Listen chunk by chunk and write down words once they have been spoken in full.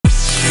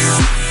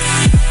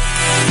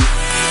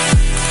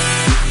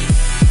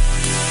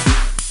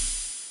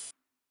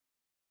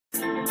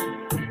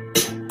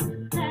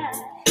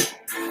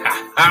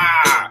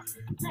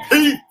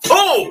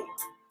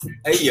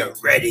Are you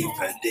ready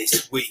for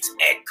this week's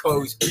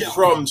echoes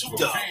from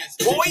the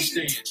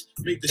void?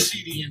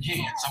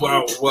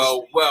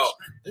 Well,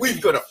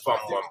 we've got a fun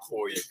one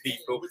for you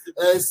people,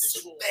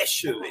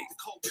 especially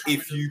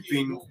if you've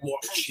been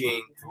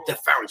watching The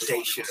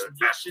Foundation on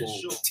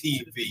Apple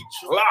TV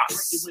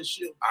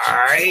Plus.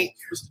 Alright,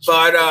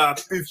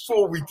 but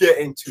before we get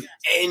into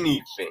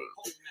anything,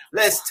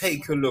 let's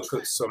take a look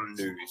at some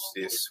news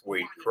this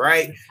week,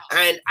 right?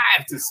 And I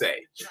have to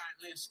say,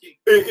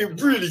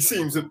 it really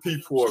seems that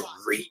people are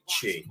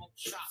reaching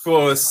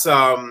for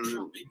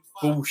some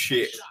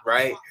bullshit,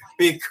 right?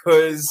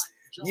 Because,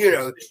 you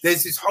know,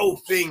 there's this whole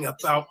thing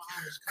about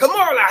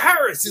Kamala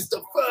Harris is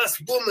the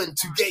first woman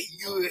to get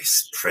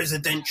US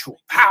presidential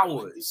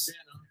powers,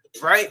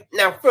 right?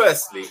 Now,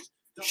 firstly,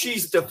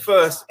 she's the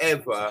first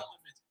ever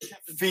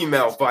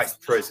female vice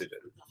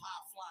president,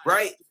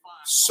 right?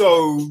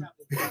 So,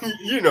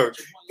 you know,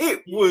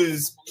 it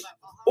was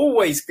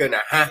always going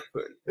to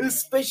happen,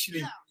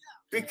 especially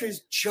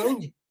because Joe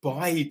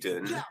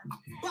Biden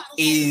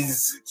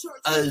is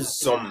a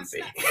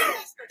zombie.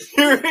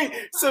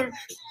 So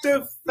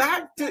the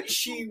fact that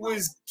she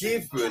was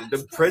given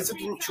the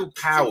presidential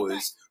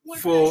powers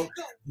for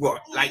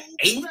what, like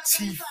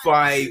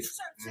 85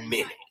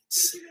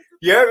 minutes?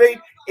 You know what I mean?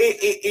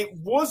 It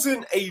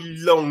wasn't a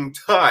long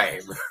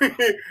time.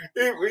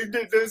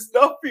 There's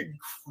nothing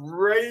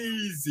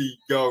crazy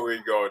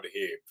going on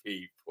here,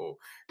 people.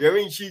 You know what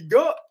I mean? She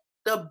got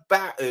the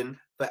baton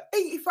for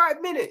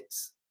 85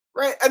 minutes,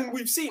 right? And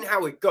we've seen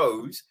how it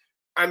goes.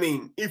 I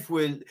mean, if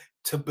we're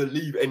to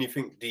believe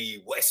anything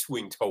the West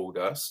Wing told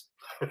us,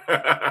 you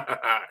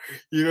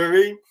know what I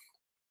mean?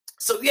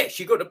 So yeah,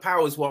 she got the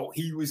powers while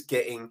he was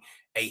getting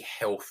a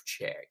health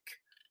check,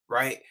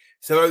 right?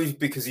 So that was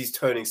because he's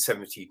turning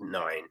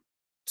 79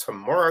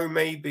 tomorrow,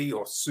 maybe,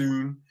 or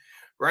soon,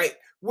 right?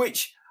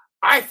 Which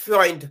I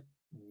find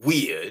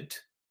weird,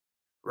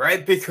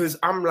 right? Because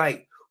I'm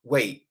like,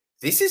 wait,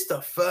 this is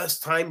the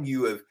first time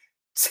you have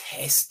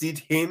tested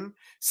him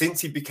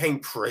since he became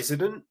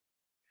president?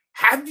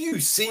 Have you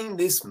seen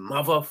this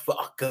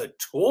motherfucker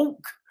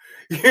talk?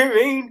 You know what I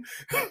mean?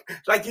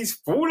 Like he's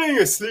falling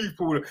asleep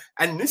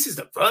and this is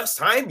the first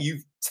time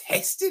you've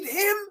tested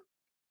him?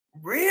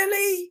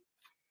 Really?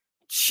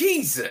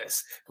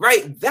 Jesus,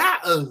 right?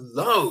 That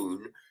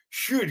alone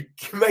should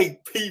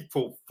make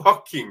people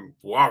fucking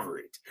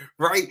worried,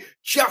 right?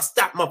 Just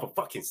that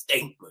motherfucking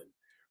statement,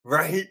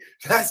 right?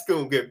 That's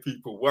gonna get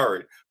people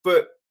worried.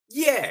 But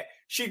yeah,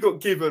 she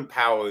got given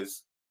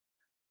powers,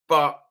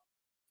 but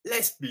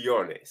let's be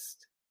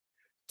honest,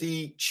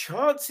 the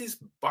chances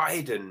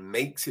Biden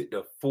makes it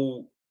the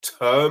full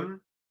term,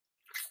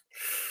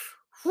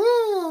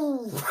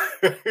 whew,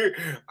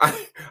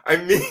 I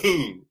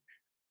mean,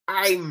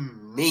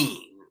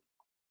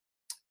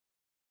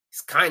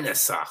 it's kind of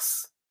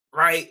sus,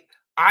 right?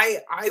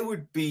 I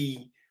would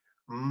be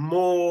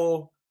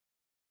more.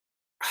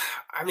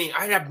 I mean,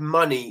 I'd have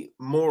money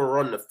more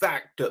on the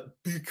fact that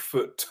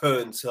Bigfoot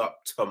turns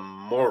up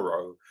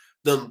tomorrow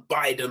than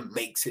Biden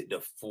makes it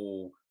the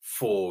full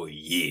 4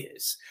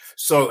 years.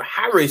 So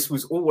Harris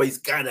was always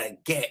gonna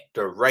get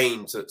the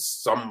reins at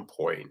some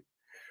point,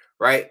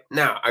 right?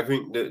 Now, I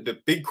think the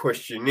big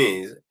question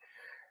is,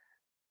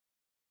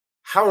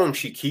 how long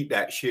she keep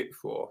that shit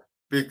for?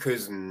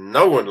 Because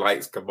no one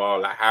likes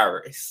Kamala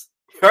Harris,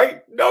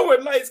 right? No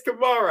one likes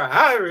Kamala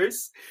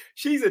Harris.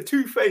 She's a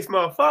two-faced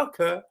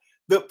motherfucker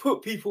that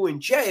put people in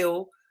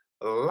jail,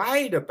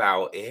 lied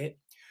about it.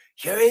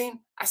 You know what I mean?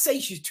 I say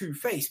she's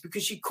two-faced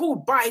because she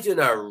called Biden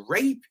a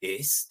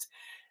rapist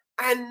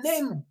and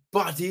then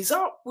buddies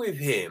up with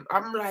him.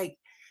 I'm like,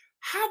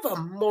 have a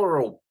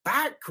moral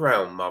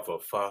background,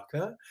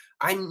 motherfucker.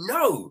 I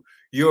know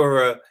you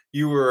were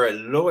a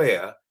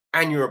lawyer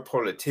and you're a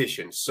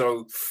politician,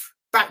 so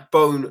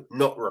backbone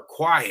not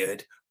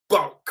required,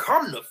 but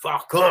come the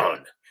fuck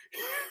on.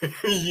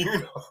 You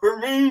know what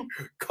I mean?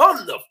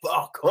 Come the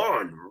fuck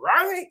on,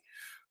 right?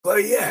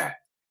 But yeah,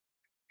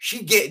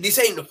 this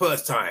ain't the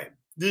first time.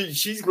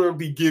 She's gonna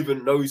be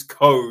given those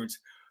codes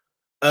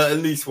at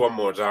least one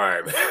more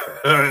time.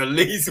 At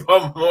least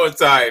one more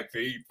time,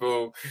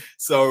 people.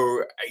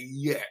 So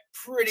yeah,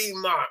 pretty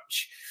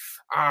much.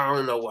 I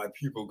don't know why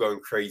people are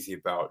going crazy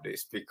about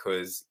this,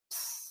 because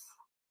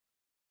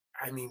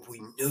I mean, we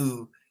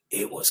knew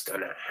it was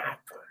gonna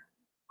happen,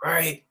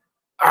 right?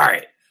 All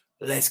right,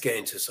 let's get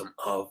into some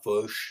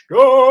other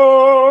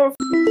stuff.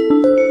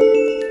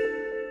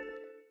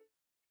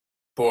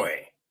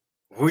 Boy,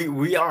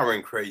 we are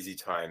in crazy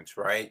times,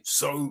 right?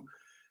 So,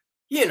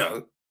 you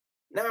know,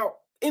 now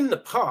in the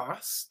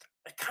past,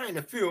 I kind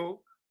of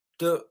feel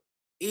that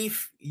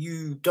if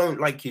you don't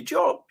like your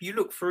job, you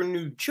look for a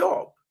new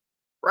job,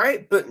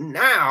 right? But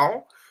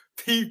now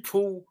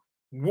people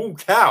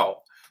walk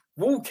out,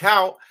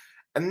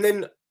 and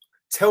then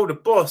tell the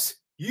boss,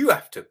 you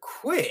have to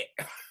quit.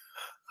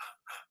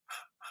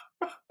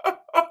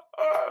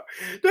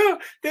 No,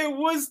 there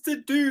was the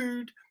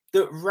dude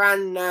that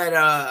ran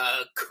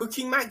that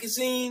cooking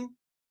magazine.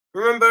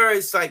 Remember,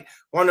 it's like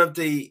one of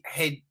the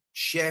head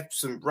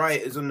chefs and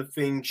writers on the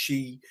thing.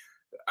 She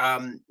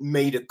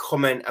made a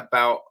comment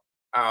about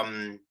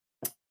is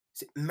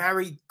it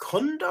Marie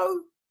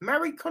Kondo,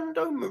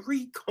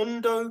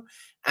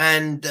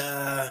 and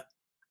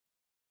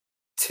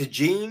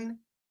Tagine,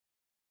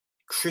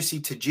 Chrissy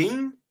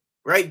Tagine,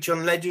 right?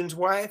 John Legend's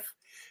wife,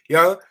 you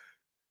know,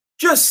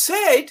 just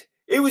said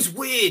it was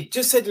weird.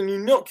 Just said an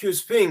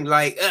innocuous thing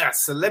like,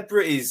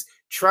 celebrities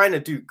trying to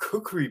do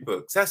cookery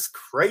books. That's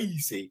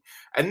crazy.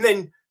 And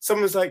then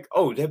someone's like,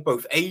 oh, they're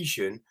both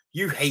Asian.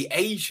 You hate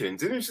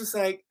Asians. And it's just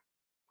like,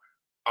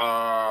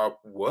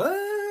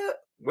 what?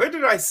 Where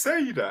did I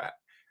say that?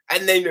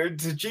 And then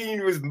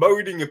Tagine was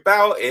moaning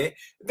about it.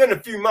 Then a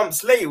few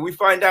months later, we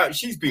find out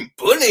she's been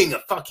bullying a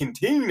fucking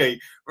teenager,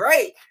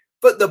 right?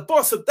 But the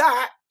boss of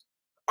that,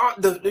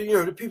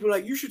 the people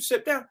like, you should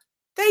step down.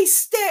 They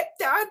stepped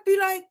down. I'd be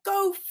like,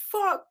 go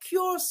fuck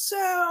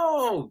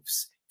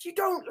yourselves. If you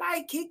don't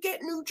like it,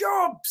 get new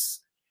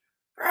jobs,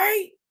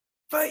 right?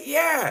 But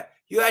yeah,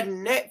 you had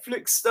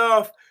Netflix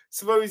stuff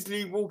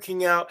supposedly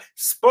walking out,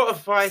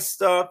 Spotify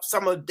stuff.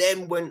 Some of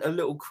them went a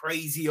little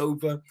crazy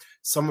over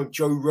some of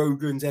Joe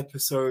Rogan's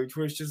episodes,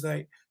 where it's just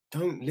like,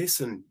 don't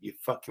listen, you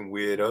fucking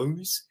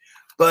weirdos.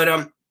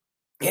 But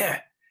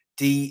yeah,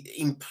 the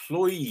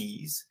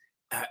employees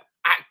at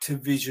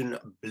Activision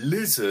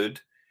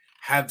Blizzard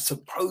have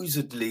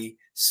supposedly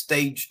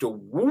staged a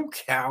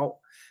walkout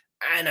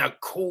and are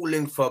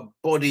calling for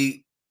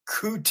Bobby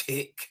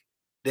Kotick,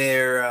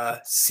 their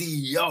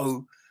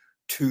CEO,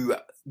 to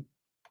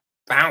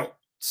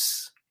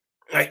bounce.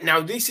 Right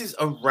now, this is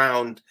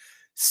around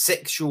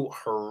sexual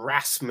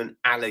harassment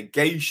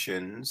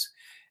allegations,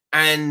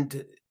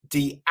 and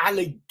the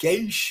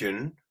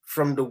allegation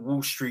from the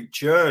Wall Street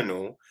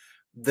Journal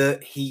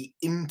that he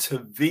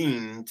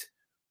intervened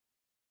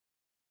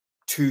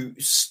to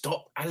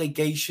stop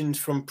allegations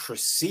from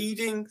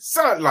proceeding,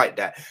 something like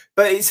that.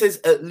 But it says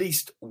at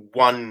least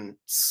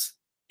once.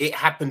 It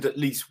happened at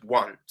least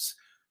once.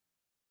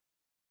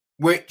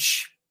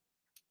 Which,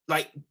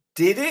 like,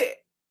 did it?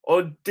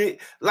 Or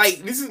did, like,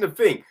 this is the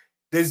thing.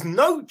 There's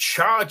no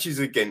charges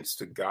against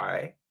the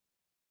guy.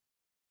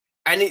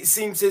 And it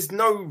seems there's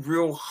no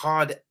real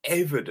hard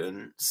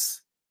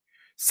evidence.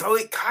 So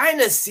it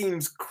kind of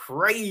seems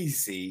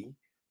crazy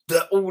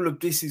that all of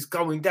this is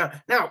going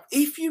down. Now,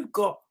 if you've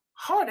got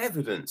hard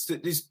evidence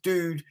that this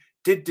dude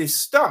did this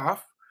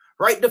stuff,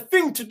 right, the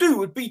thing to do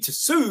would be to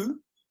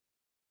sue,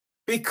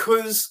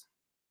 because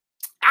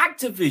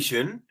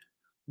Activision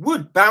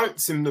would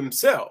bounce him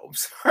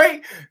themselves,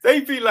 right?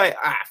 They'd be like,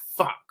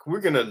 fuck,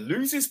 we're going to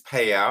lose his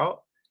payout,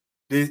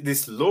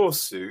 this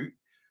lawsuit,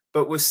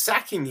 but we're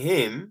sacking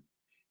him.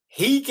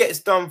 He gets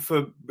done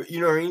for,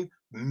 you know what I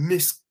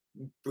mean,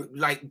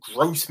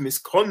 gross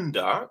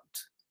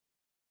misconduct,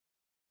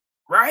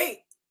 right?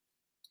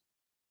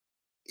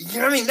 You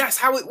know what I mean? That's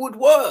how it would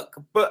work.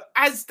 But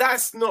as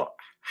that's not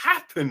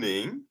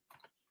happening,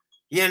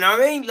 you know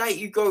what I mean? Like,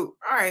 you go,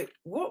 all right,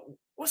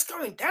 what's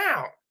going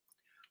down?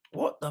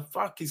 What the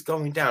fuck is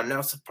going down?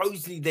 Now,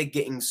 supposedly they're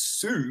getting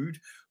sued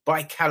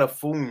by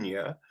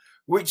California,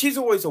 which is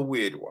always a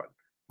weird one,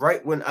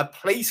 right? When a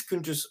place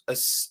can just, a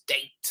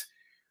state,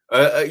 you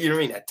know what I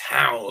mean, a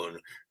town,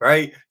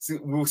 right,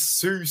 will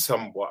sue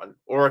someone,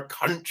 or a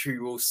country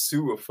will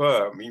sue a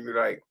firm. You'd be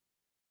like,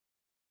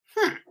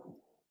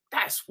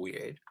 that's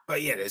weird.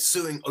 But yeah, they're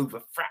suing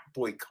over frat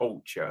boy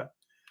culture,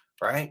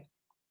 right?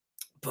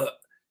 But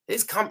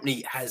this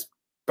company has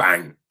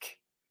bank.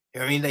 You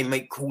know what I mean? They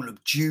make Call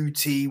of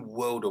Duty,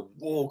 World of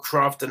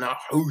Warcraft, and a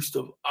host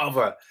of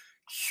other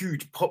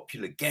huge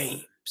popular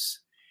games.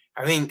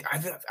 I mean,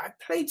 I've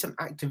played some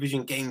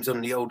Activision games on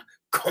the old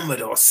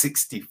Commodore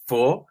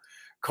 64,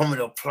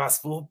 Commodore Plus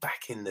 4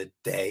 back in the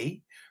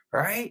day,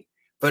 right?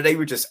 But they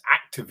were just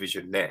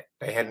Activision then.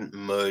 They hadn't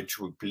merged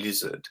with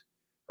Blizzard,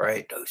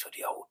 right? Those were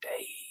the old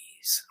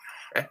days.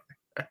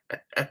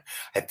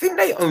 I think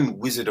they own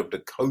Wizard of the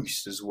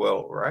Coast as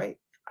well, right?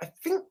 I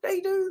think they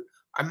do.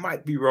 I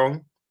might be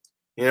wrong.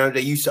 You know,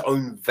 they used to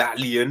own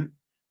Valiant,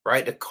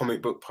 right? The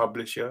comic book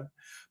publisher.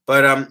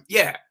 But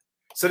yeah.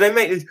 So they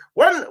make this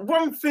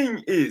one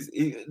thing is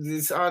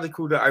this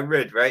article that I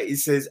read, right? It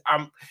says,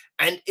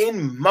 and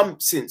in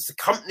months since, the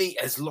company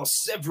has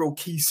lost several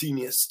key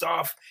senior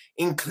staff,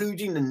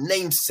 including the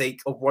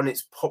namesake of one of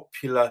its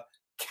popular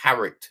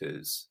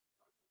characters.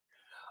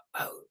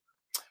 Oh,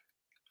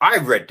 I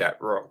read that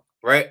wrong,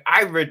 right?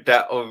 I read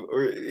that of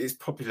its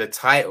popular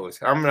titles.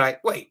 I'm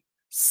like, wait,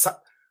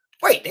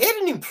 they had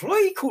an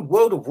employee called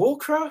World of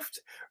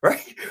Warcraft,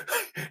 right?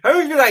 I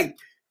would be like,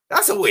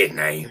 that's a weird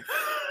name.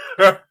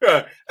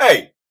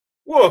 Hey,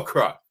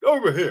 Warcraft,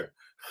 over here.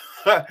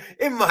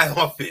 In my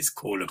office,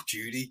 Call of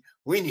Duty,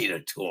 we need a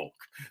talk.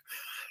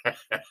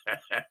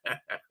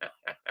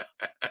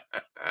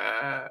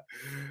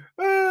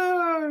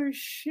 Oh,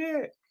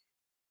 shit.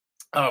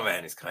 Oh,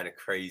 man, it's kind of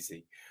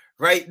crazy.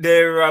 Right,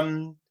 they're,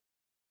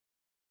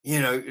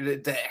 you know,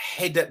 the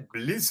head at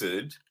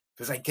Blizzard,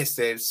 because I guess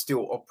they're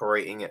still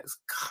operating as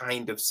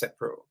kind of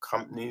separate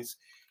companies,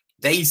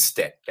 they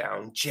stepped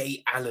down.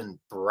 J. Allen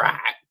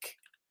Brack,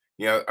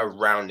 you know,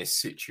 around this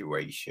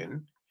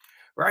situation,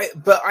 right?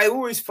 But I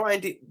always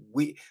find it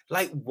weird.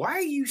 Like, why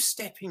are you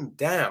stepping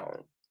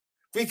down?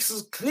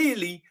 Because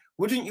clearly,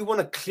 wouldn't you want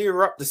to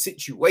clear up the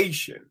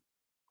situation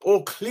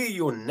or clear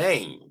your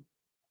name?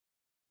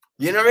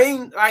 You know what I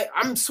mean? Like,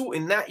 I'm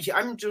sorting that.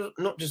 I'm just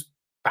not just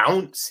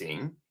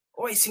bouncing.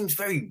 Oh, it seems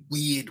very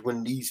weird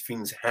when these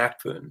things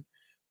happen.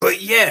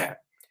 But yeah,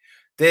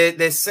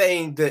 they're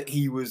saying that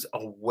he was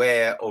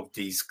aware of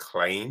these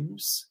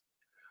claims,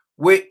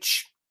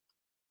 which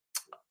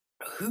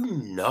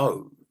who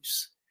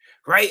knows,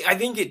 right? I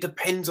think it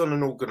depends on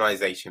an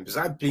organization, because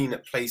I've been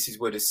at places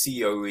where the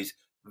CEO is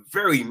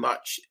very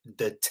much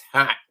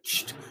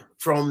detached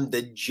from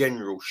the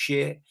general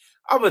share.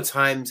 Other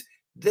times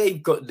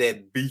they've got their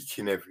beak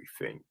in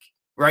everything,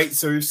 right?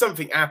 So if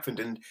something happened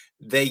and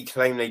they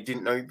claim they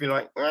didn't know, you'd be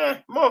like,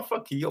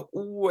 motherfucker, you're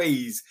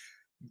always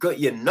got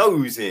your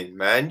nose in,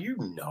 man. You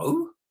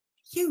know,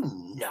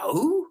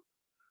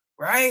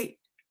 right?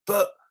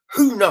 But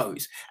who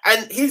knows?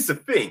 And here's the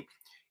thing.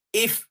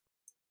 If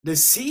the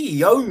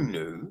CEO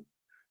knew,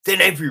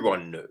 then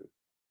everyone knew,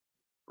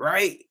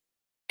 right?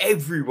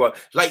 Everyone.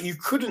 Like, you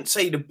couldn't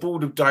say the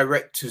board of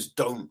directors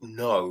don't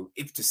know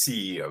if the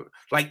CEO,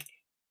 like,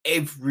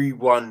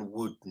 everyone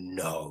would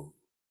know,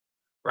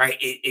 right?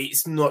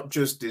 It's not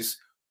just this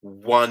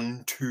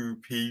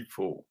 1-2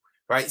 people,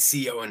 right?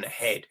 CEO and the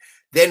head.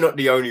 They're not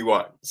the only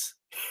ones.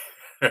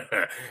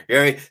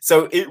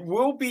 So it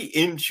will be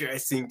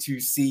interesting to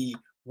see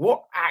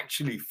what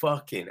actually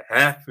fucking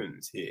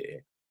happens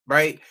here,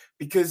 right?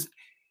 Because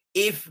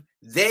if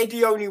they're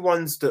the only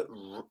ones that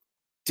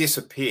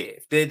disappear,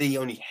 if they're the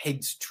only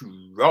heads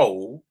to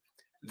roll,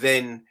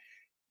 then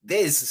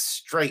there's a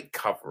straight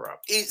cover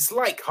up. It's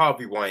like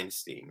Harvey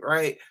Weinstein,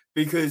 right?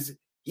 Because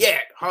yeah,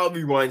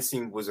 Harvey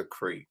Weinstein was a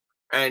creep,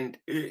 and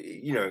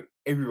you know,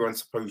 everyone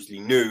supposedly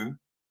knew,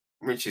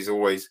 which is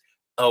always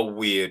a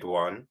weird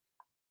one.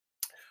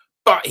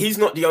 But he's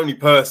not the only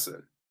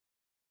person,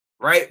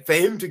 right? For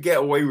him to get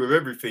away with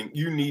everything,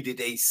 you needed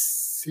a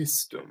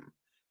system.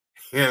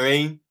 You know what I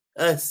mean?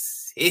 A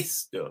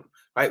system,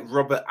 like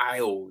Robert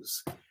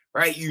Iles,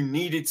 right? You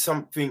needed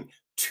something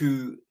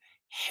to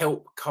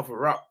help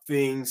cover up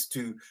things,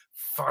 to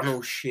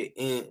funnel shit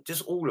in,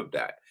 just all of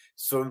that.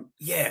 So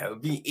yeah,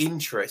 it'd be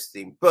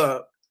interesting.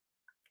 But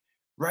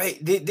right,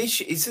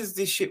 this it says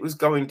this shit was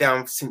going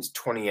down since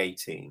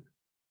 2018.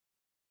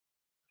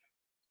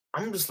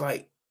 I'm just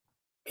like,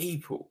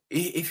 people,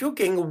 if you're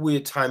getting a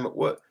weird time at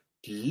work,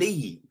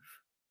 leave,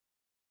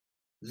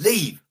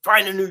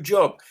 find a new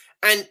job.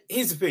 And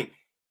here's the thing,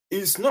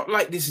 it's not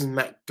like this is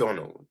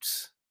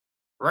McDonald's,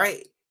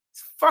 right?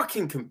 It's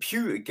fucking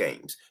computer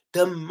games.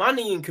 The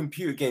money in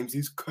computer games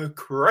is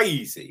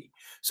crazy.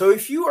 So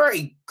if you are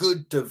a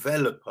good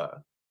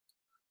developer,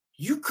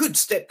 you could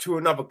step to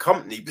another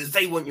company because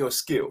they want your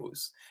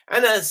skills.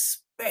 And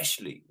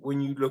especially when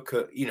you look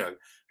at, you know,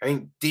 I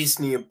think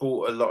Disney have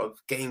bought a lot of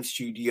game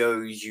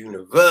studios,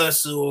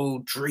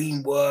 Universal,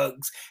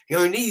 DreamWorks. You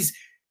know, and these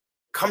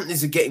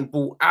companies are getting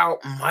bought out.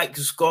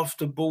 Microsoft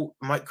have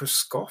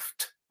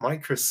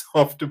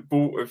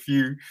bought a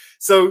few.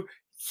 So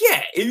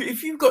yeah,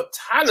 if you've got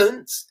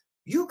talents,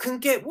 you can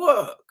get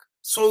work.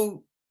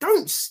 So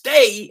don't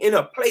stay in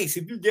a place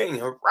if you're getting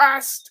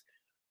harassed.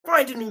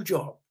 Find a new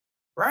job,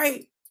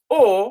 right?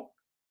 Or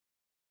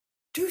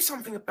do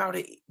something about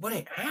it when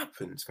it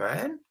happens,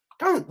 man.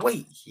 Don't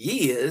wait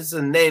years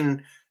and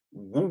then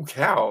walk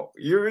out.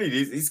 You really,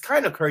 it's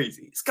kind of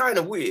crazy. It's kind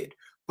of weird.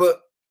 But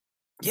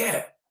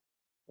yeah,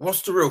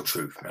 what's the real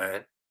truth,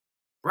 man?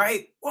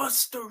 Right?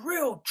 What's the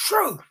real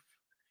truth?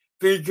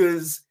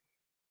 Because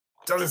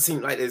it doesn't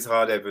seem like there's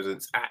hard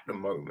evidence at the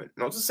moment.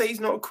 Not to say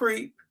he's not a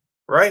creep,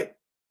 right?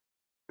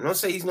 Not to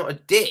say he's not a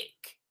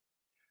dick.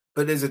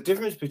 But there's a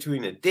difference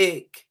between a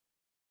dick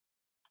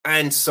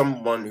and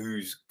someone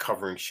who's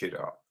covering shit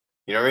up.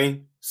 You know what I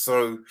mean?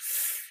 So,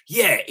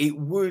 yeah, it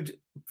would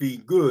be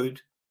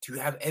good to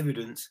have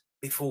evidence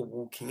before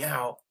walking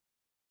out.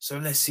 So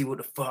let's see what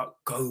the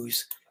fuck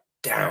goes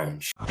down.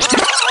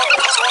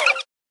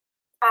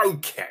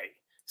 Okay,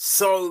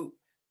 so,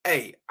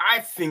 hey, I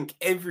think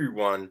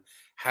everyone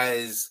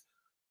has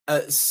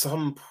at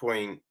some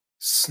point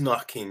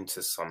snuck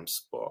into some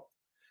spot.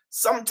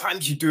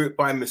 Sometimes you do it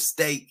by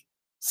mistake.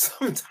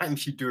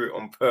 Sometimes you do it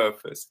on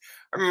purpose.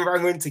 I remember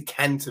I went to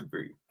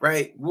Canterbury,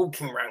 right?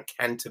 Walking around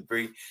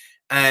Canterbury,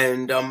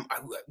 and I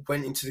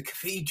went into the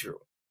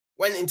cathedral.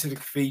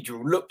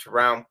 Looked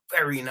around,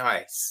 very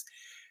nice.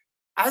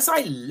 As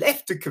I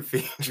left the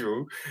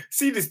cathedral,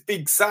 see this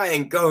big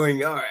sign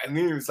going, all right, I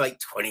mean, it was like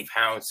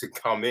 £20 to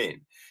come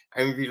in.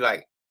 And we'd be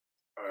like,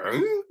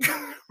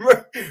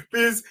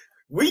 because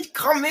we'd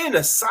come in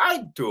a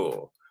side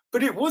door,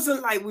 but it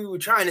wasn't like we were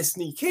trying to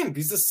sneak in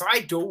because the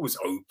side door was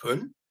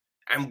open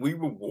and we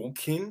were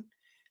walking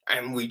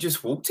and we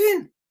just walked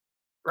in,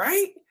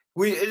 right?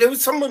 There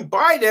was someone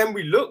by them.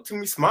 We looked and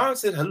we smiled and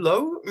said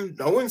hello. And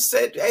no one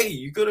said, hey,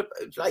 you gotta,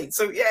 like,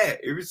 so yeah,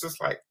 it was just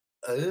like,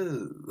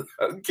 oh,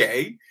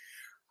 okay.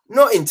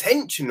 Not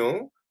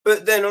intentional,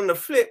 But then on the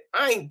flip,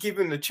 I ain't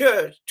giving the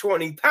church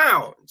 £20,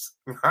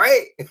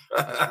 right?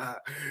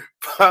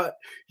 But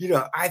you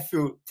know, I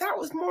feel that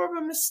was more of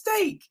a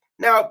mistake.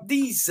 Now,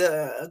 these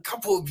a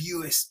couple of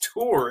US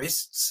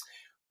tourists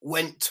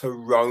went to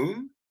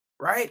Rome,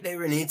 right? They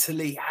were in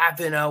Italy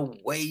having a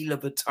whale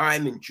of a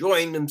time,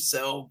 enjoying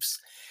themselves.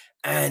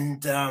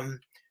 And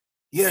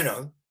you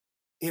know,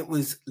 it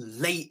was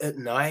late at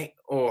night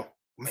or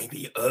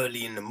maybe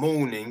early in the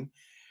morning.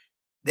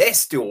 They're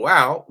still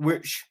out,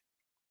 which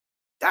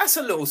that's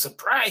a little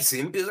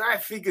surprising because I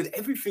figured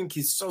everything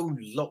is so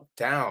locked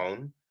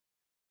down.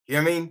 You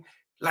know what I mean?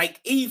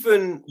 Like,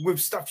 even with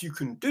stuff you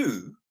can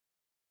do,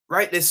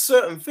 right? There's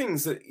certain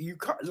things that you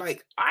can't,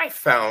 like, I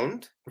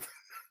found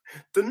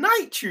the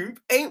night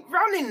tube ain't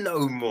running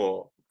no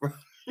more.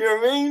 You know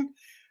what I mean?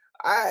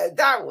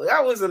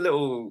 That was a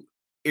little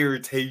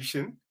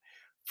irritation.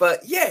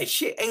 But yeah,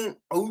 shit ain't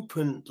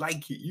open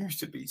like it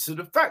used to be. So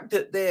the fact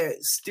that they're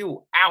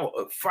still out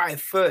at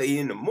 5:30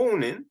 in the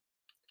morning,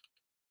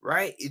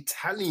 right,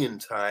 Italian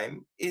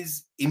time,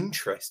 is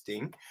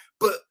interesting.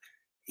 But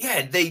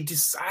yeah, they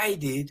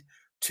decided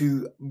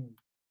to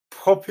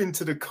pop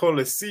into the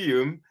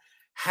Colosseum,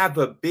 have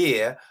a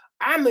beer.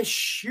 I'm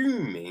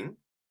assuming,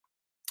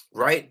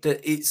 right,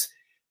 that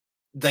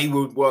they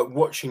were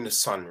watching the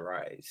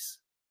sunrise,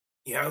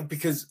 you know,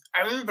 because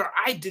I remember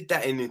I did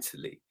that in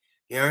Italy.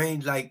 You know what I mean?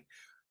 Like,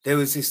 there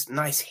was this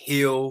nice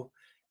hill,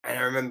 and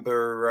I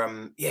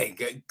remember, yeah,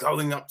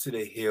 going up to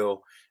the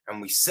hill, and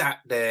we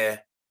sat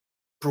there,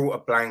 brought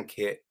a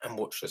blanket, and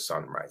watched the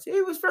sunrise.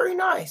 It was very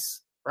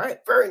nice, right?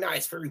 Very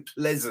nice, very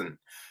pleasant.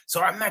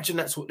 So I imagine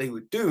that's what they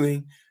were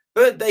doing,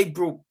 but they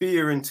brought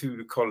beer into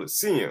the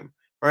Colosseum,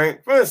 right?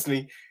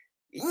 Firstly,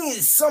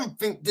 it's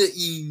something that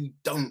you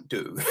don't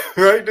do,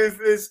 right?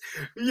 There's,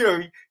 you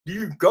know,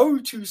 you go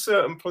to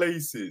certain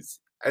places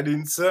and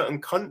in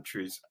certain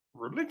countries,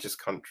 religious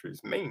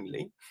countries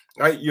mainly,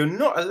 right? You're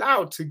not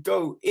allowed to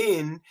go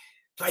in,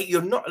 like,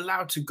 you're not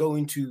allowed to go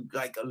into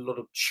like a lot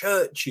of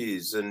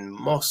churches and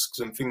mosques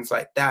and things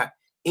like that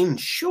in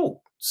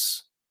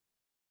shorts,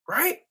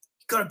 right?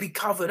 You got to be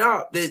covered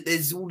up.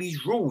 There's all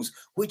these rules,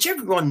 which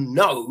everyone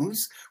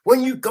knows.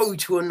 When you go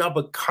to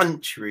another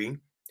country,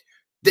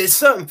 there's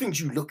certain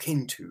things you look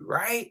into,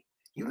 right?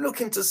 You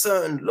look into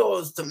certain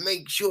laws to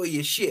make sure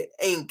your shit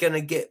ain't gonna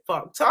get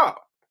fucked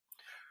up,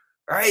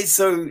 right?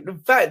 So the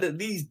fact that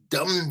these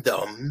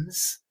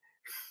dum-dums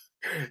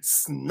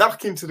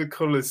snuck into the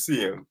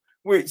Colosseum,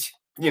 which,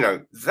 you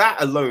know,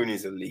 that alone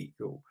is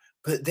illegal,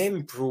 but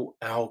then brought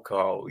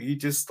alcohol, you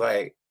just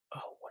like,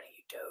 oh, what are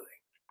you doing,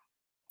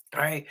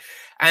 right?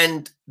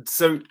 And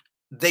so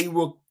they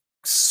were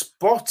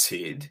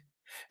spotted.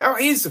 Now,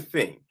 here's the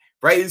thing,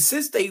 right? It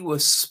says they were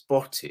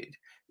spotted.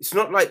 It's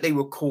not like they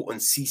were caught on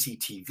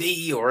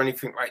CCTV or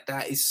anything like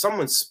that. It's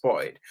someone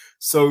spotted.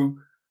 So,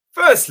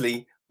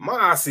 firstly,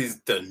 my ass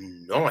is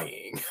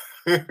denying.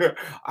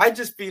 I'd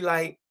just be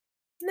like,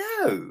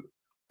 no.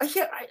 I don't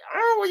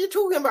know what you're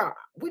talking about.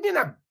 We didn't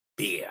have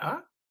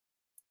beer.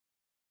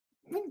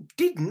 We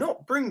did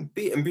not bring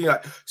beer. And be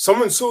like,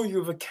 someone saw you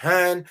with a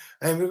can,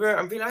 and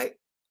be like,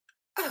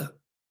 oh,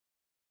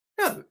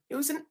 no, it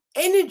was an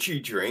energy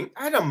drink.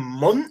 I had a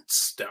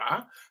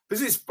Monster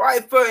because it's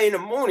 5:30 in the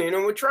morning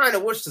and we're trying to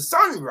watch the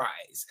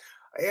sunrise.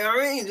 You know what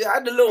I mean? I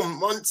had a little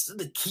Monster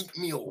to keep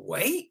me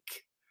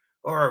awake,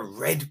 or a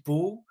Red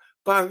Bull.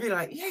 But I'd be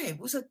like, yeah,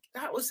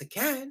 that was a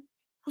can. It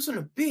wasn't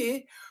a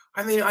beer.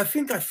 I mean, I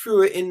think I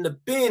threw it in the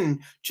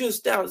bin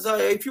just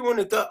outside. If you want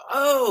to go,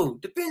 oh,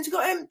 the bin's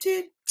got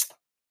emptied.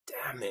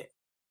 Damn it.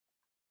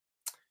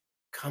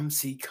 Come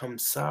see, come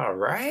saw,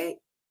 right?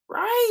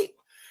 Right?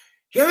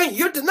 You know what I mean?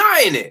 You're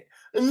denying it.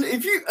 And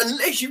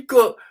unless you've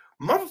got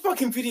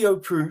motherfucking video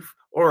proof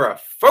or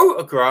a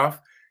photograph,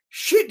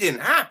 shit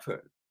didn't happen.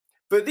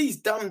 But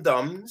these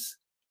dum-dums,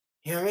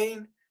 you know what I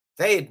mean?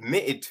 They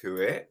admitted to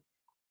it.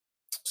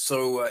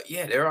 So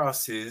yeah, their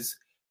asses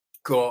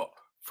got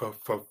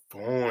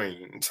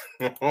fined.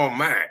 Oh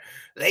man,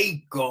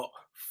 they got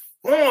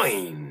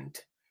fined.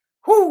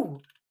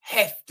 Whoo,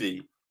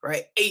 hefty,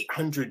 right?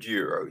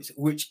 €800,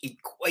 which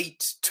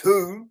equates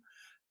to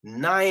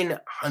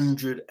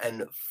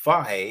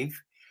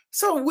 905.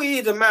 It's a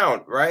weird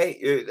amount, right?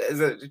 There's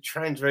a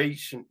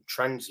transaction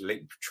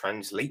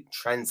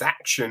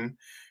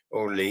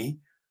only,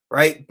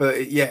 right?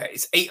 But yeah,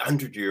 it's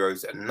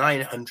 €800 and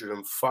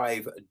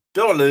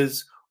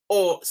 $905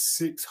 or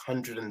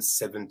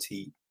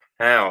 £670.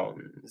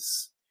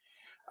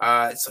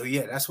 So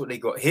yeah, that's what they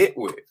got hit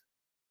with.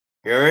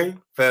 You know,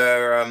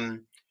 for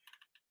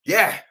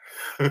yeah.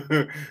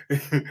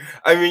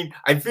 I mean,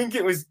 I think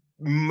it was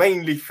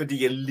mainly for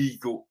the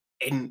illegal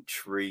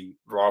entry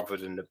rather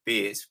than the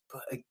beers.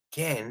 But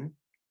again,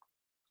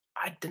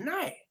 I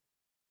deny it.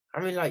 I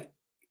mean, like,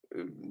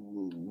 it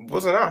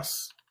wasn't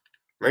us.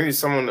 Maybe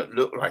someone that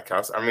looked like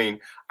us. I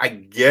mean, I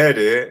get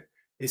it.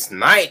 It's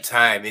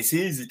nighttime. It's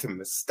easy to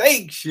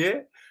mistake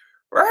shit,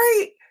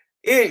 right?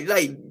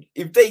 Like,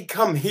 if they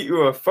come hit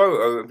you a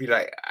photo and be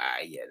like,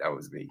 ah, yeah, that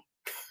was me.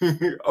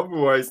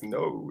 Otherwise,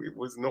 no, it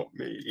was not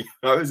me.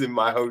 I was in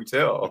my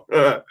hotel.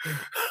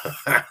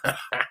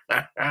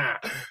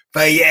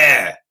 But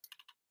yeah,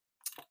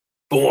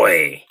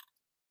 boy,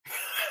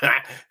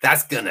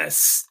 that's gonna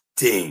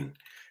sting.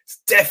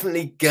 It's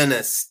definitely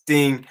gonna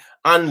sting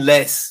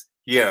unless,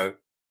 they're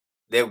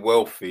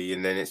wealthy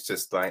and then it's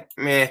just like,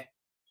 meh,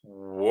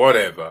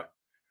 whatever,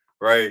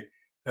 right?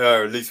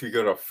 At least we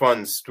got a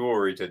fun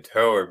story to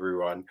tell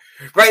everyone,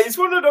 right? It's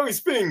one of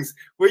those things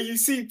where you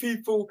see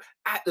people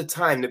at the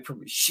time, they're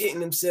probably shitting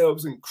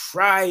themselves and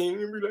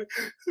crying and be like,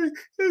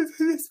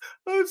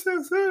 I'm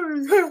so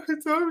sorry,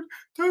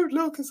 don't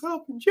lock us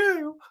up in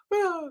jail.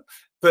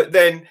 But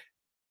then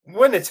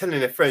when they're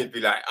telling their friends,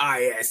 be like,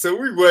 yeah, so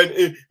we went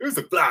in, it was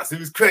a blast, it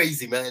was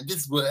crazy, man,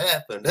 this is what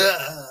happened,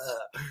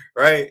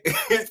 right?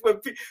 It's when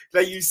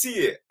like you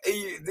see it,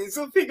 there's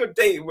something on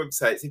dating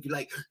websites, it'd be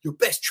like, your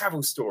best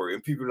travel story,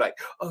 and people are like,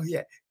 oh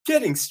yeah,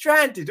 getting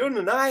stranded on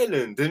an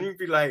island, and you'd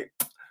be like,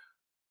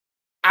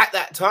 at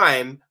that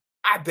time,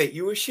 I bet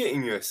you were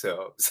shitting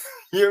yourselves.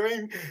 You know what I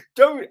mean?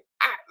 Don't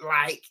act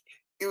like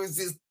it was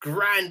this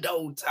grand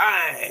old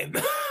time.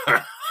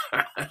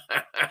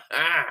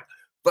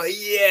 But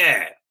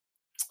yeah,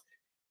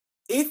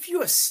 if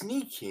you are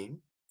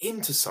sneaking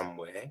into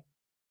somewhere,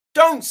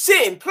 don't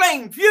sit in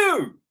plain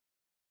view,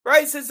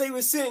 right? Says they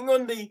were sitting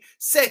on the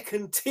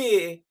second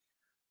tier,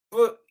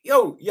 but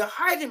you're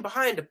hiding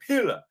behind a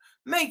pillar,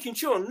 making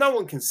sure no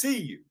one can see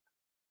you,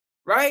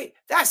 right?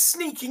 That's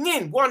sneaking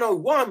in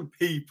 101,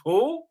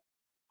 people.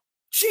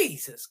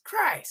 Jesus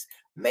Christ.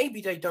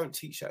 Maybe they don't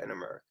teach that in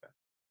America,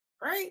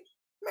 right?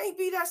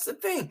 Maybe that's the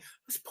thing.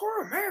 It's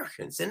poor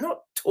Americans. They're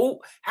not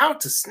taught how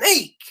to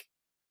sneak.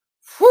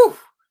 Whew.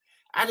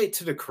 Add it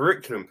to the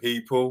curriculum,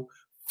 people.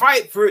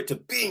 Fight for it to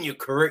be in your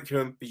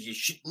curriculum, but you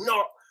should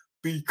not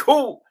be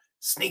caught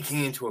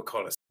sneaking into a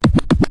college.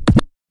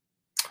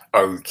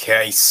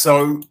 Okay,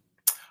 so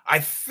I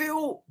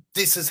feel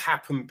this has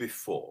happened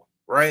before,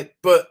 right?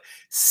 But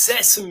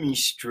Sesame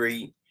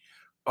Street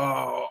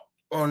are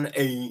on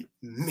a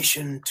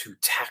mission to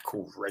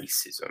tackle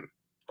racism,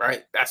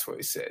 right? That's what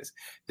it says.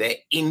 They're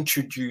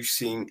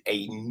introducing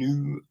a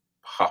new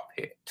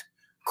puppet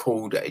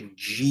called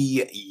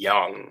Ji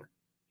Young,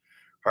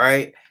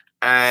 right?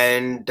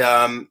 And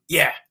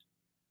yeah,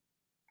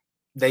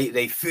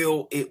 they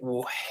feel it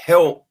will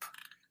help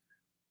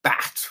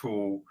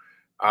battle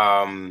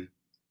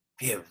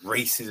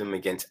racism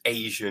against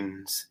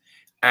Asians,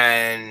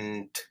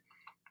 and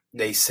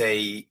they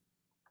say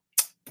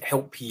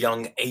help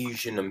young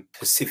Asian and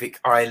Pacific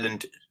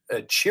Island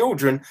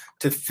children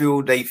to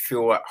feel they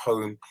feel at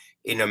home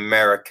in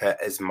America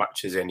as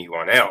much as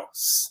anyone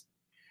else.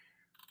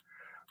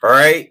 All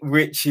right,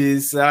 which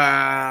is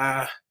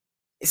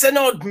it's an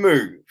odd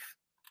move,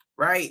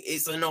 right?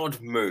 It's an odd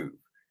move.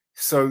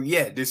 So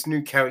yeah, this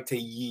new character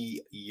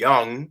Yi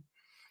Young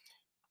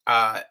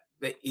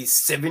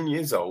is 7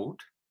 years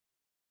old,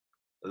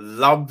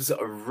 loves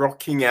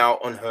rocking out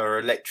on her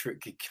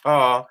electric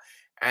guitar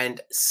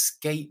and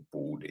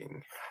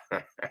skateboarding.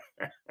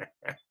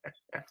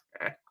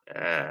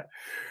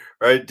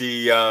 Right,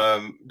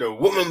 the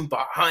woman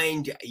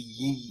behind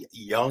Yi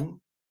Young,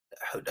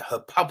 her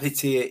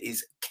puppeteer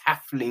is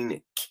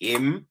Kathleen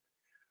Kim,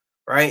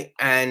 right?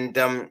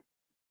 And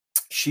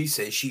she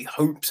says she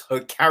hopes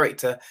her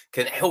character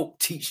can help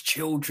teach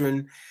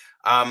children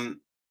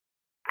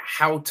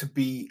how to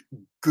be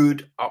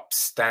good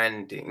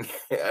upstanding,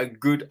 a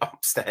good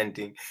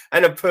upstanding,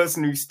 and a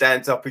person who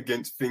stands up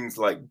against things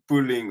like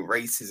bullying,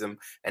 racism,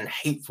 and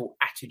hateful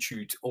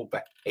attitudes or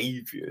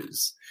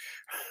behaviors.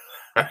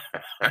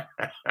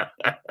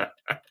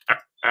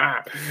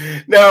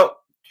 Now,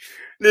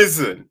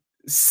 listen,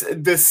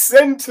 the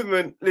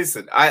sentiment,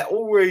 listen, I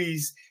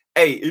always,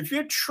 hey, if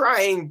you're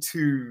trying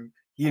to,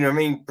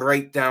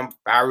 break down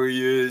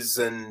barriers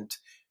and,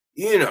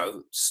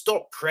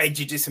 stop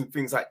prejudice and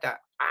things like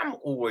that, I'm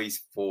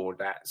always for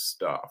that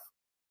stuff.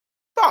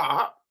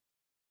 But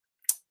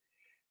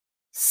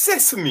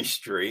Sesame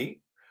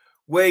Street,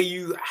 where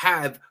you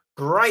have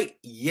bright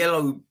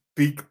yellow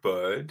Big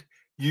Bird,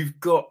 you've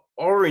got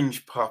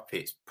orange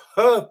puppets,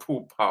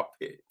 purple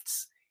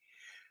puppets.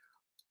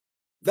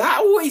 That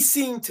always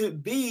seemed to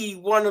be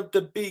one of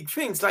the big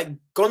things, like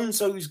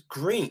Gonzo's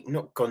green,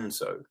 not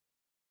Gonzo,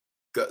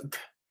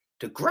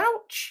 the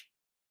Grouch.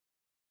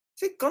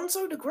 Is it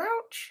Gonzo the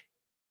Grouch?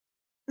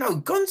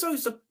 No,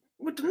 Gonzo's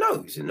with the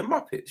nose in the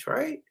Muppets,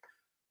 right?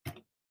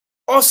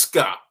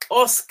 Oscar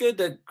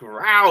the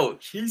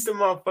Grouch. He's the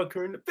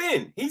motherfucker in the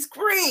bin. He's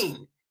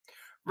green,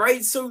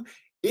 right? So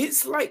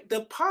it's like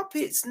the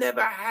puppets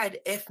never had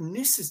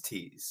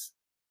ethnicities.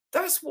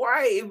 That's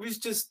why it was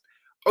just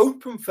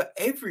open for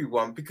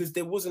everyone, because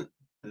there wasn't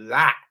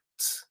that,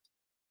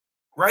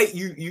 right?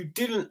 You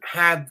didn't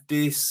have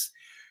this,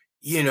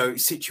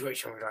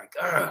 situation where like,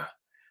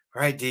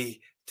 right?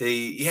 The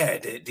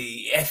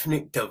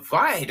ethnic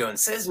divide on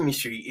Sesame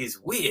Street is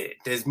weird.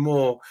 There's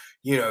more,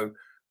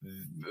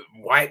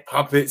 white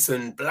puppets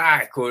and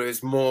black, or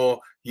there's more,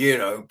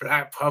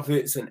 black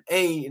puppets and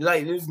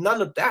there's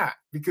none of that,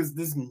 because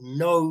there's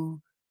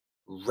no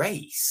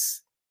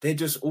race. they're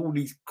just all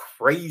these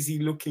crazy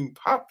looking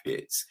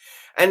puppets.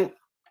 And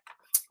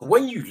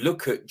when you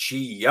look at Ji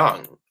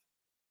Young,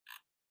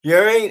 you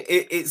know what I mean?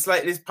 It's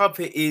like this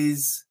puppet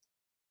is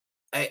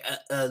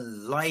a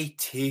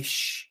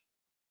lightish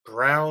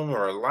brown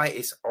or a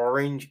lightest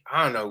orange.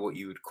 I don't know what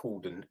you would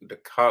call the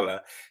color.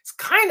 It's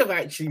kind of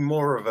actually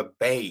more of a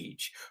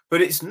beige,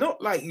 but it's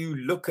not like you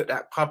look at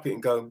that puppet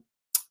and go,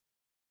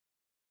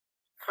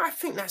 I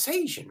think that's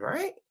Asian,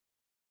 right?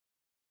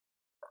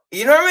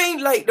 You know what I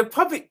mean? Like the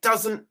puppet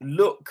doesn't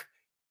look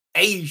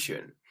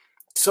Asian.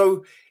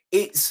 So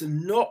it's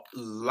not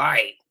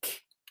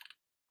like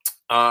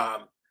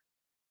Black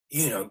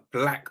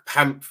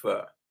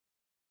Panther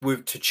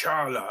with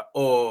T'Challa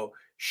or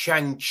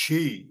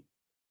Shang-Chi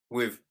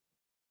with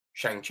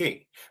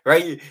Shang-Chi,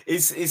 right?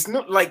 It's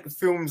not like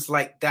films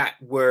like that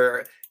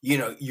where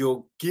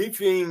you're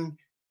giving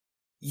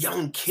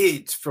young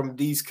kids from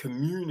these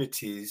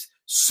communities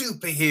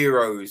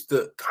superheroes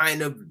that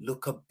kind of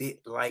look a bit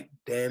like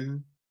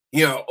them,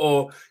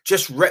 or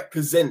just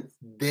represent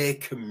their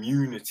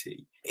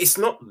community. It's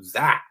not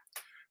that,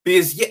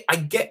 because yeah, I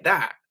get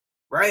that,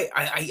 right?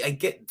 I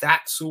get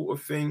that sort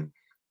of thing,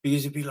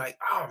 because you'd be like,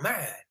 oh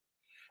man,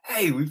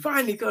 hey, we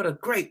finally got a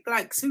great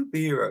black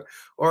superhero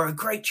or a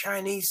great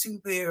Chinese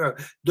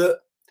superhero that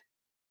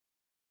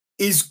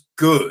is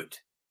good,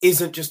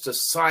 isn't just a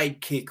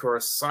sidekick or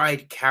a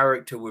side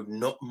character with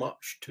not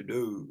much to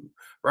do,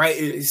 right?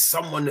 It is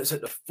someone that's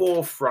at the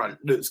forefront,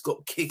 that's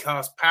got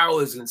kick-ass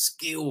powers and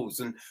skills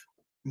and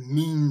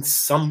means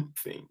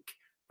something,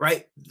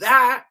 right?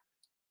 That,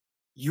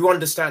 you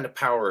understand the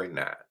power in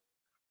that.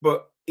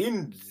 But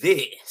in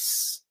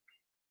this,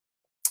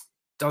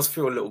 does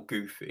feel a little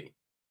goofy.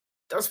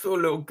 Does feel a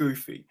little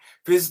goofy.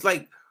 Because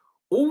like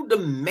all the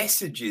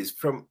messages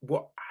from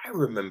what I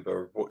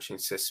remember of watching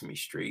Sesame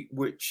Street,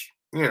 which,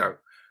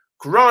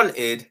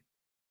 granted,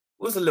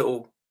 was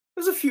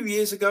a few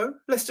years ago.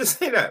 Let's just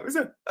say that. It was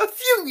a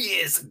few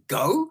years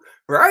ago,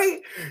 right?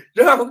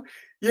 Now,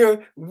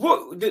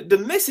 what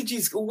the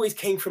messages always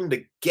came from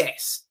the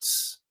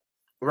guests,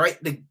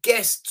 right? The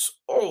guests,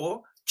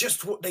 or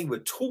just what they were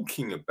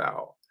talking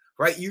about,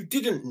 right? You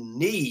didn't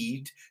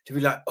need to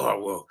be like,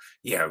 oh, well,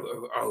 yeah,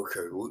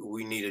 okay,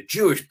 we need a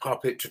Jewish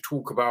puppet to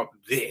talk about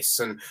this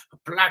and a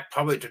black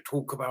puppet to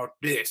talk about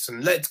this,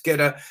 and let's get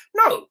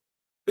no,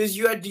 because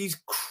you had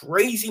these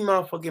crazy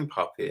motherfucking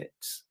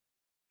puppets,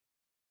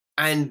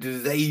 and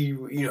they,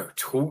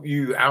 taught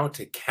you how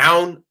to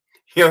count,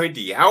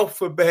 the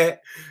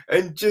alphabet,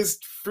 and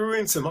just threw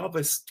in some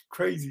other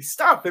crazy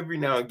stuff every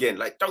now and again,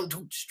 like don't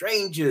talk to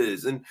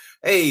strangers, and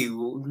hey,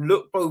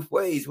 look both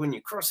ways when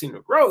you're crossing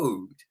the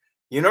road.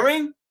 You know what I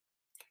mean?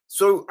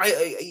 So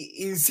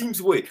it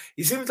seems weird.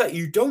 It seems like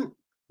you don't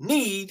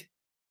need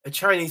a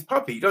Chinese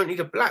puppet. You don't need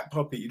a black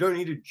puppet. You don't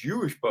need a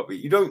Jewish puppet.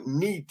 You don't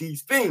need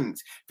these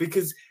things,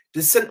 because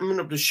the sentiment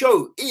of the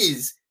show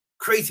is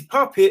crazy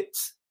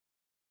puppets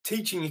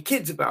teaching your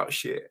kids about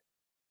shit,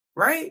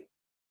 right?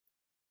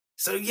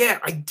 So yeah,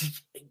 I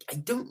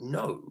don't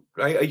know,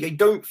 right? I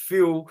don't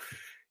feel,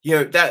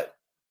 that,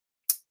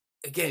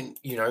 again,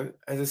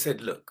 as I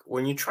said, look,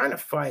 when you're trying to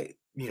fight,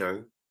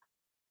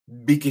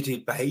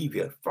 bigoted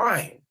behavior,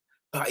 fine.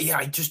 But yeah,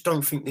 I just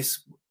don't think this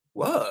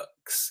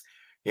works,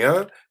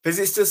 because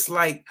it's just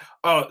like,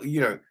 oh,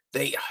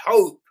 they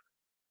hope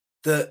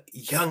that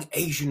young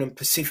Asian and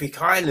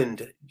Pacific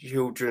Island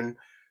children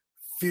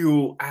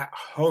feel at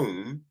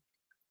home.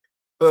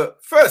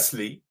 But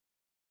firstly,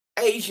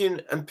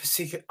 Asian and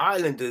Pacific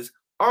Islanders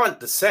aren't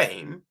the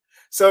same.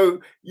 So,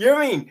 you know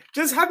what I mean?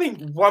 Just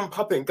having one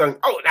puppet and going,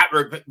 oh,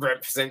 that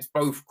represents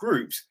both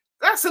groups,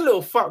 that's a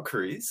little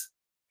fuckeries.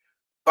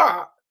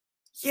 But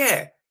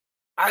yeah,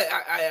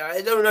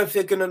 I don't know if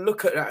they're going to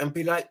look at that and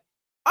be like,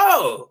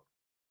 oh,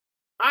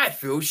 I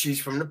feel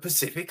she's from the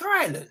Pacific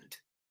Island,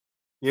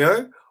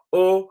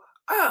 or,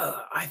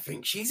 oh, I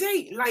think she's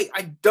eight. Like,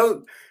 I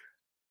don't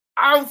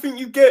think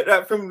you get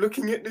that from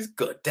looking at this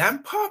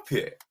goddamn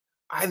puppet.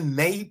 I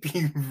may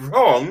be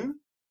wrong,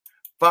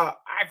 but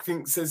I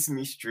think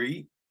Sesame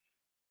Street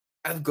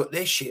have got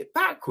their shit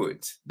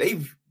backwards.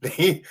 They've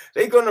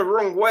gone the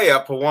wrong way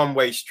up a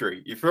one-way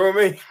street. You feel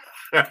me?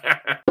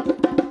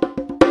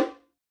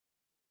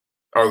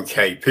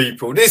 Okay,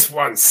 people, this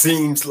one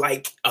seems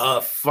like a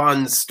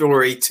fun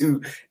story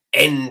to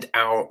end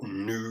our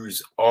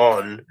news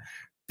on,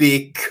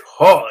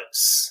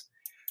 because,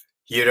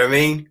 you know what I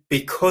mean?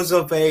 Because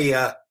of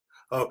a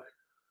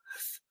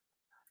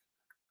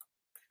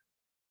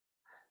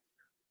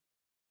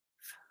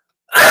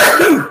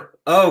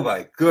oh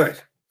my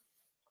god.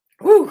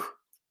 Whew.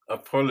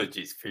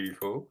 Apologies,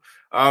 people.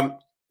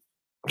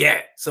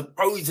 Yeah,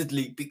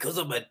 supposedly because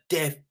of a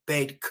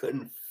deathbed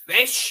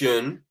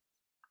confession,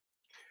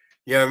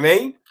 you know what I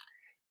mean?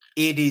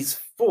 It is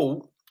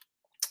thought,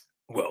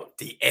 well,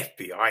 the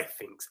FBI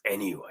thinks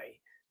anyway,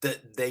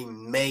 that they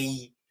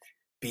may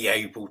be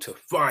able to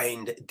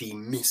find the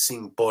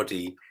missing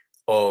body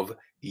of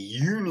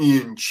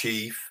Union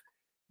Chief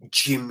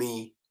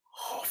Jimmy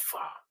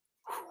Hoffa.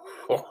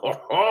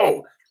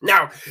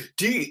 Now,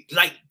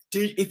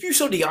 if you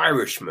saw The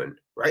Irishman,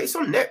 right? It's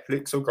on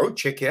Netflix, so go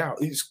check it out.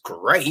 It's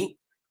great.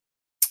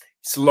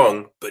 It's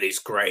long, but it's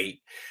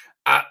great.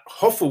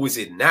 Hoffa was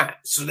in that,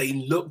 so they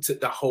looked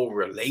at the whole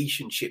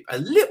relationship a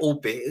little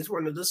bit as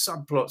one of the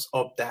subplots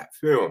of that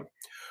film.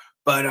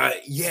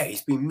 But yeah,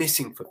 he's been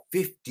missing for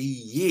 50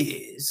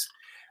 years,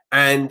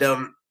 and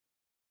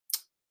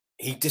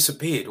he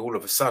disappeared all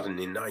of a sudden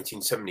in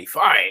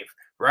 1975.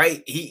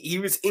 Right? He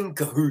was in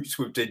cahoots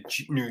with the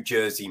New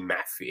Jersey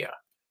Mafia.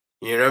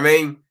 You know what I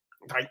mean?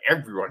 Like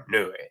everyone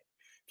knew it.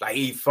 Like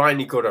he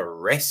finally got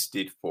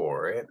arrested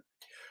for it,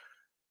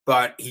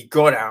 but he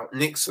got out.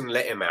 Nixon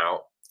let him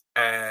out,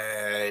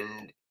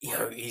 and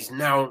he's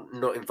now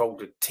not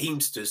involved with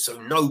Teamsters,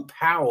 so no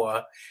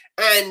power.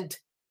 And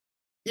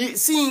it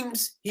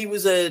seems he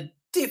was a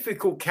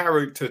difficult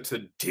character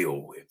to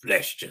deal with.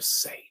 Let's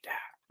just say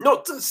that.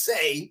 Not to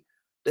say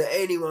that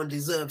anyone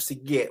deserves to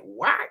get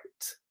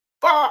whacked,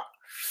 but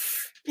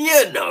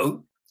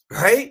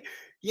right?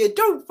 You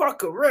don't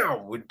fuck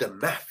around with the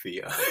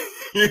mafia.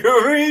 You know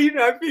what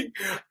I mean?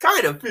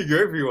 Kind of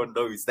figure everyone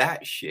knows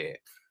that shit.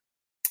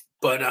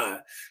 But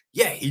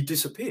yeah, he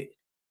disappeared.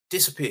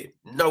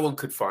 No one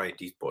could find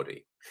his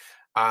body.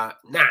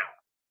 Now,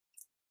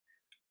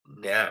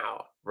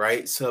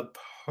 right?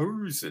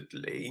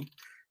 Supposedly,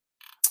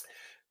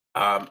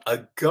 a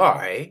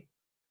guy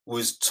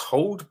was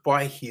told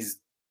by his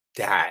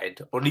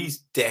dad on his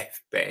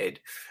deathbed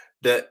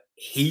that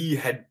he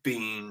had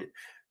been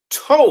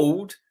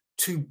told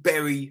to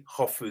bury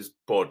Hoffa's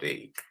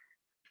body,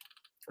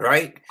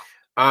 right?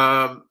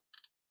 And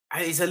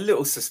it's a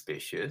little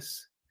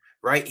suspicious,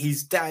 right?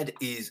 His dad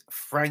is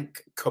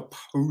Frank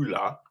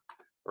Coppola,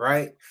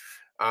 right?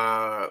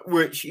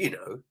 Which,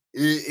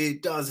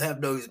 it does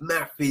have those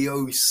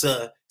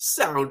mafiosa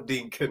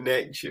sounding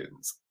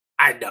connections.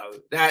 I know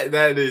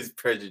that is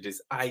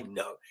prejudice. I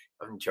know.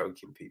 I'm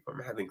joking, people.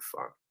 I'm having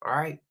fun. All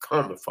right,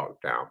 calm the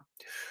fuck down.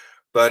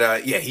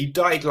 But yeah, he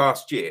died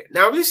last year.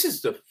 Now, this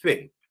is the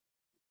thing.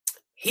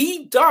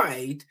 He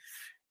died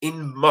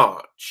in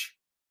March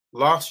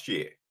last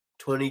year,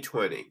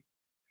 2020,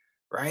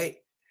 right?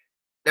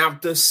 Now,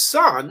 the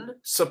son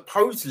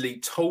supposedly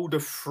told a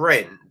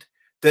friend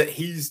that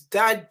his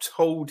dad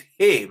told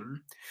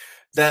him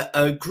that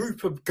a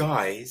group of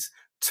guys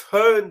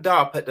turned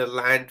up at the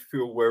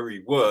landfill where he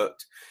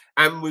worked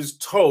and was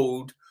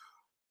told,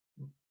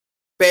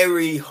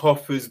 bury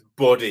Hoffa's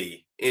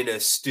body in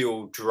a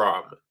steel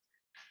drum.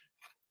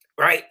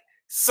 Right?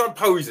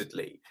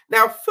 Supposedly.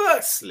 Now,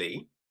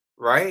 firstly,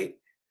 right,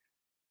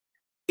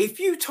 if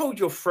you told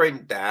your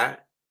friend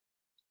that,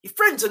 your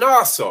friend's an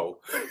arsehole.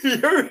 You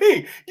know what I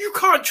mean? You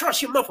can't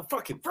trust your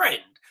motherfucking friend.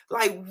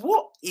 Like,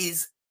 what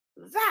is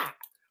that?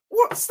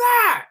 What's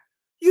that?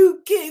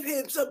 You give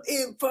him some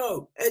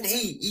info and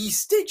he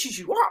stitches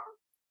you up.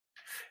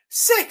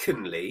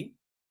 Secondly,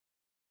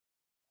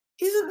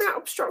 isn't that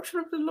obstruction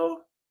of the law?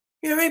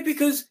 You know what I mean?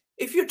 Because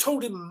if you're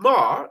told in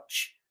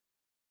March,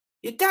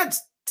 your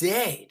dad's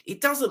dead.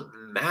 It doesn't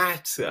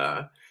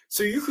matter.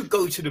 So you could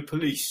go to the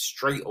police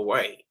straight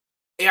away.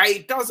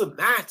 It doesn't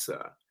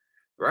matter,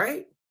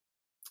 right?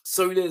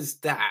 So there's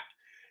that.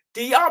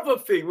 The other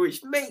thing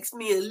which makes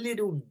me a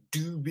little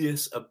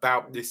dubious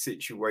about this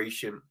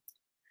situation,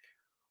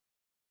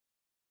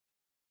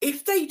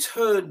 if they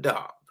turned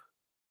up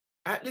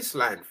at this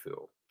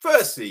landfill,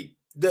 firstly,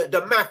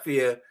 the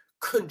mafia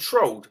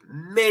controlled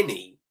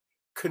many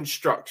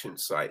construction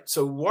sites.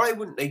 So why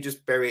wouldn't they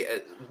just bury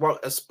it at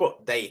a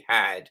spot they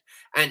had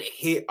and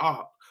hit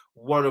up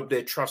one of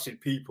their trusted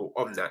people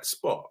on that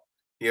spot?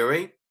 You know what I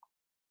mean?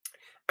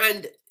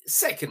 And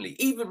secondly,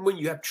 even when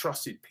you have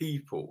trusted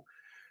people,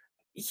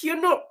 you're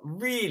not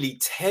really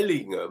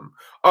telling them,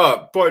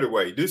 by the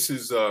way, this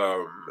is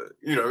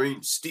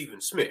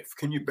Stephen Smith.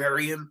 Can you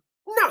bury him?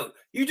 No,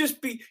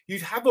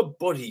 you'd have a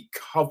body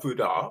covered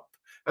up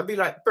and be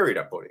like, bury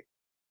that body.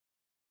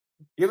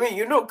 You know what I mean?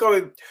 You're not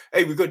going,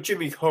 hey, we've got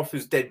Jimmy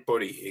Hoffa's dead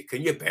body here.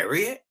 Can you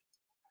bury it?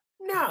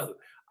 No.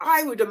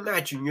 I would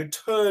imagine you're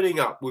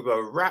turning up with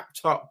a wrapped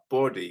up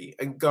body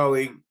and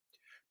going,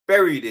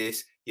 bury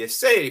this. You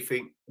say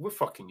anything, we're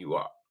fucking you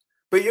up.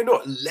 But you're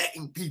not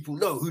letting people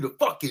know who the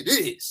fuck it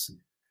is.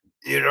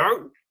 You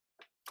know?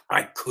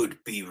 I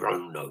could be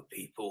wrong, though,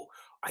 people.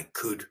 I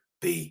could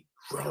be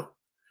wrong.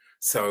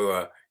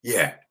 So,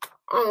 yeah,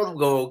 I'm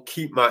going to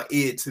keep my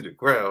ear to the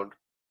ground.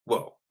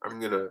 Well, I'm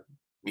going to,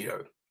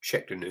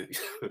 check the news.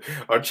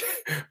 I'm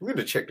going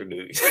to check the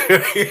news.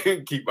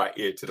 Keep my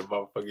ear to the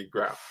motherfucking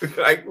ground.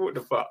 Like, what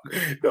the fuck?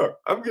 No,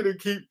 I'm going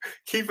to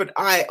keep an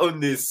eye on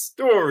this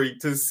story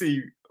to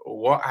see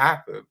what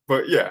happened.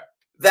 But yeah,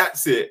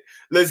 that's it.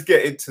 Let's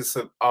get into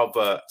some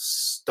other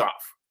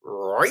stuff,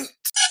 right?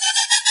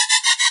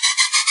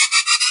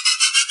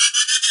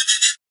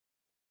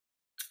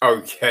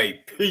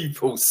 Okay,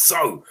 people.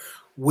 So,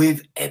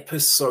 with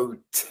episode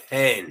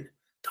 10,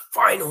 the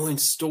final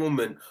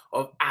installment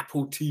of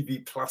Apple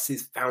TV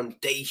Plus's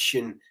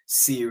Foundation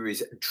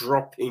series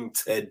dropping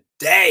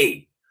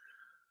today,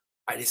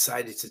 I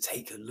decided to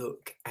take a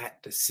look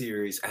at the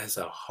series as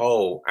a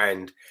whole.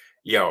 And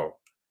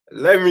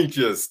let me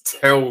just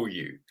tell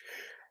you,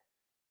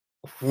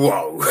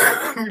 whoa,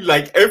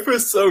 like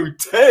episode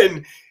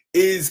 10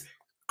 is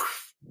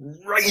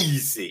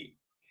crazy.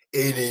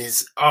 It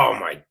is, oh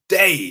my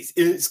days,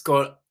 it's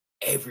got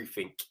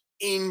everything.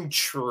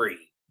 Intrigue,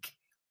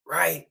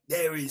 right?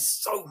 There is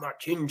so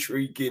much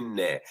intrigue in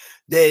there.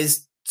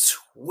 There's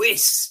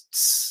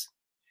twists,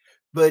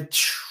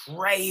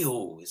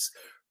 betrayals,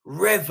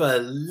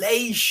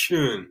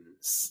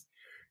 revelations.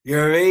 You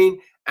know what I mean?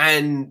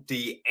 And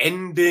the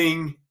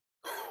ending.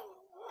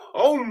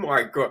 Oh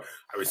my God.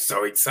 I was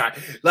so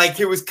excited. Like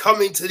it was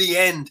coming to the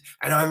end,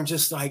 and I'm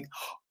just like,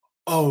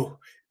 oh,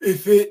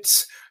 if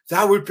it's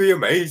that would be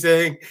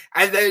amazing.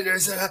 And then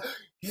there's a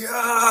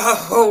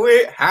yo,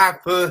 it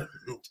happened.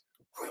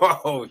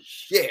 Oh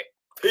shit,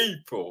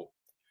 people.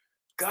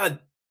 God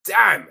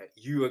damn it,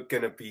 you are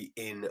gonna be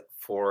in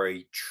for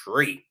a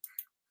treat.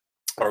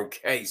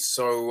 Okay,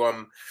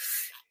 so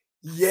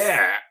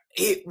yeah,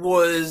 it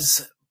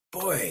was,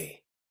 boy,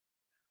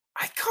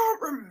 I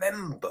can't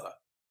remember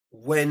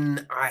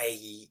when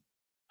I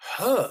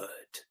heard,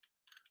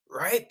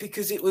 right?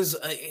 Because it was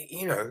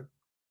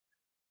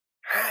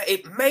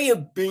it may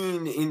have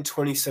been in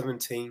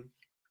 2017,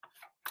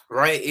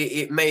 right?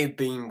 It may have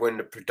been when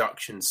the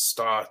production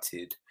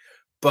started,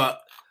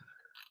 but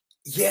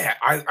yeah,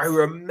 I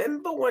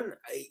remember when,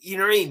 you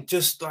know what I mean,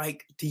 just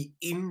like the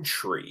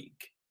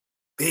intrigue,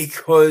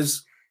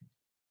 because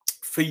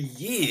for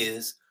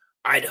years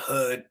I'd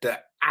heard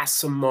that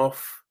Asimov,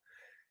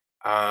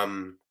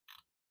 um,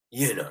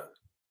 you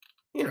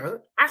know,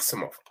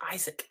 Asimov,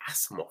 Isaac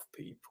Asimov,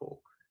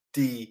 people,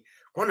 the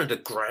one of the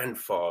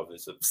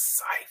grandfathers of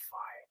sci-fi,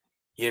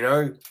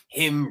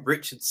 him,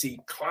 Richard C.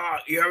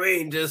 Clarke, you know what I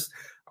mean, just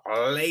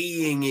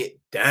laying it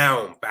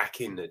down back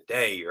in the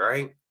day,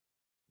 right?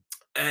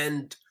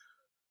 And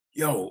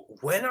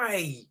when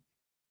I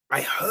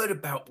heard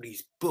about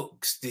these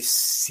books, this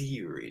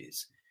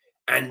series,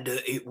 and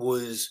it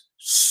was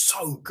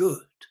so good,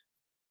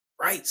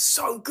 right?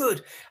 So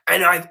good.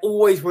 And I've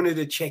always wanted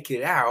to check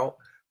it out,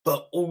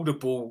 but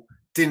Audible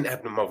didn't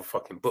have the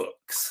motherfucking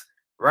books,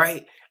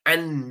 right?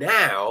 And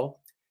now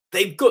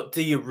they've got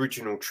the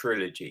original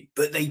trilogy,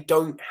 but they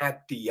don't have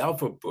the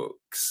other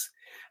books.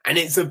 And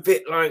it's a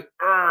bit like,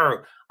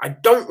 I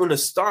don't want to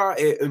start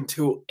it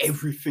until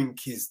everything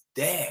is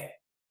there.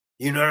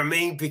 You know what I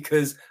mean?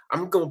 Because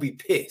I'm gonna be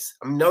pissed.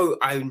 I know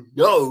I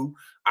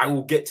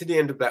will get to the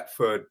end of that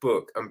third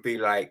book and be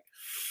like,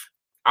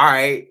 all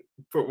right,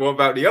 but what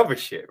about the other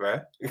shit,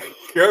 man? You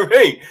know what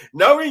I mean?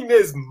 Knowing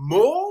there's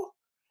more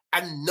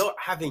and not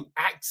having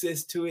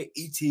access to it,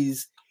 it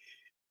is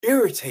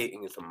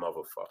irritating as a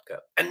motherfucker.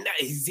 And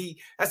that's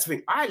the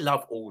thing. I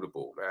love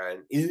Audible,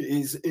 man. It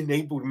has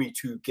enabled me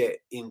to get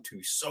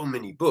into so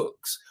many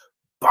books,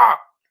 but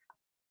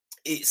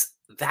it's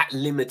that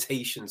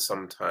limitation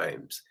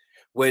sometimes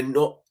where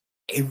not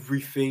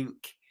everything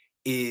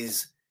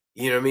is,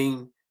 you know what I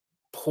mean,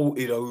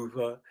 ported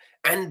over.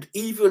 And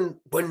even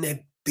when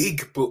they're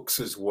big books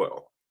as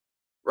well,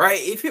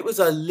 right? If it was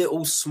a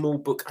little small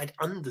book, I'd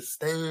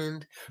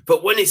understand.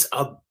 But when it's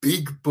a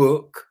big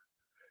book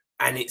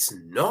and it's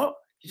not,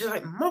 you're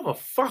just like,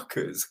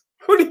 motherfuckers,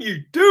 what are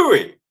you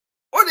doing?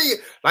 What are you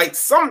like?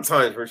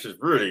 Sometimes, which is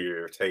really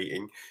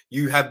irritating,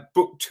 you have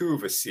book 2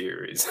 of a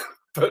series,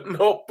 but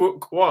not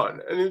book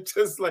 1. And it's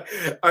just like,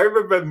 I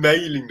remember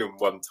mailing them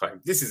one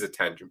time. This is a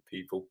tangent,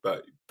 people,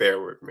 but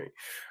bear with me.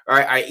 All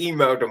right, I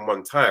emailed them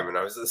one time and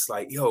I was just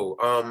like, yo,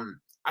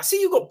 I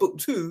see you got book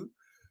 2.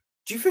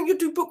 Do you think you'll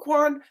do book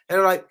 1? And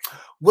they're like,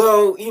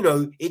 well,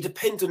 it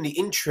depends on the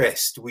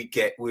interest we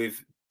get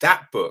with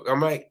that book. I'm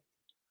like,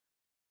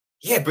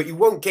 yeah, but you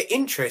won't get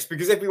interest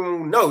because everyone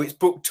will know it's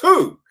book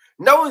 2.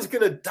 No one's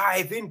going to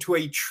dive into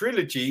a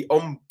trilogy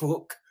on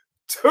book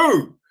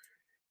 2.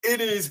 It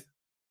is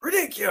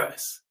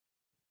ridiculous.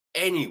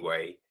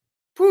 Anyway,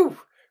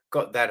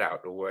 got that out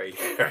of the way.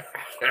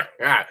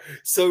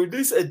 So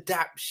this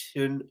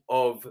adaptation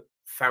of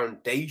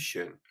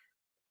Foundation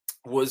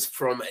was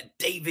from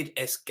David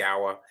S.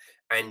 Gower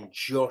and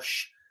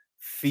Josh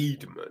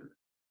Friedman.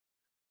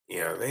 You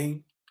know what I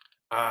mean?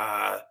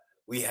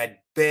 We had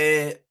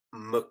Bear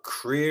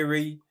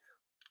McCreary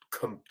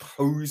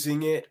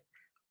composing it.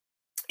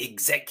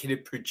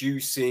 Executive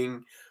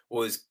producing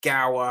was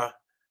Gower,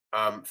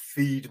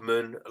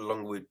 Friedman,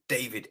 along with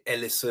David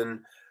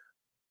Ellison,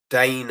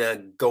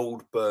 Dana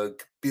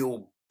Goldberg,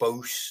 Bill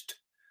Boast,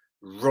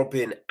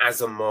 Robin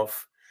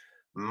Asimov,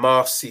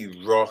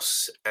 Marcy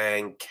Ross,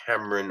 and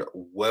Cameron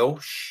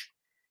Welsh.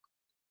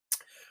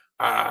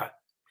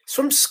 It's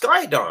from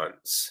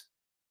Skydance,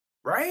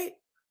 right?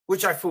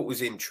 Which I thought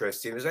was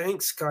interesting, because I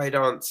think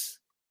Skydance,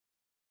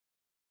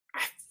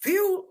 I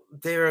feel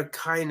they're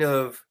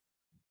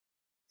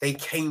they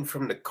came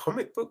from the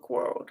comic book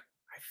world.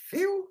 I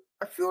feel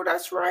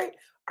that's right.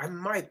 I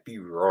might be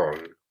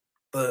wrong,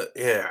 but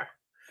yeah.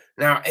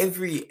 Now,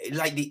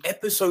 the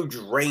episodes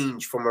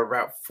range from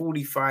about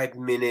 45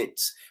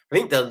 minutes. I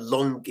think the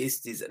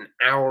longest is an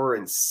hour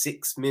and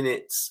 6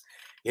 minutes,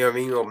 you know what I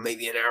mean? Or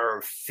maybe an hour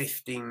and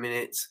 15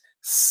 minutes,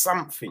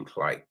 something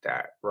like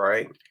that,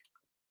 right?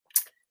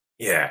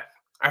 Yeah,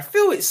 I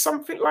feel it's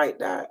something like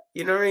that,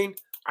 you know what I mean?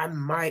 I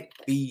might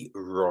be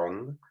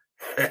wrong.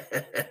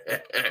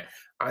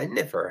 I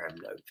never am,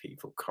 no,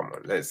 people. Come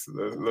on, let's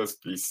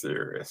be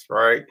serious,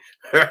 right?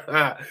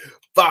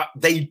 But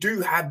they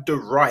do have the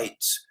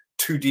rights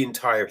to the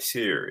entire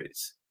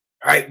series,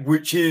 right?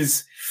 Which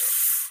is,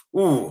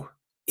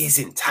 is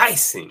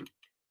enticing.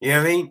 You know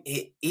what I mean?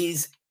 It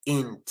is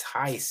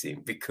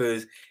enticing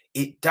because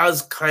it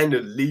does kind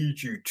of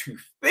lead you to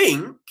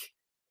think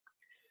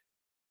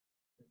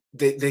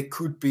that there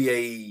could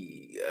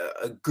be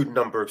a good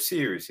number of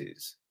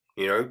series,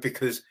 you know,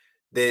 because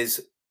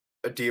there's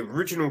the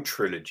original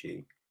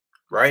trilogy,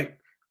 right?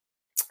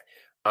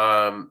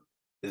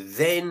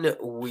 Then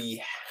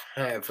we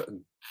have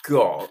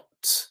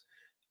got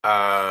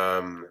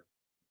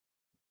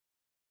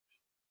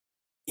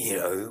you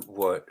know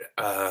what,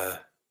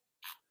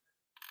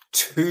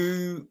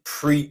 two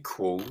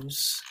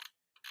prequels,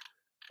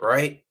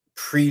 right?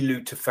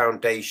 Prelude to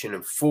Foundation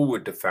and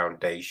Forward to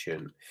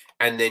Foundation,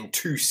 and then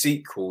two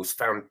sequels,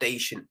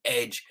 Foundation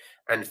Edge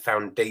and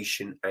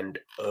Foundation and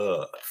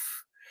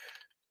Earth.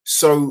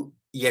 So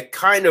you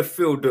kind of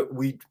feel that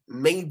we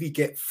maybe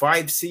get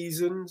 5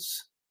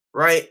 seasons,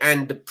 right?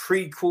 And the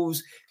prequels,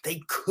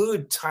 they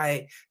could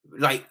tie,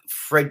 like,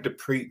 thread the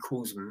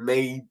prequels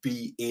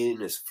maybe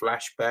in as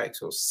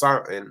flashbacks or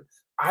something.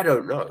 I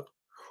don't know.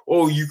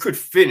 Or you could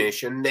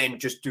finish and then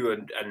just do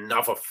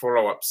another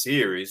follow-up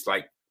series,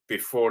 like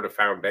before the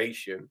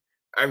Foundation.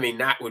 I mean,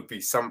 that would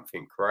be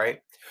something,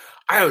 right?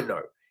 I don't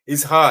know.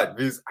 It's hard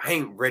because I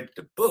ain't read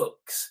the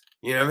books.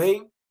 You know what I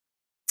mean?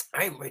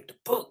 I ain't read the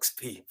books,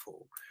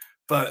 people.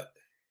 But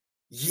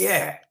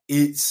yeah,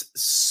 it's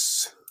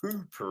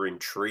super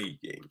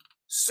intriguing.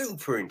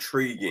 Super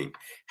intriguing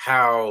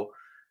how,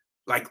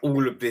 like,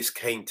 all of this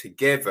came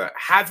together.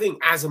 Having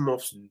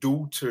Asimov's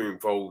daughter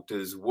involved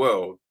as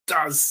well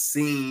does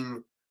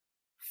seem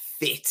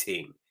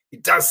fitting.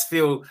 It does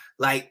feel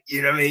like,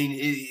 you know what I mean,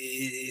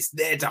 it's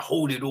there to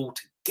hold it all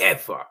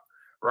together,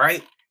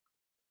 right?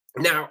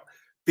 Now,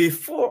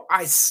 before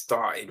I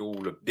started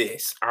all of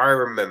this, I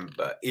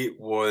remember it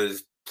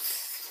was,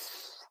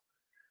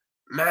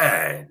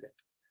 man,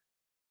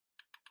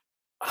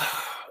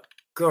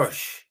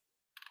 gosh,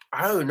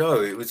 I don't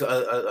know. It was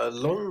a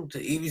long.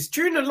 It was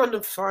during the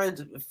London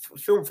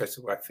Film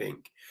Festival, I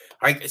think.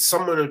 Like,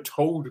 someone had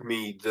told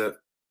me that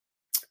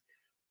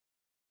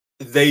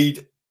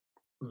they'd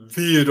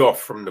veered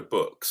off from the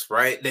books,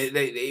 right?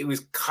 It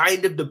was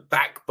kind of the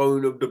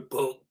backbone of the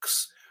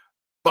books,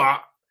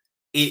 but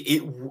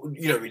it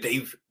you know,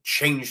 they've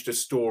changed the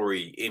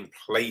story in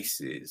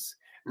places.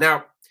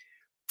 Now,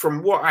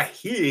 from what I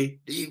hear,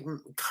 it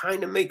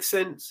kind of makes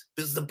sense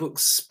because the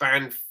books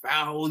span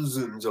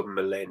thousands of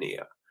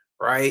millennia,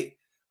 right?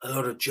 A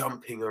lot of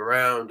jumping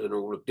around and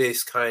all of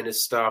this kind of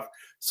stuff.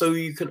 So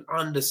you can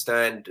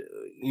understand,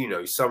 you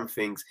know, some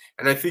things.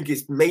 And I think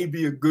it's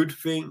maybe a good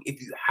thing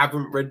if you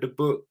haven't read the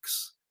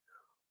books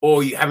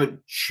or you haven't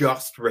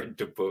just read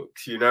the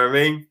books, you know what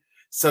I mean?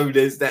 So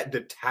there's that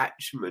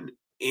detachment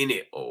in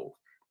it all.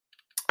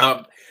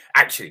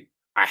 Actually,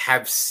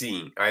 I've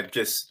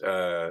just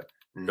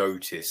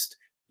noticed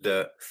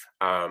that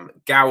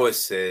Gower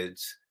said,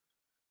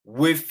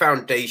 with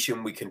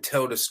Foundation, we can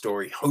tell the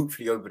story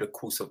hopefully over the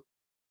course of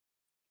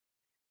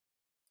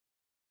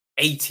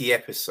 80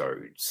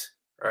 episodes,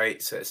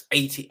 right? So it's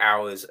 80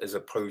 hours as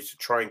opposed to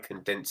try and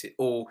condense it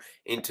all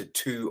into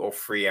 2 or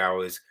 3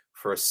 hours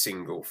for a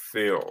single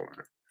film.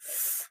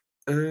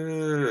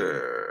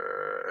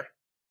 You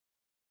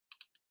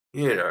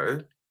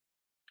know,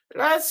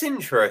 that's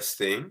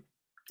interesting.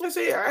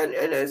 And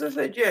as I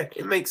said, yeah,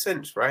 it makes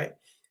sense, right?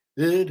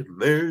 It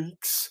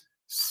makes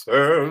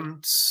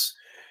sense.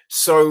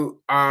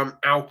 So,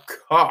 our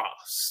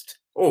cast.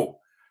 Oh,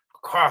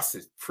 cast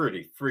is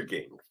pretty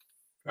frigging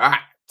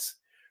fat.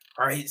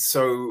 Right?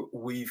 So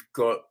we've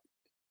got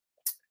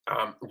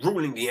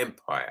ruling the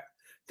empire.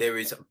 There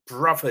is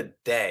Brother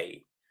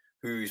Day,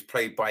 who's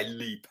played by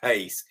Lee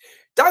Pace.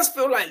 Does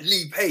feel like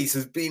Lee Pace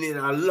has been in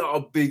a lot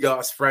of big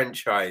ass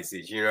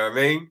franchises, you know what I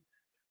mean?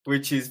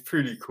 Which is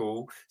pretty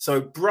cool.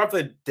 So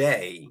Brother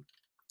Day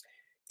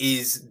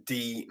is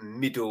the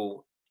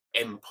Middle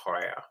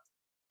Empire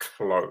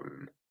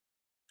clone,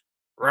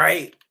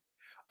 right?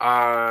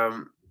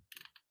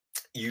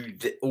 You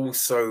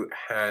also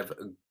have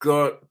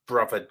got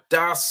Brother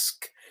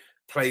Dusk,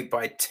 played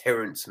by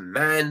Terrence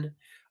Mann.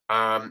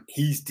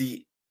 He's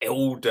the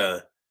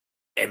Elder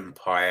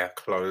Empire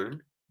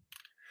clone.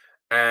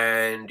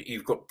 And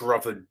you've got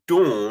Brother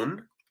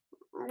Dawn,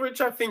 which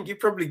I think you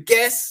probably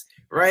guess,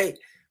 right?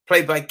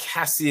 Played by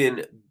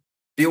Cassian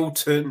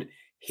Bilton.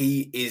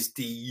 He is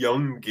the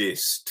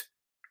youngest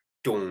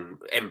Dawn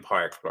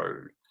Empire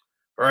clone,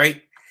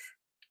 right?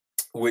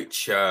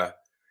 Which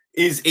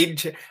is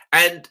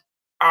and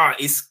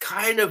it's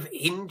kind of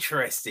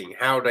interesting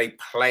how they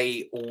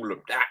play all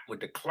of that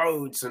with the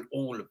clothes and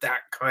all of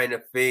that kind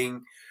of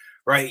thing,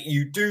 right?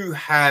 You do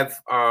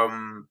have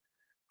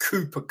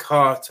Cooper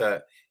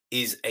Carter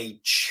is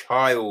a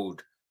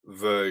child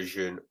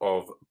version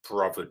of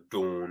Brother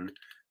Dawn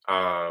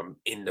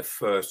in the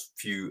first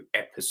few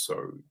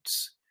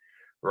episodes,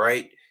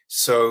 right?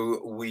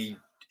 So we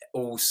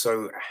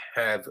also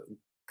have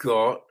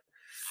got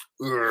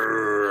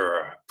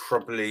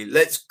probably,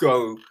 let's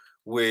go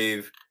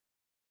with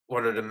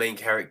one of the main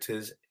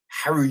characters,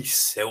 Harry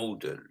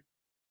Seldon,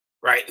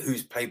 right?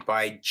 Who's played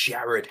by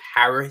Jared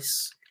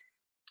Harris.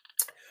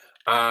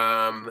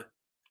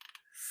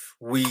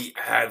 We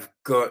have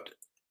got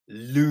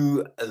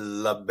Lou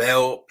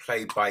LaBelle,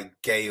 played by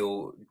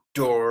Gail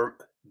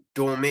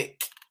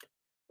Dormick,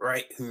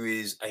 right? Who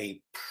is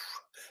a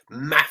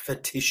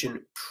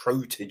mathematician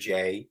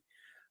protege,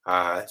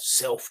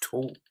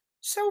 self-taught.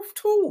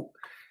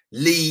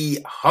 Lee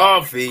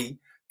Harvey,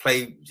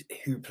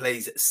 who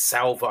plays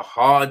Salva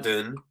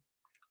Hardin,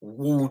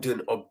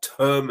 Warden of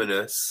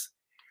Terminus,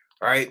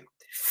 right?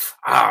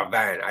 Ah,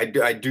 man,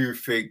 I do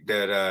think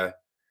that,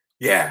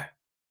 yeah,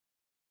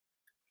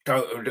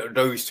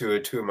 those two are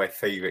two of my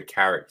favorite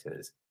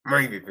characters.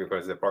 Maybe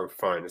because they're both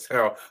fine as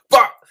hell,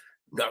 but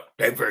no,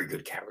 they're very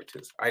good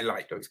characters. I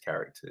like those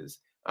characters.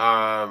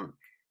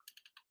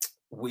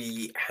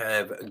 We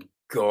have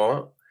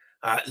got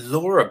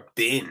Laura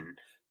Bin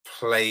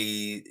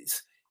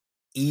plays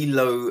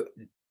Elo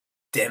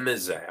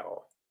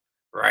Demerzel,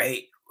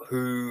 right?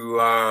 Who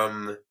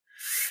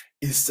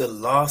is the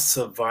last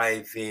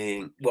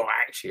surviving. Well,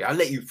 actually, I'll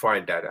let you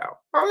find that out.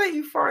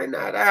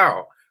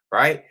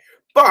 Right?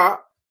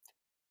 But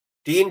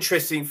the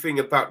interesting thing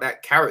about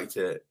that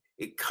character,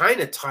 it kind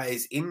of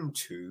ties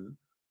into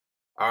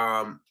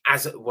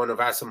as one of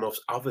Asimov's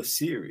other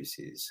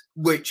series,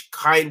 which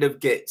kind of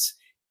gets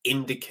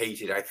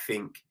indicated, I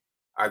think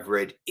I've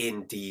read,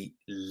 in the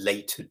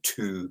later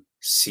two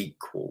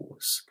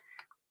sequels.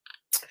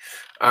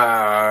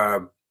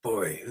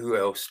 Boy, who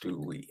else do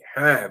we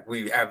have?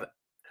 We have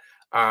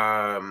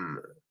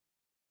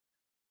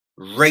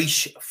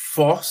Rache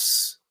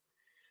Foss,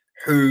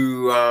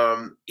 who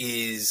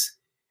is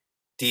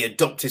the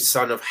adopted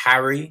son of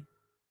Harry.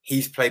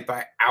 He's played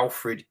by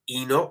Alfred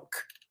Enoch.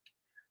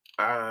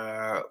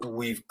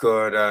 We've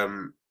got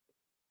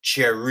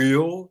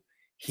Cheryl.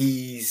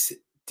 He's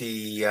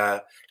the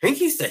I think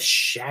he's the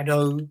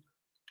shadow.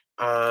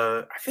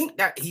 I think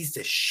that he's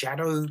the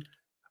shadow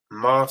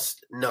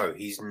master. No,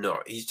 he's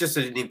not. He's just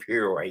an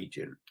Imperial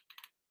agent.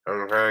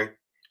 Okay,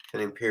 an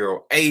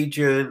Imperial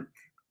agent.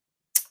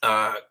 We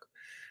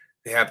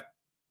have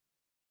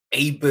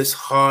Abus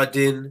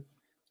Hardin,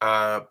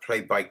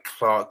 played by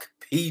Clark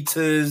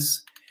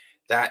Peters.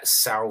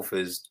 That's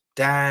Salva's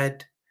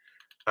dad.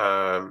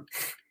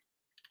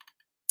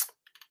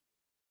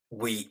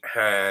 We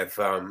have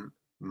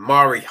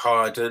Mari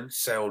Hardin,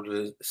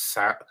 Salva's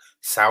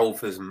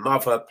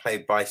mother,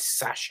 played by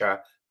Sasha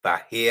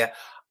Bahir.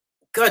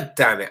 God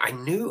damn it, I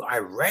knew I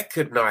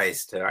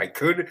recognized her. I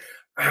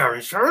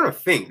was trying to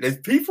think. There's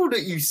people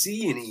that you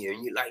see in here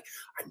and you're like,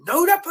 I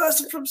know that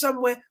person from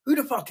somewhere. Who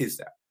the fuck is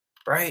that?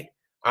 Right?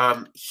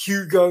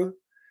 Hugo,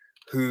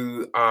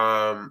 who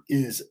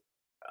is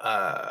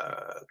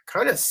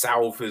kind of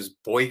Salva's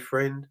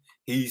boyfriend.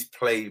 He's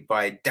played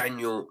by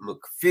Daniel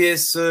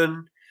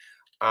McPherson.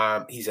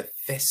 He's a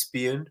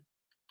thespian.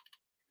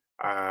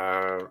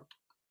 The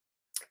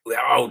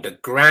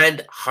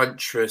Grand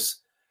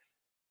Huntress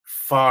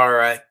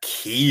Farah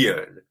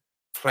Kian,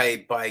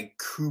 played by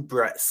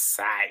Kubra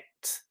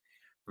Sait.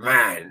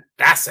 Man,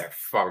 that's a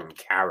fun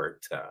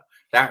character.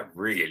 That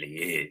really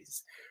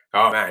is.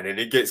 Oh man, and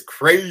it gets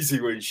crazy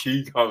when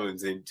she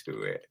comes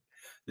into it.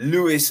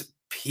 Louis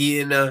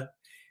Pena,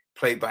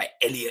 played by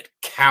Elliot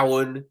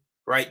Cowan,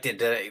 right? The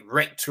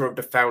director of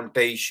the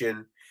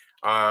foundation,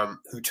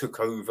 who took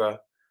over.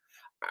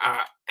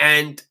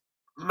 And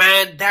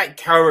man, that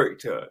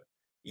character,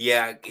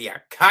 yeah,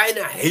 kind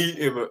of hate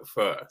him at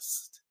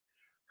first,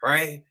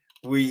 right?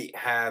 We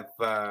have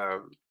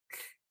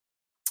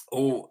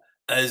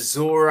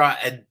Azora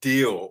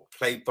Adil,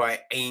 played by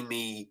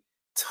Amy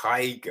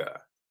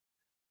Tiger,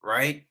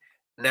 right?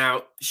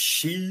 Now,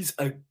 she's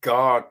a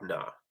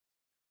gardener,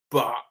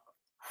 but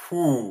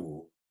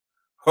you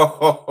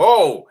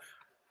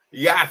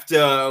have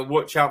to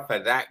watch out for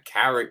that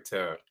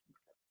character.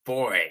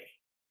 Boy,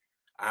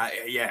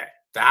 yeah,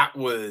 that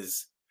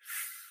was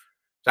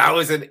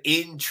an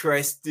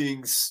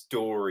interesting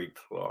story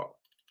plot.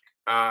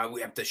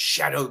 We have the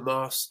Shadow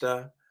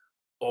Master,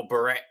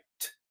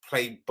 Oberect,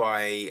 played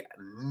by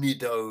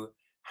Mido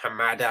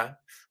Hamada,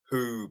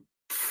 who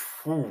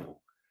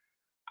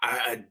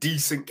a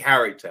decent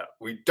character.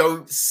 We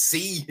don't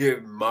see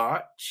him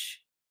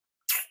much,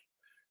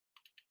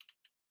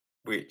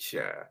 which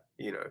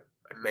you know,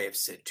 I may have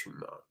said too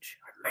much.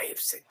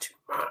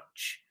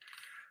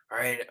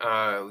 Right?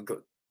 We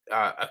got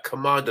a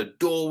Commander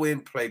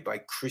Dorwin, played by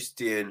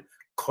Christian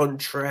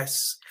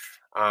Contres.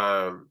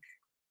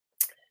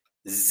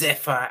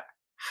 Zephyr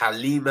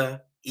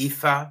Halima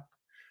Ifa,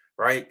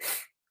 right?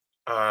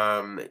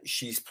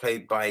 She's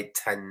played by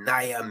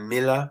Tanaya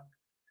Miller.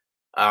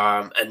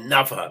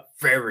 Another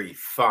very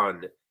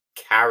fun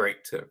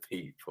character,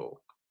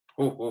 people.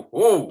 We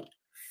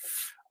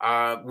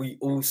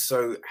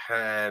also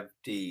have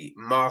the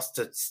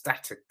Master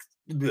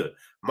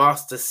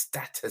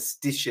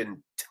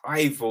Statistician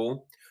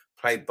Tyval,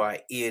 played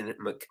by Ian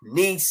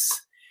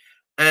McNeice.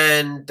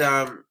 And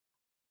the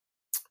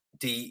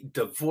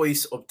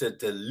voice of the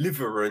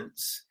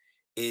Deliverance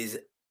is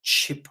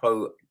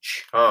Chippo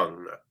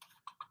Chung,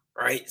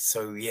 right?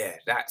 So yeah,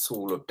 that's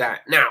all of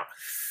that. Now,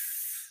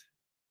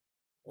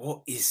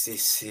 what is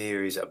this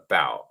series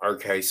about?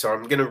 Okay, so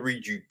I'm gonna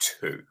read you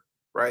two,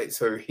 right?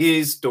 So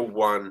here's the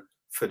one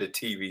for the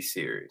TV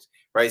series,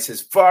 right? It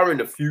says, far in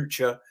the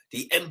future,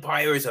 the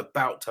Empire is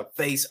about to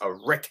face a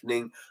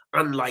reckoning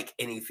unlike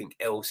anything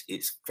else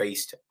it's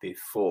faced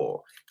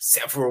before.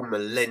 Several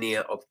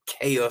millennia of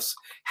chaos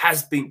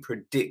has been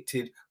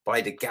predicted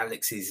by the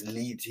galaxy's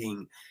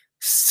leading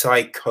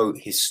psycho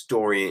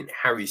historian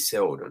Harry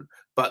Seldon.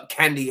 But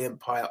can the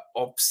Empire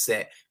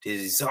offset the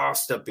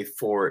disaster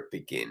before it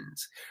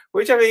begins?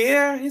 Which, I mean,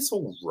 yeah, it's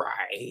all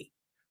right.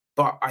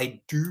 But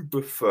I do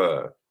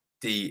prefer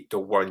the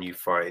one you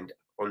find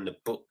on the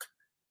book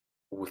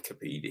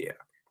Wikipedia.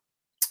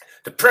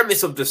 The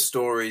premise of the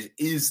stories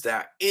is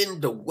that in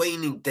the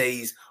waning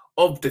days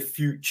of the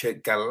future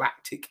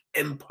galactic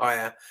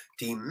empire,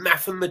 the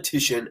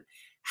mathematician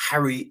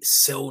Harry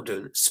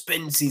Seldon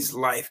spends his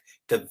life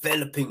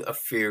developing a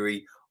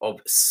theory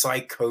of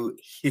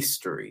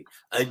psychohistory,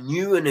 a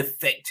new and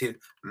effective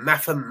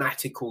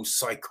mathematical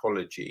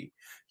psychology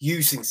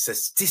using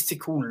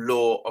statistical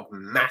law of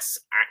mass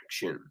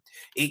action.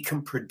 It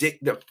can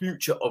predict the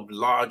future of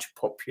large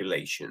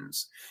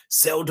populations.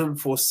 Seldon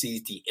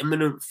foresees the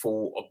imminent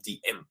fall of the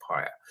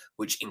empire,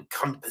 which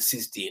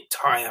encompasses the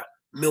entire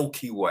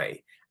Milky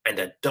Way, and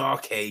a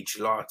dark age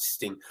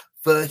lasting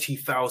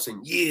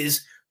 30,000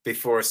 years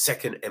before a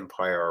second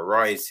empire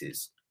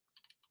arises.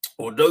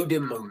 Although the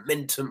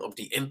momentum of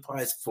the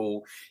empire's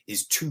fall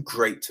is too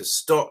great to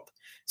stop,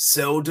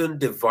 Seldon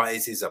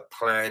devises a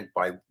plan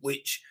by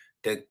which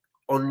the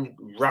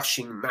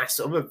onrushing mass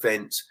of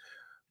events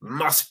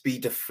must be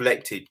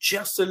deflected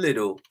just a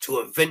little to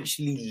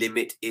eventually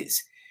limit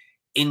its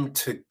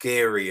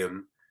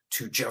intergarium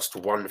to just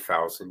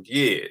 1,000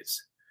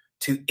 years.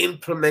 To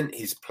implement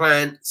his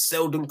plan,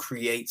 Seldon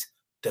creates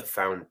the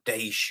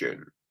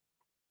Foundation.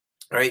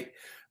 Right?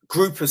 A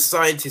group of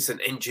scientists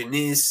and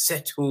engineers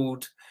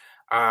settled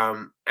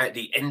at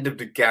the end of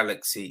the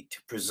galaxy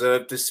to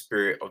preserve the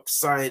spirit of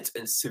science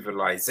and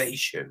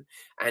civilization,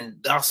 and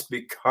thus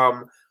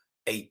become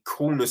a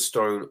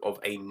cornerstone of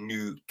a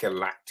new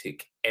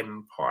galactic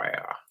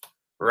empire.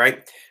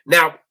 Right?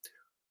 Now,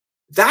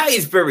 that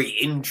is very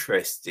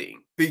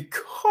interesting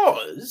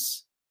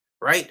because,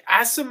 right,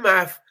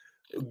 Asimov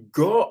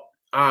got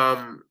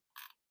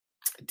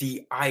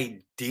the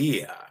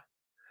idea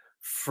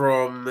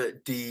from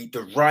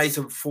the rise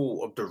and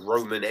fall of the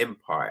Roman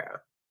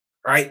Empire,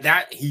 right?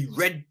 That he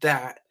read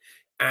that,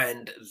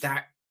 and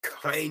that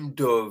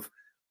kind of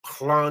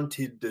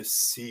planted the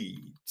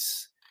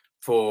seeds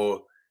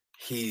for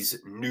his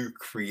new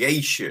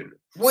creation,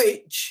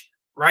 which,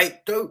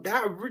 right, though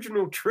that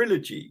original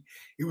trilogy,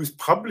 it was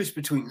published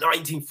between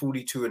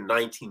 1942 and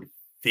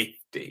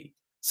 1950.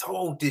 So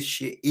old this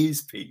shit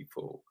is,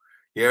 people.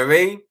 You know what I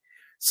mean?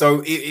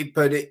 So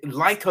but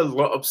like a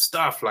lot of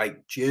stuff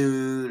like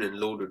Dune and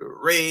Lord of the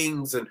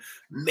Rings and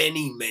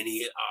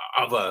many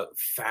other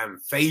fan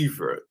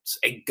favorites,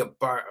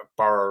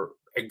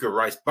 Edgar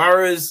Rice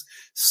Burroughs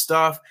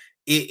stuff,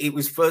 it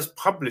was first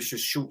published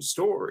as short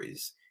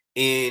stories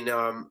in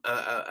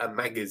a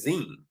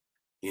magazine,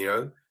 you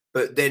know.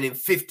 But then in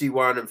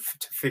 51 and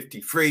to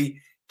 53,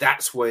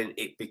 that's when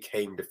it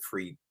became the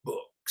 3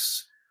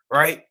 books,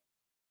 right?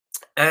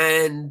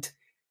 And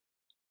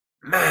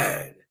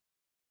man,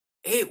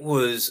 it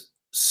was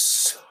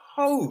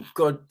so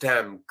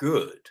goddamn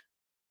good,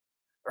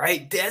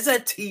 right? There's a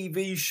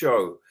TV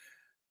show,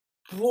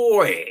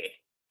 boy,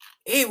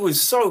 it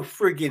was so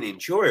friggin'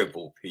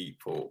 enjoyable,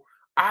 people.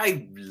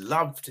 I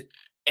loved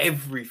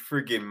every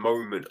friggin'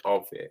 moment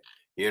of it.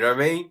 You know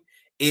what I mean?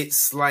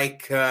 It's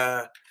like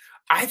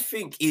I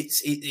think it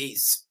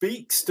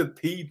speaks to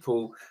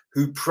people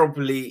who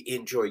probably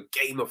enjoy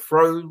Game of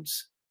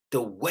Thrones,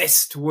 The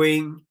West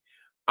Wing,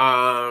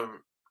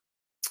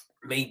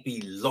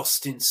 maybe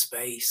Lost in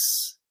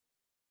Space,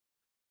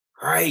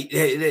 right?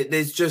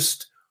 There's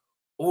just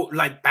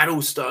like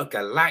Battlestar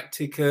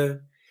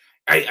Galactica.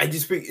 I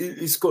just think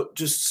it's got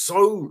just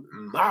so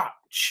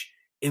much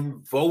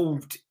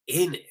involved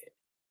in it,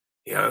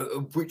 you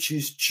know, which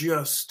is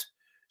just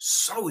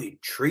so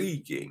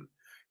intriguing.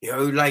 You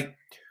know, like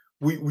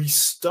we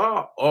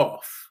start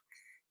off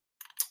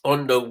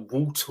on the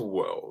water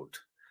world,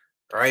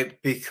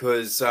 right?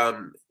 Because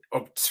of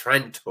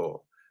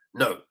Trantor.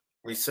 No,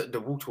 we said the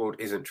water world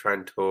isn't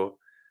Trantor.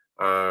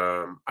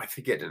 I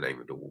forget the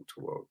name of the water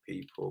world,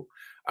 people.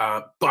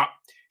 But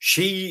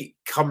she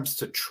comes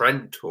to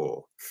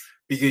Trantor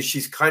because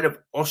she's kind of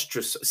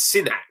ostracized.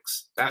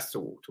 Synax, that's the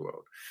water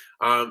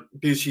world.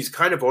 Because she's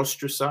kind of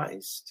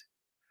ostracized,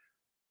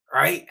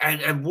 right?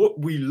 And what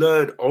we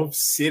learn of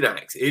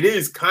Synax, it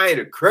is kind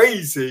of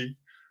crazy.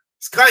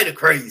 It's kind of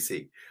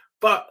crazy.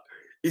 But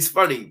it's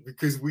funny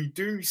because we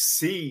do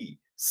see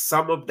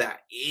some of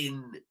that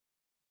in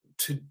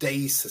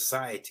today's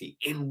society,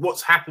 in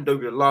what's happened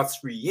over the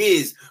last 3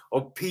 years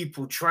of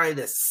people trying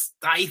to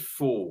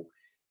stifle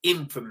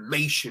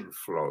information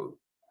flow,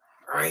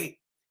 right?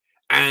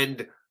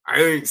 And I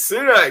think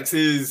Synnax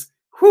is,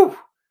 whew,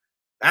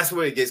 that's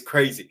when it gets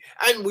crazy.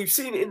 And we've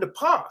seen it in the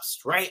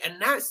past, right?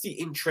 And that's the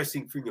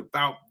interesting thing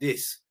about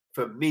this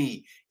for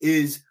me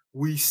is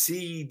we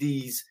see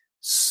these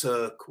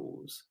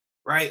circles,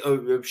 right,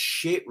 of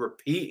shit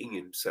repeating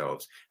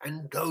themselves.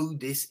 And though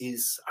this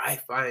is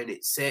sci-fi and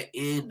it's set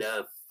in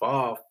the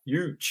far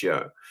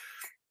future,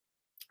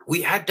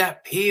 we had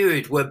that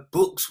period where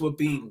books were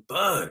being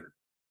burned,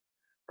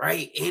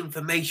 right?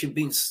 Information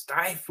being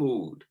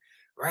stifled,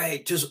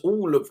 right? Just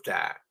all of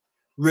that.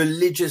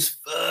 Religious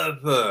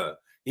fervor,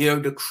 you know,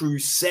 the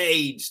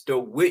Crusades, the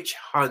witch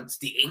hunts,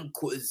 the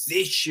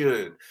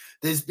Inquisition.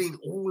 There's been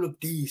all of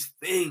these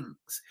things,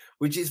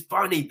 which is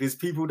funny because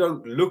people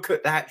don't look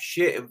at that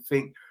shit and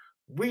think,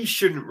 we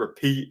shouldn't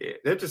repeat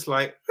it. They're just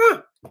like,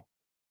 huh,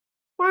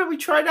 why don't we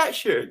try that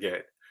shit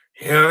again?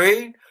 You know what I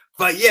mean?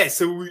 But yeah,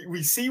 so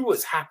we see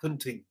what's happened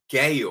to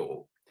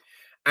Gale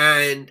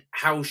and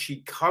how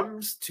she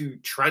comes to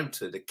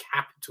Tranta, the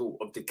capital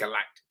of the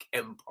Galactic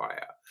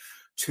Empire,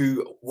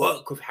 to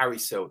work with Hari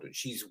Seldon.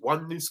 She's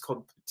won this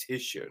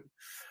competition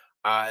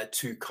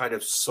to kind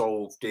of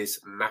solve this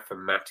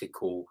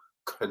mathematical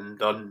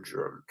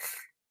conundrum.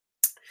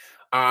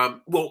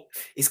 Well,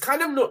 it's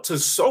kind of not to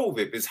solve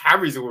it because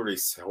Harry's already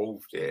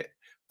solved it,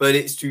 but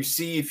it's to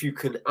see if you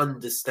can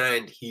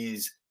understand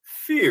his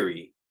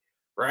theory,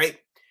 right?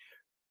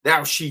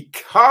 Now she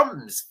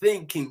comes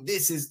thinking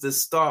this is the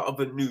start of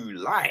a new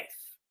life,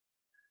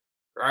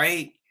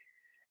 right?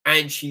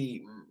 And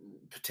she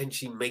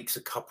potentially makes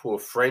a couple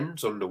of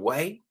friends on the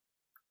way.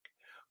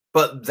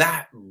 But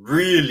that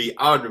really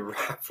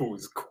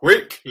unravels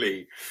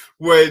quickly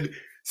when,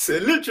 so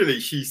literally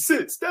she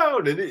sits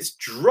down and it's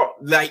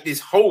dropped, like this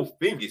whole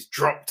thing is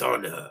dropped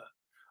on her.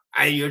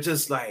 And you're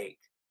just like,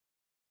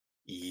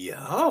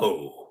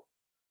 yo,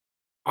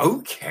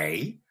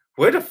 okay,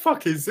 where the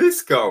fuck is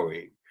this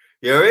going?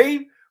 You know what I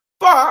mean?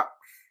 But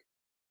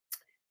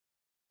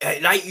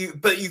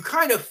but you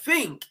kind of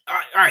think, all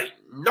right,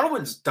 no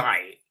one's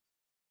dying,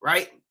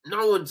 right?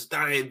 No one's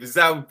dying because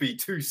that would be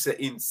too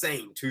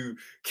insane to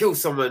kill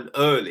someone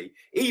early.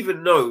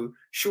 Even though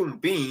Sean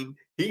Bean,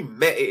 he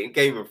met it in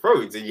Game of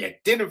Thrones, and yeah,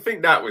 didn't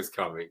think that was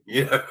coming.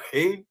 You know what I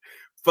mean?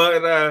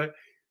 But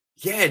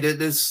yeah,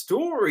 the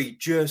story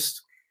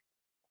just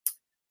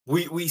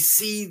we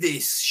see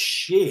this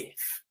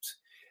shift,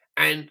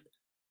 and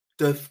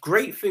the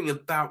great thing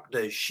about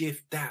the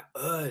shift that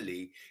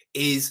early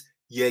is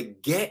you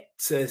get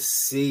to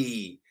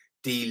see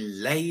the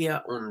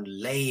layer on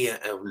layer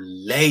and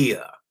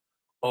layer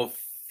of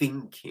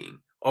thinking,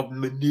 of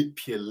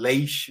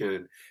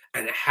manipulation,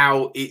 and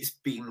how it's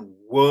been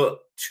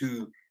worked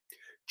to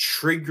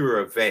trigger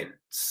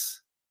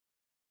events.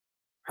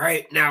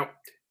 Right now,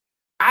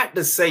 at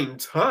the same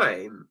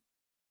time,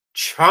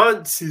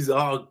 chances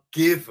are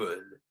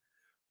given,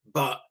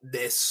 but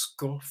they're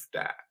scoffed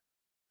at.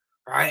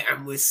 Right,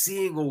 and we're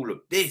seeing all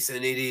of this,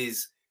 and it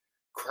is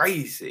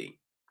crazy.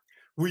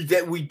 We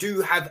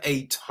do have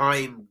a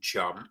time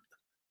jump,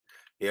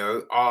 you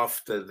know,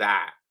 after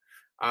that,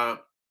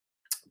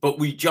 but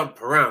we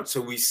jump around, so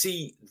we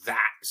see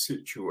that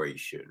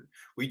situation.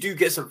 We do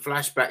get some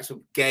flashbacks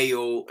of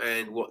Gale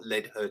and what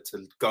led her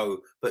to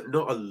go, but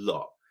not a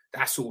lot.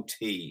 That's all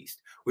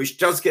teased, which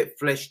does get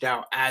fleshed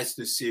out as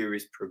the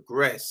series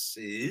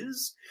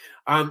progresses.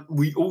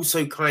 We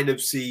also kind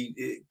of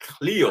see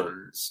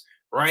Cleon's,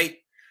 right?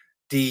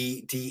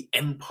 The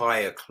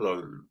Empire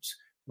clones,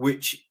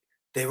 which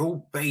they're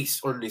all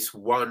based on this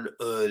one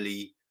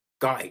early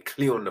guy,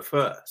 Cleon the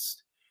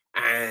First,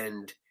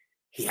 and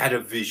he had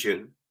a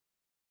vision,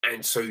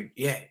 and so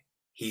yeah,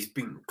 he's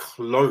been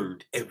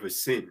cloned ever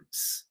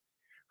since,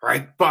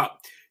 right? But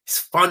it's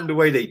fun the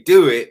way they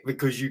do it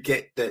because you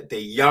get the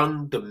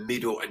young, the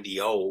middle, and the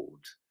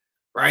old,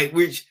 right?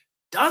 Which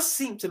does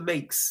seem to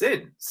make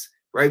sense,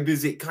 right?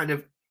 Because it kind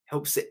of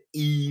helps to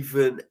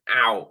even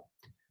out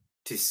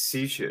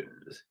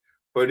decisions,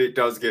 but it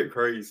does get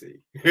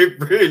crazy. It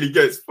really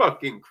gets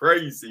fucking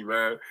crazy,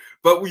 man.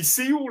 But we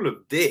see all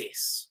of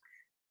this,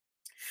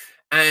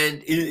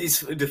 and it's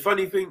the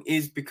funny thing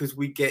is because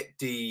we get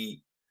the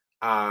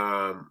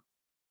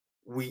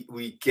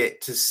we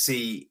get to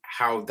see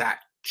how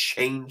that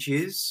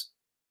changes,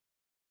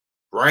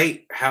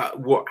 right? How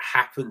what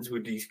happens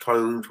with these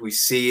clones, we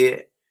see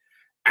it,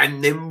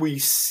 and then we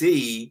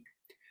see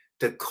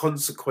the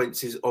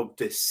consequences of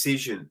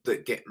decisions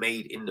that get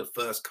made in the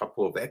first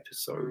couple of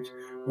episodes,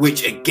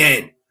 which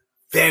again,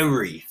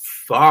 very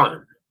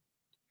fun,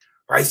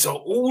 right? So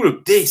all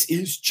of this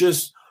is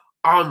just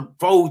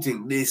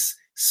unfolding this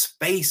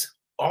space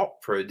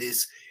opera,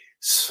 this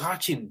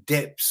such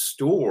in-depth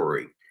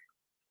story,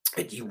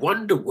 and you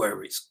wonder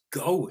where it's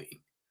going,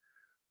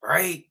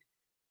 right?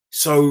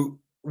 So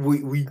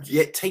we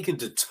get taken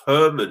to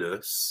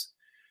Terminus.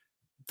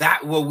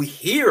 That well, we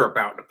hear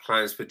about the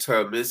plans for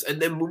Terminus,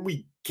 and then when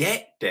we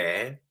get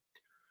there,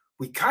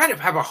 we kind of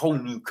have a whole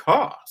new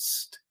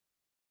cast,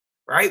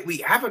 right? We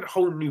have a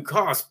whole new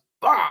cast,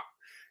 but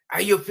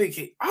you're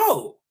thinking,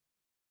 oh,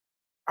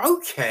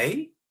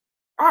 okay,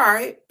 all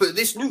right, but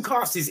this new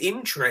cast is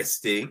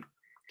interesting.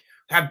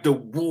 Have the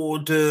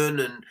Warden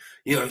and,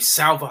 you know,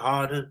 Salva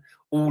Harden,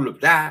 all of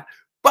that.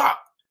 But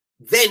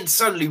then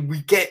suddenly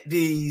we get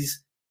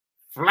these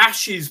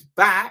flashes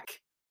back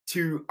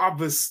to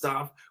other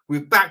stuff.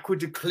 We're back with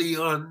the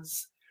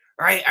Cleons,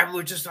 right? And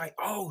we're just like,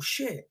 oh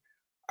shit,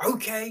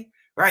 okay,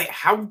 right?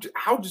 How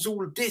does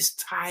all of this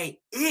tie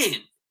in?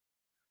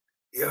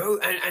 You know,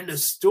 and the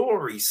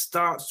story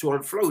starts to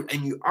unfold,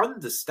 and you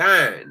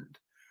understand,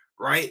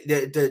 right?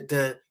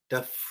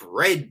 The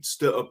threads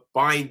that are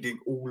binding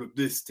all of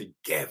this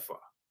together,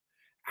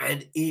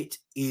 and it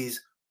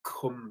is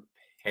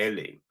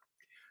compelling.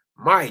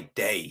 My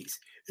days,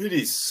 it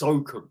is so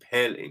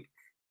compelling,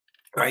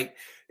 right?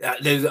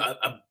 There's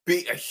a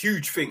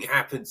huge thing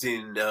happens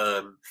in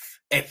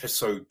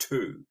episode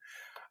 2,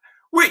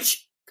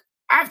 which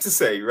I have to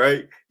say,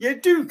 right? You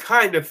do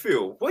kind of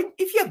feel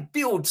if you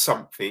build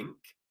something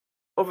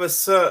of a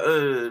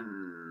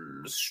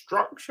certain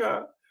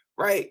structure,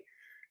 right?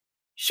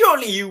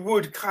 Surely you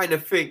would kind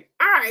of think,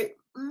 all right,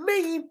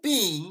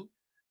 maybe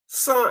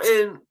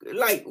something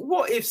like,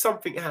 what if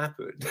something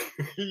happened?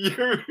 You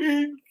know what I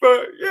mean?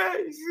 But yeah,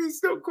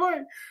 it's not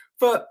quite.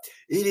 But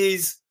it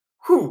is,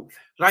 whew,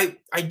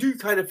 like, I do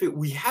kind of think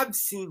we have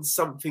seen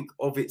something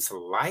of its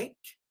like,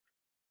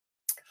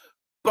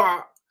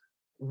 but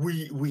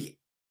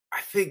I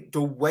think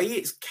the way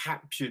it's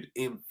captured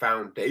in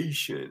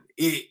Foundation,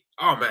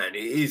 oh man,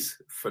 it is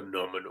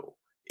phenomenal.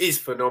 It's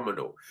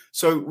phenomenal.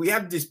 So we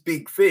have this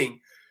big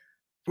thing.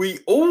 We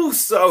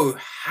also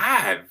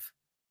have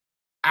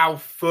our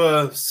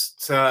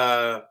first,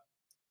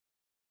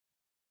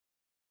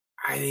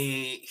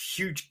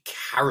 huge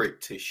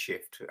character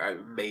shift,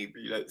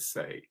 maybe, let's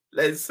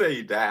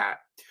say that,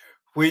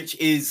 which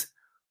is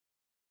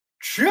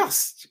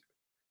just,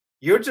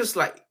 you're just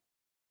like,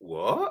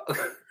 what?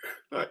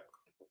 Like,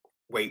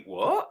 wait,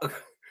 what?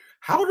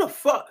 How the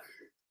fuck?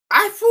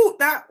 I thought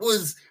that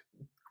was,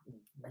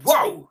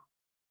 whoa.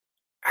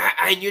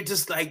 And you're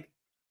just like,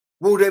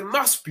 well, there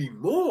must be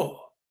more,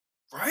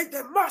 right?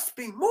 There must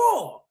be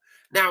more.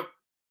 Now,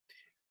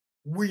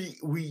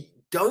 we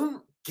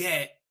don't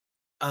get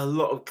a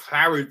lot of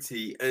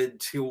clarity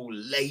until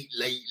late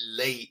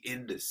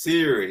in the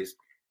series.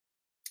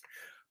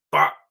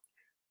 But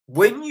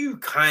when you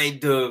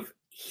kind of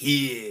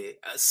hear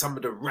some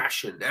of the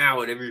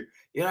rationale and everything,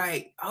 you're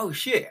like, oh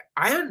shit,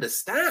 I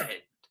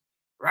understand,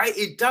 right?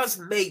 It does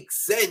make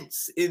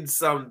sense in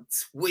some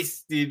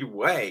twisted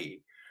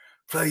way.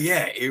 But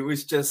yeah, it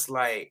was just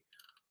like,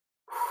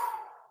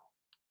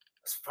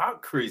 it's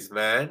fuckeries,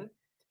 man.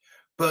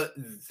 But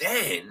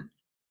then,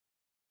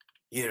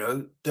 you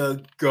know,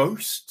 the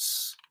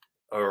ghosts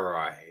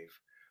arrive,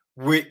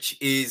 which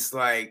is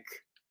like,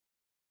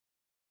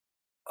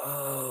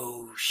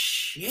 oh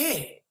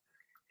shit,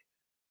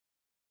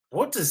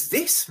 what does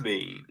this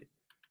mean?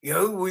 You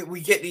know,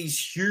 we get these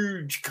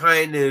huge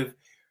kind of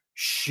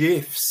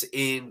shifts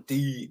in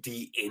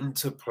the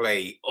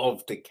interplay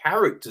of the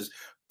characters,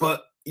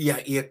 but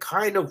yeah, you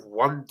kind of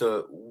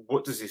wonder,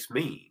 what does this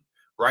mean?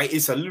 Right?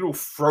 It's a little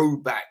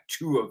throwback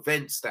to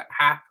events that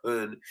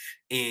happen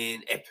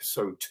in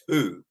episode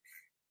 2,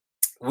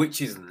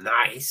 which is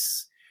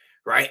nice,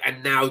 right?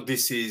 And now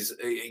this is,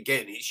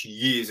 again, it's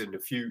years in the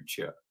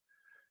future.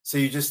 So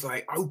you're just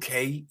like,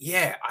 okay,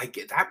 yeah, I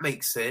get that,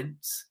 makes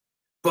sense.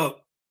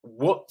 But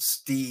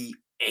what's the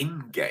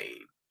end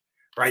game?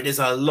 Right? There's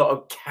a lot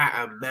of cat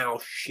and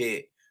mouse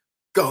shit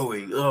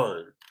going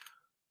on.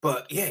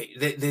 But yeah,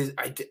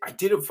 I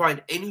didn't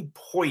find any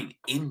point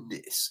in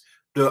this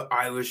that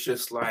I was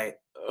just like,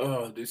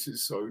 oh, this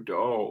is so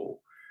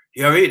dull.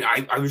 You know what I mean?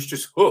 I was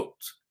just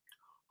hooked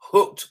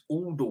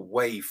all the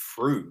way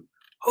through,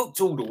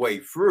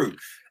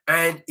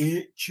 and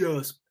it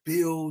just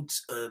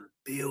builds and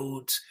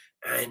builds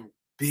and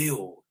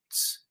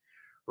builds.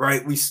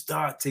 Right? We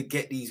start to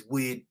get these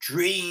weird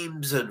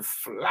dreams and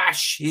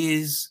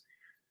flashes.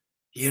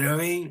 You know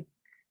what I mean?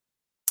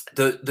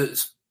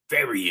 That's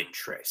very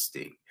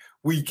interesting.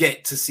 We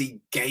get to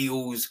see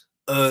Gale's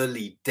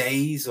early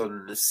days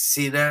on the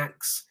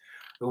Synax,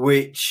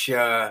 which, you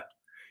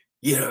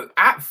know,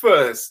 at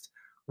first,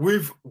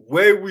 with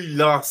where we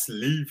last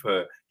leave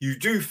her, you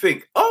do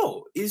think,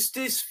 oh, is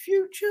this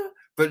future?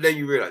 But then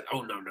you realize,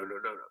 oh, no,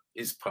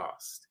 it's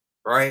past,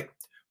 right?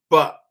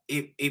 But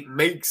it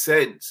makes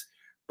sense.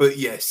 But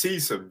yeah, see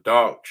some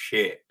dark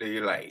shit. And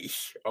you're like,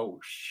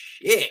 oh,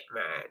 shit,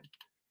 man.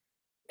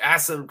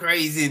 That's some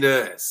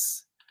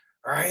craziness,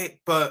 right?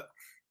 But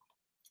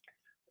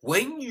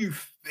when you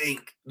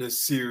think the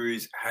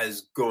series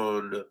has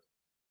gone,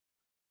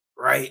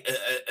 right,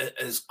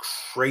 as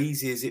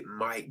crazy as it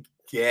might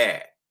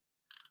get,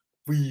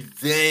 we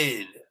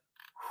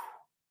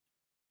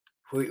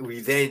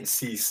then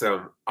see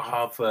some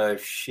other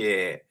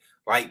shit,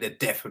 like the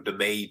death of the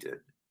maiden,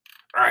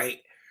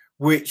 right?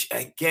 Which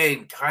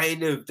again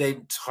kind of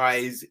then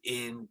ties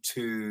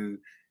into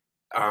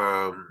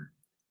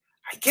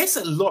I guess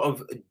a lot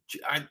of,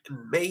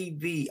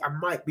 maybe I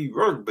might be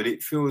wrong, but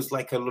it feels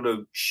like a lot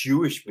of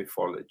Jewish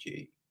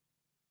mythology,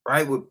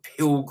 right? With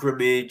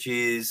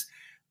pilgrimages,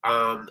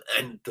 and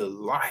the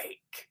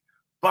like.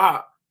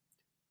 But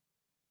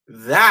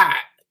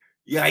that,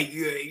 yeah,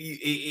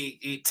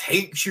 it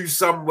takes you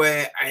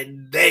somewhere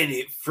and then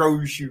it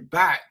throws you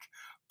back.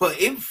 But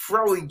in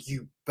throwing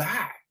you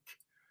back,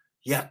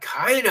 you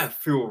kind of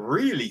feel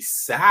really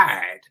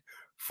sad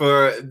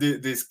for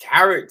this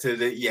character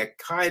that you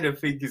kind of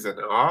think is an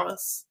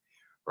arse,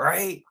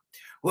 right?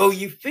 Well,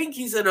 you think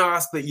he's an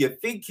arse, but you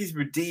think he's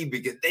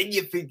redeeming, and then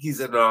you think he's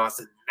an arse,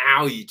 and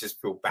now you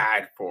just feel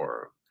bad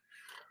for him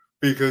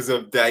because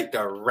of the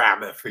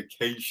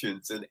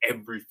ramifications and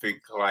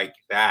everything like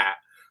that.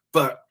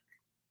 But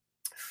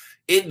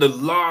in the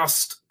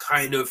last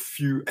kind of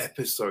few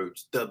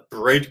episodes, the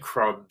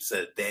breadcrumbs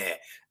are there,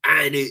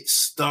 and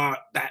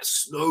that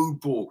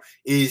snowball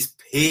is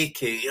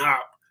picking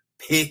up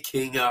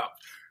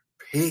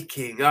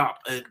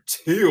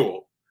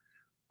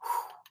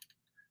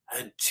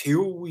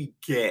until we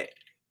get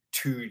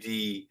to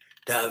the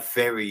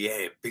very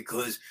end,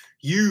 because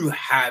you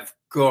have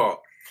got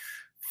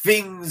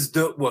things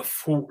that were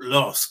thought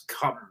lost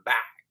come back,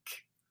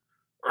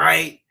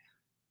 right?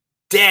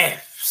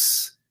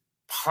 Deaths,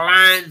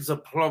 plans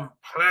upon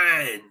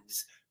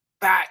plans,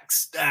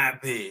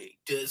 backstabbing,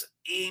 just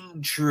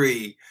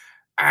injury,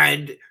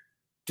 and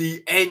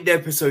the end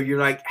episode, you're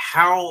like,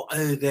 how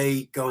are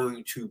they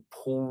going to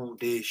pull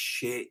this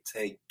shit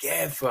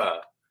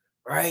together,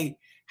 right?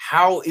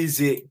 How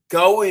is it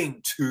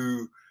going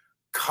to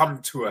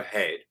come to a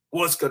head?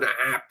 What's going to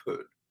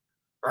happen,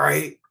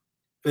 right?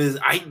 Because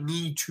I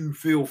need to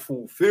feel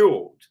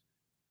fulfilled,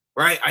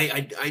 right?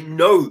 I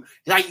know,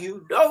 like,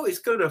 it's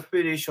going to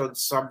finish on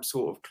some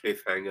sort of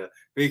cliffhanger,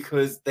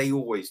 because they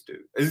always do.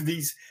 As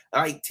these,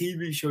 like,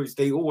 TV shows,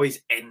 they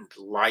always end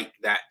like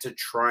that to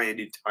try and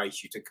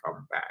entice you to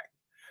come back,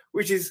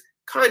 which is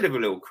kind of a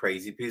little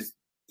crazy, because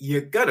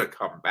you're going to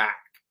come back,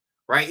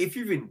 right? If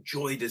you've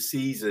enjoyed a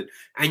season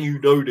and you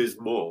know there's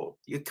more,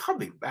 you're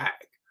coming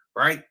back,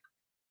 right?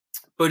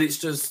 But it's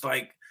just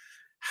like,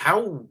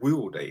 how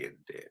will they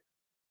end it?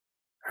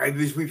 Right?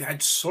 Because we've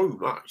had so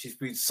much. It's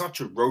been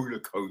such a roller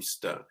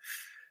coaster.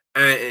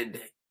 And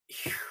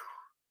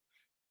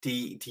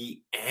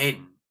the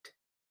end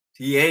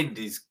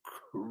is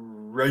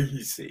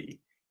crazy.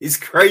 It's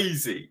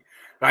crazy.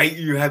 Right?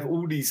 You have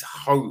all these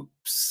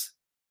hopes,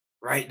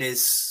 right?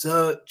 There's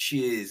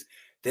searches,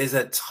 there's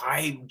a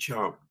time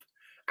jump,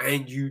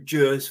 and you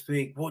just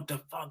think, what the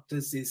fuck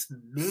does this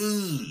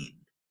mean?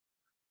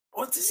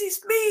 What does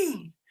this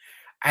mean?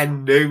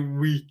 And then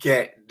we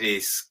get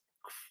this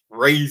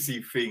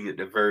crazy thing at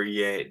the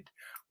very end,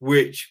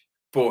 which,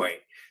 boy,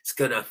 it's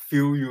gonna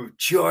fill you with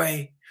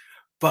joy,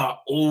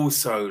 but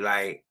also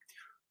like,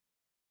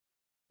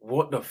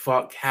 what the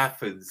fuck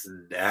happens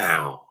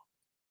now?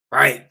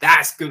 Right?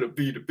 That's gonna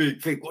be the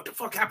big thing. What the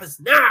fuck happens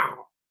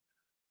now?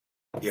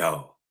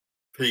 Yo,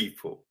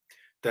 people,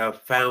 the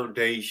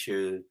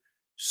Foundation,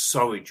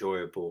 so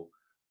enjoyable.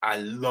 I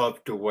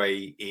loved the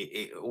way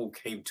it all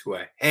came to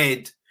a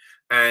head.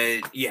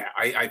 And yeah,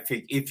 I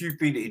think if you've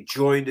been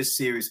enjoying the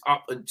series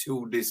up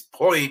until this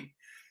point,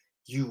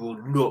 you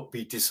will not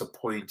be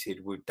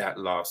disappointed with that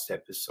last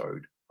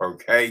episode.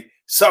 Okay?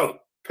 So,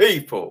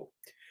 people,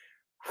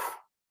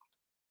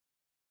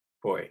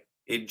 boy,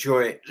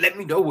 enjoy it. Let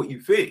me know what you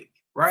think,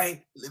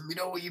 right? Let me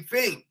know what you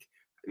think.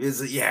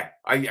 Yeah,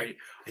 I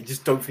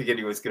just don't think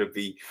anyone's going to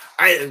be.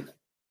 I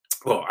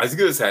was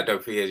going to say, I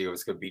don't think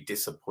anyone's going to be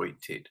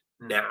disappointed.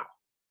 Now,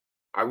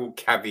 I will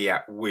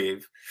caveat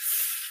with,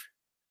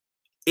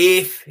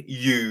 if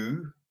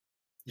you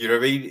know what I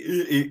mean?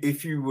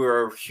 If you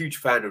were a huge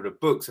fan of the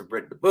books and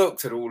read the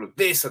books and all of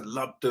this and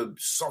loved them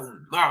so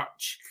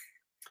much,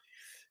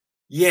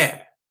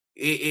 yeah,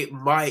 it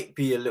might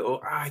be a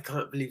little, I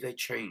can't believe they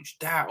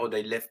changed that, or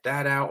they left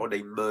that out, or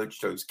they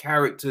merged those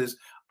characters.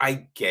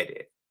 I get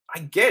it.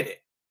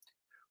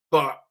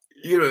 But,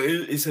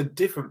 it's a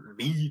different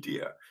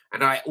media.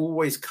 And I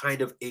always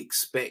kind of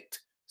expect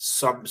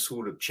some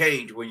sort of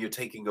change when you're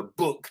taking a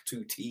book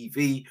to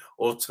TV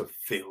or to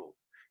film.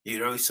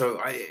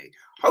 So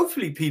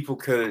hopefully people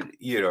can,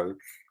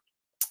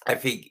 I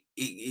think,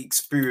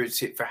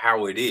 experience it for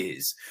how it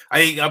is.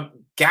 I think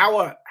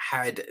Gower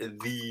had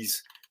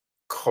these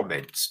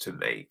comments to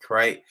make,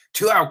 right?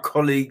 To our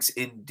colleagues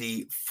in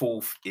the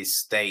Fourth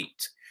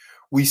Estate.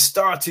 We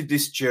started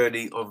this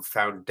journey on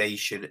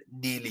Foundation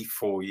nearly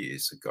 4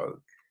 years ago.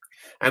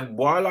 And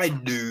while I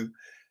knew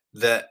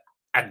that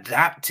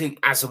adapting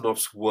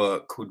Asimov's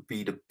work would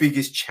be the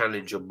biggest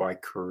challenge of my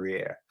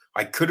career,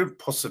 I couldn't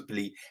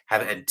possibly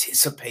have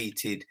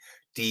anticipated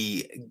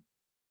the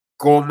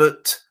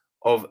gamut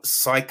of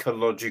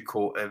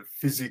psychological and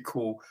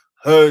physical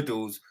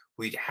hurdles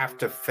we'd have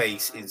to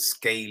face in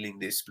scaling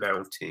this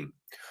mountain.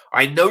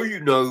 I know you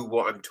know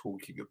what I'm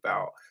talking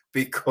about,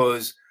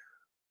 because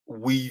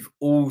we've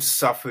all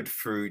suffered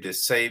through the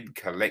same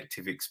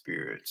collective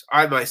experience.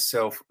 I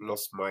myself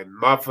lost my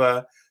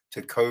mother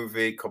to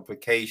COVID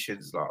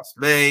complications last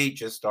May,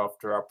 just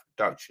after our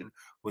production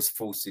was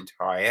forced into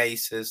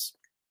hiatus.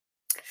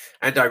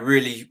 And I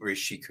really wish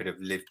she could have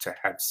lived to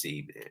have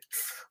seen it.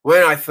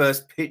 When I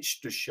first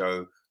pitched the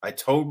show, I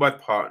told my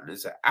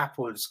partners at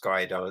Apple and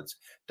Skydance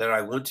that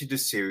I wanted the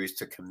series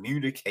to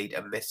communicate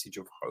a message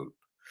of hope.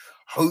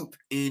 Hope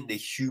in the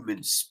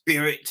human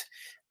spirit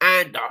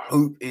and a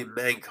hope in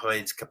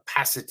mankind's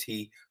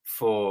capacity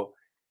for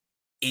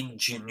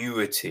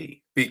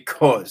ingenuity,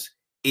 because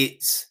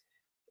it's,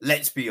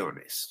 let's be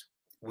honest,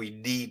 we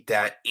need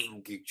that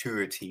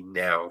ingenuity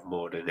now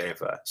more than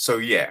ever. So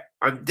yeah,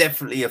 I'm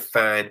definitely a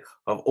fan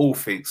of all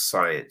things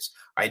science.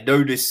 I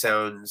know this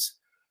sounds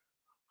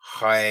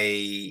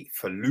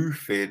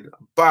highfalutin,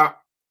 but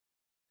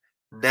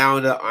now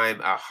that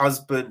I'm a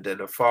husband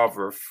and a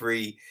father of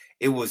 3,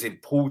 it was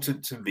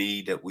important to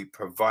me that we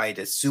provide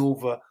a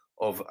silver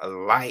of a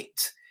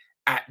light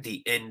at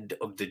the end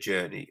of the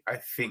journey. I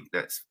think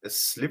that's a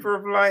sliver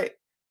of light.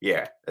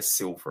 Yeah, a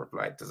silver of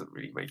light doesn't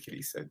really make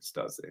any sense,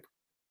 does it?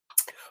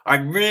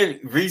 I'm really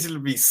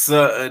reasonably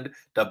certain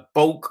the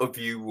bulk of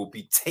you will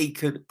be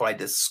taken by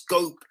the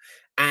scope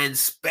and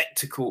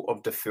spectacle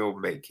of the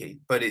filmmaking,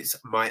 but it's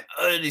my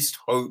earnest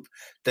hope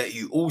that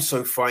you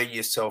also find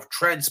yourself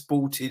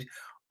transported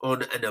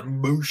on an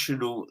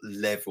emotional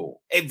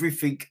level.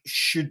 Everything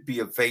should be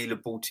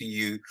available to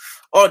you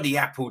on the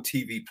Apple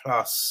TV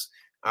Plus.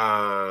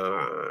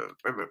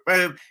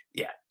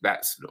 Yeah,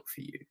 that's not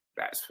for you.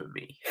 That's for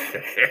me.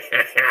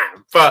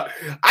 But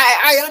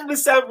I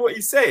understand what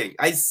he's saying.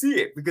 I see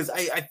it because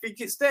I think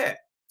it's there.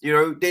 You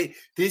know,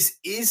 this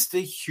is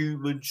the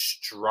human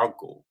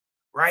struggle,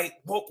 right?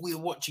 What we're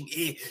watching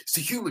here is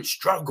the human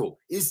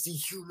struggle, is the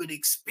human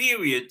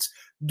experience.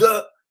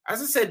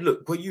 As I said,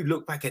 look, when you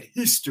look back at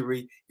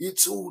history,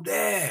 it's all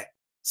there.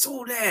 It's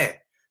all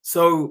there.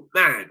 So,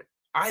 man,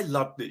 I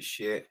love this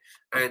shit,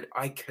 and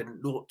I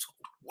cannot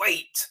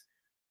wait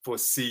for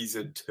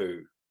season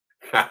 2.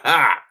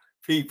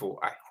 People,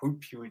 I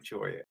hope you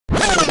enjoy it.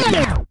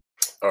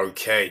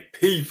 Okay,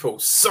 people.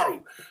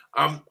 So,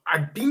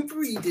 I've been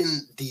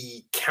reading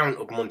The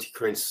Count of Monte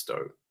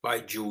Cristo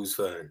by Jules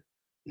Verne.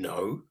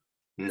 No.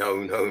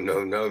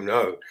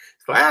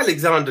 It's by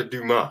Alexandre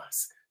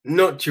Dumas,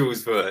 not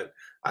Jules Verne.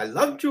 I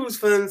love Jules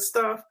Verne's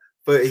stuff,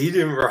 but he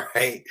didn't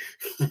write,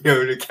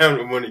 The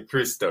Count of Monte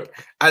Cristo.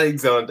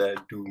 Alexandre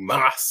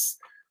Dumas.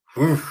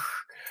 Whew.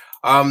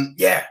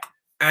 Yeah.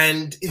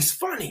 And it's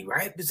funny,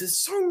 right? Because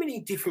there's so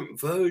many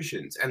different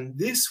versions. And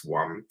this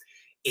one,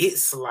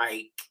 it's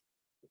like,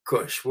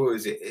 gosh, what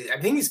is it? I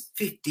think it's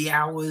 50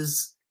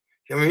 hours.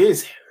 I mean,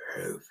 it's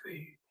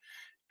heavy.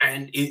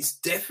 And it's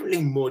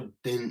definitely more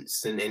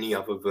dense than any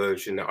other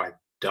version that I've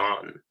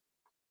done.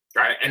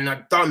 Right? And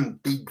I've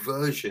done big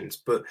versions,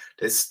 but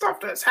there's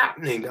stuff that's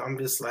happening that I'm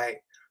just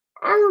like,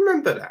 I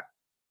remember that.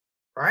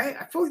 Right?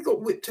 I thought you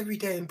got whipped every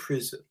day in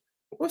prison.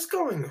 What's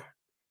going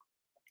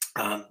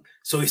on?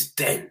 So it's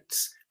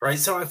dense, right?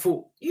 So I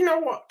thought, you know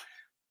what?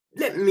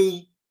 Let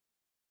me,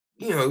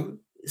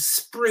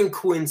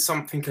 sprinkle in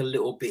something a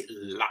little bit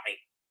light,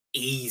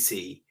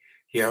 easy,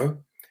 a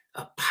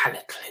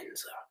palate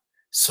cleanser.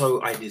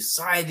 So I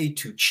decided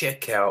to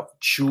check out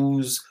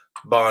Jules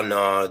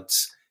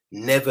Barnard's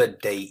Never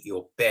Date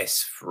Your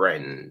Best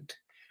Friend,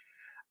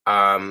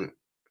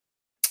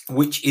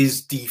 which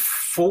is the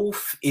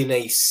 4th in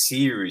a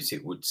series,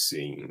 it would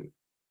seem,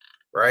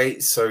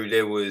 right? So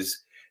there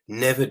was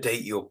Never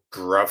Date Your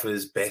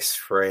Brother's Best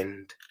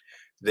Friend,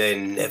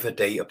 then Never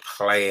Date a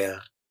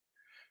Player,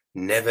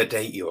 Never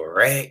Date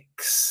Your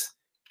Ex,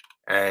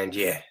 and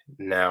yeah,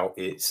 now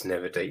it's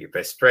Never Date Your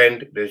Best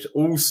Friend. There's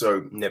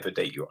also Never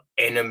Date Your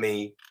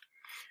Enemy,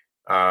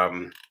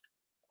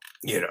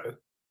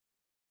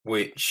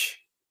 which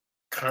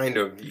kind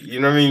of,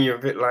 what I mean? You're a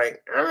bit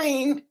like,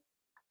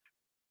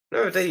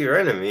 Never Date Your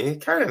Enemy,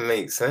 it kind of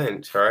makes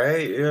sense,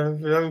 right? I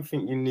don't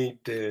think you need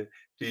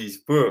these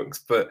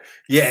books, but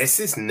yeah, it's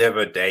this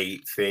Never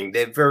Date thing.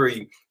 They're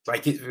very,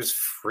 like, it was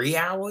 3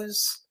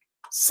 hours,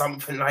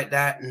 something like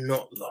that.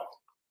 Not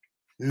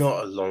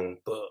a long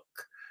book,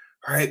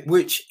 right?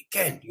 Which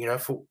again, I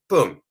thought,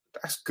 boom,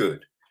 that's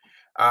good.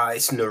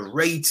 It's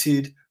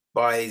narrated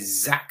by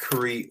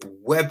Zachary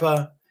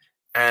Weber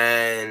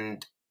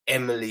and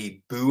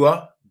Emily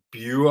Brewer,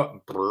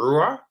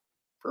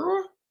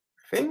 I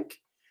think.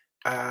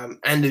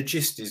 And the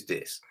gist is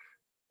this: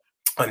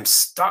 I'm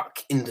stuck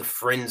in the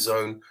friend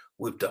zone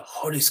with the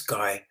hottest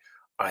guy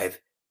I've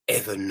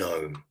ever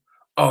known.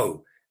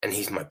 Oh, and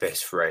he's my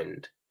best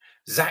friend.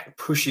 Zach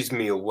pushes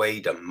me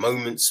away the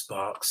moment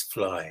sparks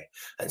fly,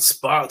 and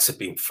sparks have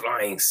been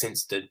flying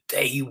since the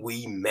day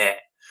we met.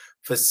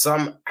 For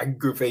some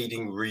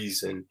aggravating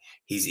reason,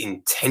 he's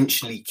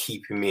intentionally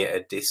keeping me at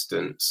a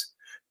distance.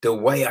 The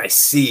way I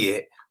see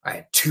it, I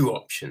have 2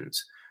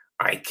 options.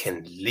 I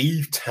can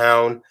leave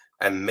town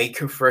and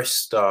make a fresh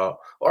start,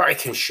 or I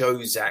can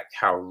show Zach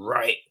how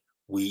right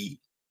we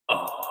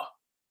are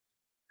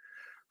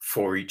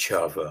for each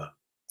other.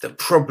 The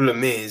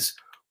problem is,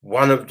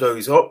 one of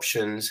those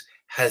options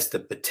has the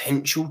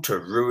potential to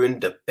ruin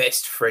the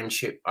best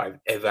friendship I've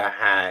ever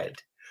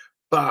had.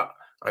 But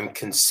I'm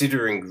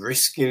considering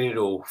risking it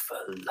all for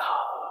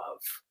love.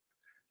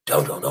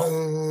 Dun, dun,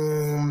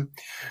 dun.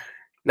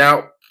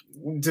 Now,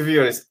 to be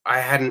honest, I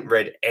hadn't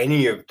read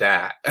any of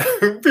that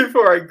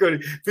before I got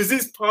it, because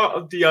it's part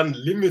of the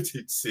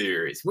Unlimited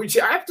series, which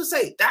I have to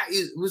say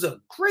was a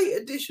great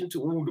addition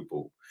to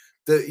Audible.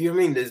 You know what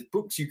I mean? There's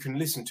books you can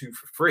listen to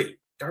for free.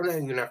 Don't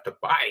even have to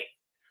buy it,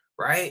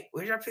 right?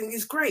 Which I think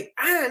is great.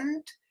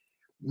 And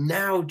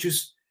now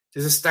just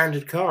there's a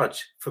standard card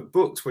for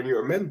books when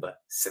you're a member,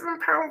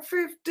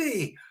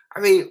 £7.50. I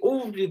mean,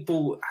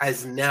 Audible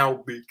has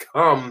now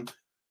become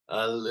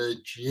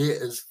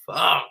legit as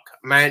fuck,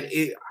 man.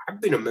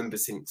 I've been a member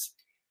since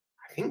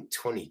I think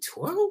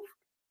 2012,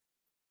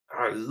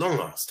 a long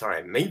ass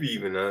time, maybe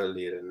even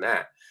earlier than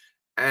that,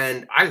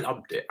 and I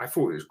loved it. I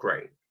thought it was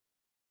great.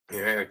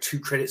 You know, 2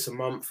 credits a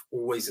month,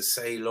 always a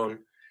sale on.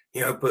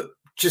 You know, but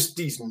just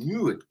these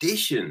new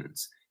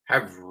additions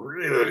have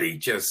really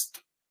just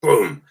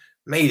boom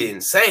made it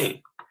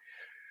insane.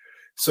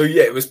 So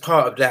yeah, it was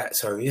part of that.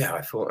 So yeah,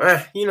 I thought,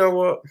 you know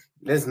what?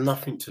 There's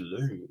nothing to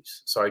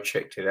lose. So I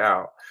checked it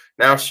out.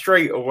 Now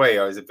straight away,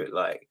 I was a bit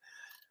like,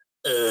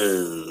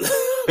 I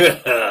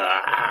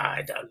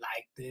don't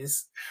like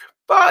this.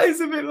 But it's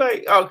a bit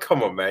like, oh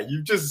come on, man,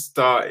 you just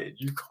started.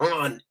 You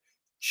can't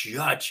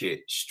judge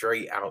it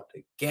straight out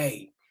the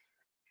gate.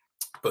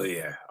 But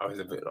yeah, I was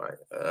a bit like,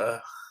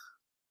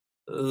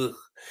 ugh.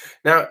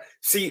 Now,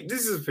 see,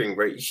 this is the thing,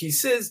 right? She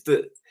says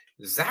that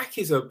Zach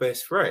is her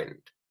best friend.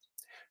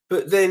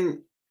 But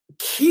then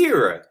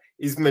Kira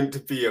is meant to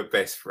be her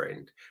best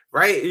friend,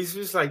 right? It's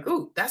just like,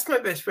 oh, that's my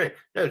best friend.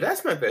 No,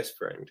 that's my best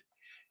friend.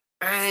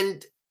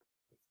 And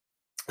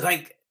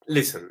like,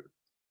 listen,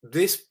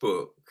 this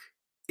book,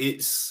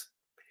 it's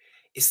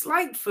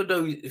like for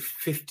those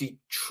 50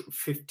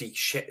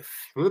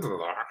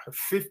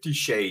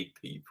 Shade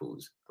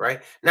peoples,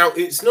 right? Now,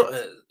 it's not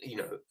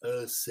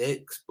a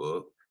sex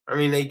book. I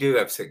mean, they do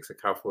have sex a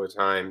couple of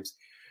times,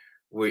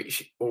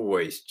 which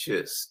always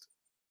just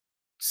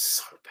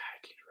so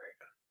badly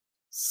written.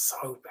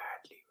 So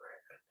badly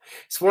written.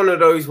 It's one of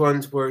those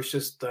ones where it's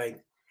just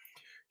like,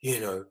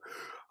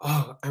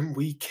 oh, and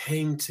we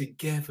came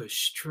together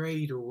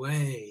straight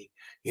away.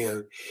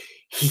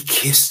 He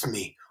kissed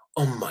me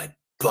on my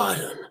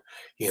button.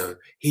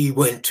 He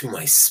went to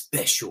my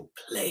special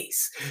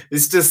place.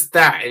 It's just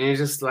that. And you're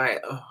just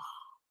like, oh,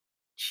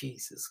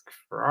 Jesus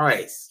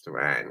Christ,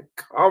 man.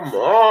 Come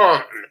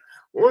on.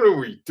 What are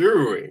we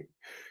doing?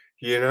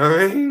 You know what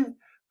I mean?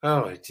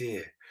 Oh,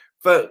 dear.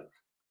 But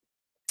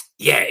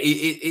yeah,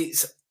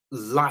 it's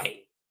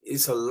light.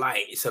 It's a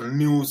light. It's a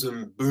Mills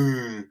and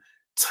Boon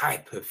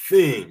type of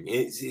thing.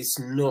 It's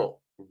not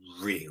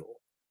real.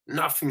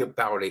 Nothing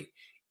about it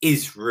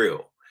is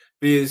real,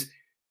 because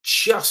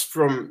just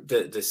from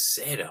the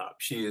setup,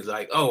 she is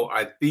like, oh,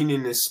 I've been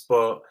in this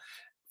spot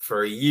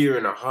for 1.5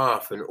 years,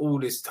 and all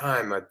this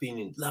time I've been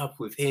in love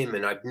with him,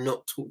 and I've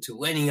not talked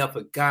to any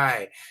other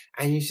guy.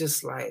 And you're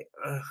just like,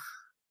 ugh,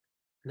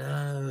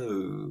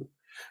 no.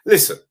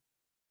 Listen,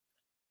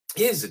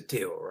 here's the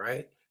deal,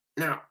 right?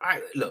 Now,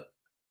 I've you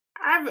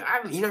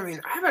know what I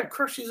mean? I've had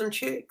crushes on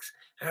chicks,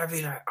 and I'd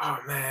be like, oh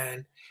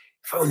man,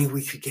 if only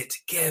we could get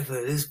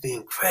together, this would be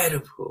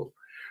incredible,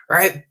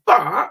 right?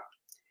 But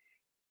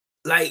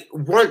like,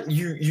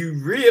 you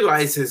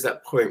realize there's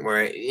that point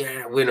where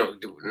we're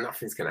not doing,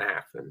 nothing's gonna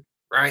happen,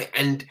 right?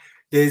 And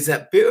there's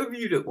that bit of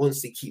you that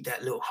wants to keep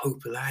that little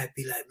hope alive,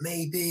 be like,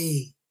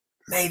 maybe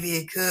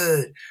it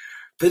could.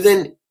 But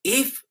then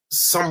if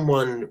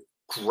someone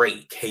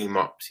great came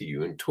up to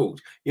you and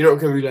talked, you're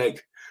not gonna be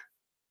like,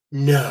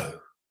 no,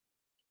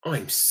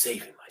 I'm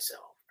saving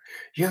myself.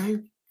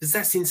 Because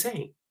that's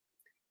insane,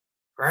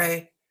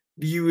 right?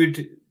 You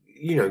would,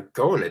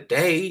 go on a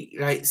date,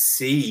 like,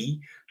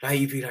 see, like,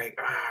 you'd be like,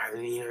 I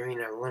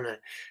want to,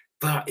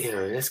 but,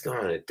 let's go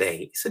on a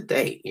date. It's a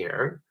date,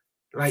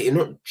 like, you're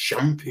not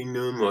jumping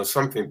them or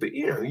something, but,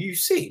 you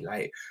see,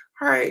 like,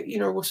 all right,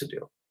 what's the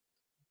deal?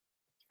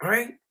 All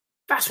right,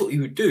 that's what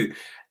you would do.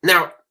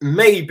 Now,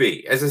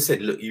 maybe, as I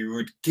said, look, you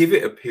would give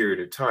it a period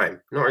of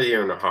time, not 1.5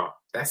 years.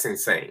 That's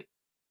insane,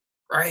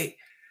 right?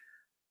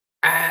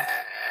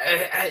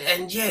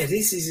 And yeah,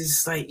 this is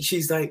just like,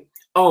 she's like,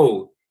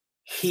 oh,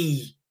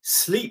 he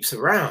sleeps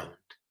around.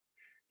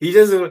 He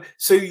doesn't,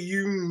 so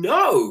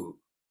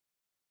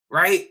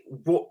right,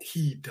 what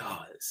he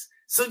does.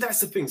 So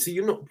that's the thing. So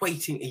you're not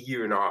waiting 1.5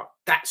 years.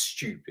 That's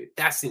stupid.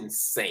 That's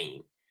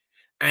insane.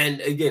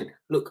 And again,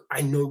 look,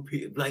 I know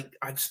people, like,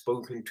 I've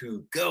spoken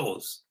to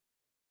girls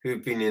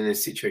who've been in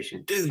this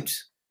situation.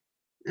 Dudes,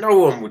 no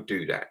one would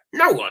do that.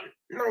 No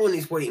one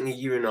is waiting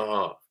 1.5 years.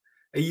 1.5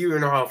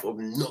 years of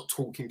not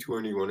talking to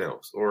anyone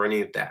else or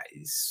any of that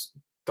is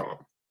dumb.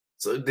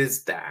 So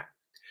there's that.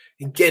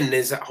 Again,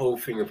 there's that whole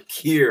thing of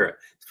Kira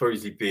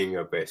supposedly being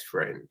her best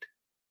friend,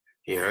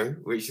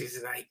 which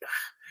is like,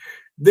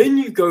 then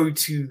you go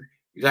to,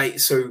 like,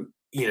 so,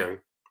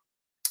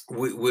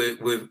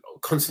 we're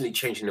constantly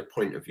changing the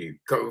point of view.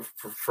 Go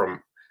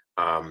from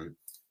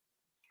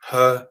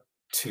her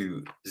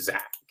to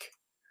Zach,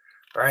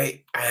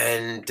 right?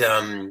 And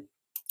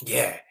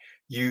yeah,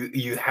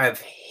 you have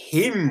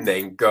him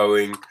then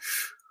going,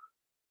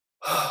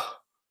 I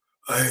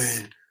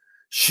mean,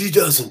 she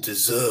doesn't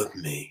deserve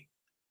me.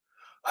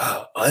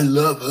 I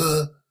love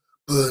her,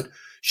 but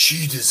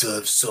she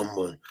deserves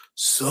someone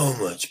so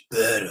much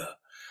better.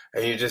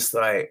 And you're just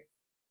like,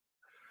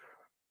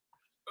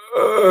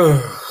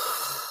 ugh.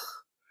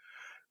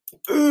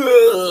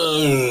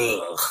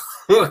 Ugh.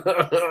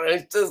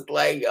 It's just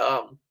like,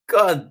 oh,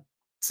 God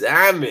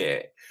damn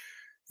it.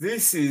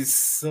 This is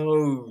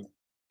so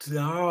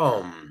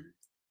dumb.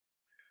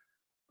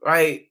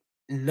 Right?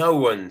 No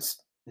one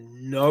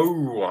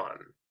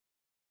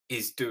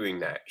is doing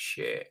that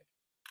shit.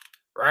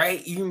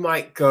 Right? You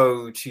might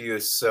go to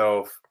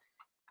yourself,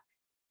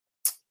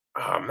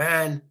 oh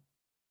man,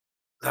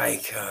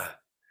 like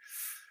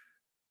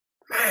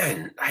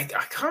man, like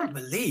I can't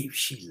believe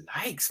she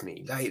likes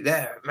me like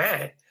that,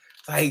 man.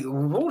 Like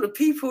with all the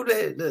people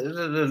that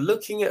are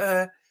looking at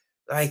her,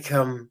 like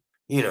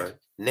you know,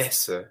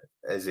 Nessa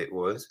as it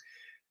was.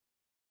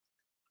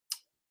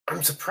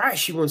 I'm surprised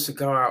she wants to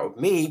go out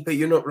with me, but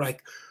you're not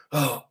like,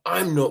 oh,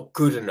 I'm not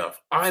good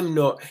enough. I'm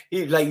not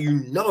like,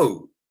 you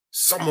know,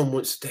 someone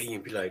wants to date you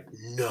and be like,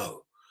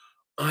 no,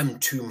 I'm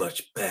too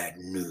much bad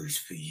news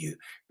for you.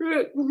 You're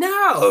like,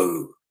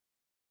 no,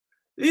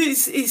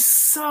 this is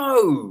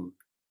so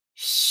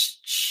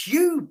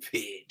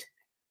stupid,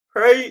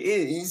 right?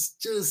 It is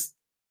just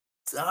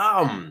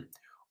dumb.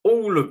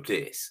 All of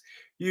this.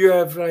 You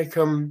have like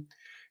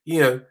you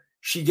know,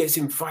 she gets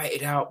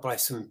invited out by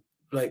some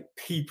like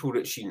people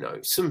that she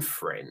knows, some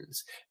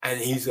friends, and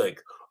he's like,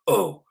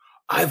 "Oh,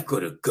 I've got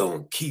to go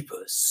and keep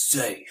her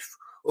safe.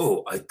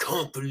 Oh, I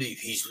can't believe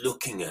he's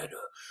looking at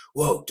her.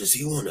 Whoa, does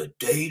he want to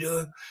date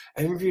her?"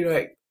 And you're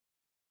like,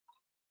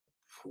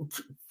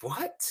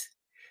 "What?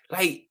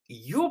 Like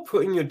you're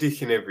putting your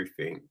dick in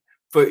everything."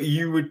 But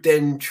you would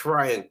then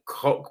try and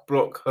cock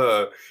block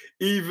her,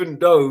 even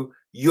though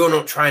you're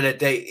not trying to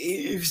date.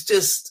 It was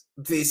just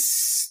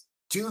this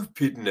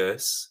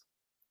stupidness.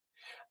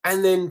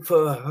 And then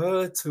for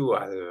her to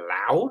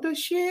allow the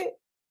shit,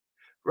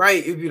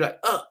 right? It'd be like,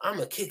 oh, I'm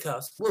a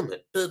kick-ass woman.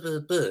 Buh,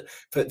 buh, buh.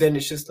 But then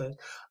it's just like,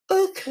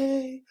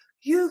 okay,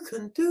 you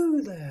can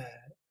do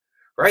that.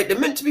 Right? They're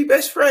meant to be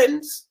best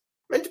friends.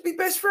 Meant to be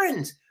best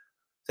friends.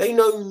 They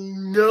know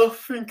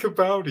nothing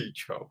about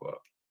each other.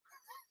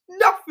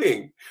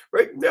 Nothing.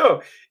 Right?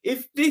 No.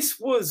 If this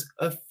was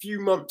a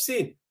few months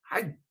in,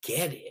 I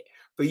get it.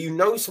 But you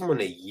know someone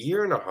a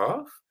year and a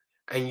half,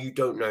 and you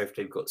don't know if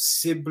they've got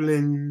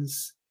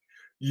siblings.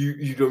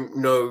 You don't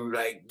know,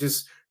 like,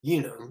 just,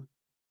 you know,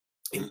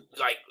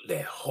 like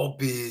their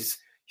hobbies.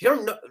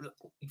 You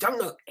don't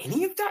know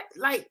any of that.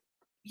 Like,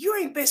 you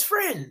ain't best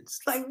friends.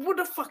 Like, what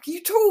the fuck are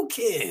you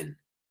talking?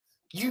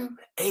 You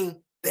ain't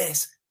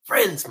best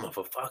friends,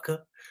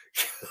 motherfucker.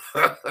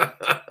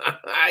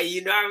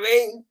 You know what I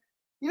mean?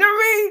 You know what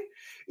I mean?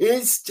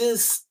 It's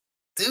just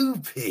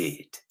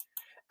stupid.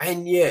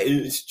 And yeah,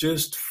 it's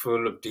just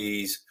full of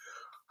these,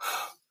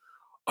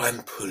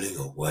 I'm pulling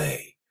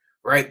away,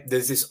 right?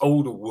 There's this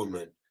older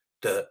woman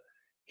that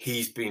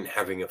he's been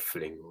having a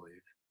fling with.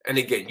 And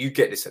again, you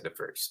get this at the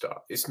very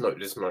start. There's no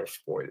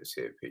spoilers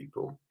here,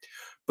 people.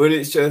 But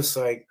it's just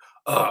like,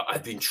 oh,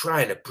 I've been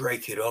trying to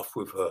break it off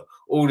with her.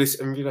 All this,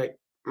 and you're like,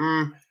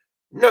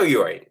 no,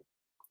 you ain't,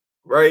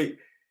 right?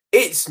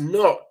 It's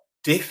not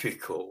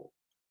difficult,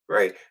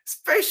 right?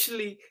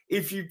 Especially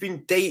if you've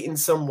been dating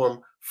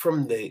someone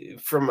from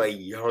a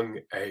young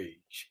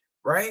age,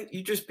 right?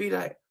 You just be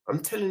like, I'm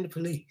telling the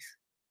police.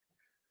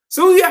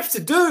 So all you have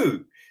to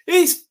do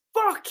is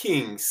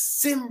fucking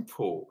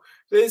simple.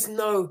 There's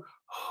no, oh,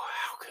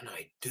 how can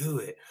I do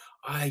it?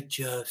 I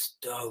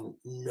just don't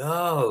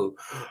know.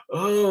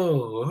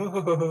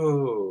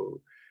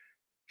 Oh.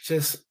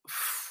 Just,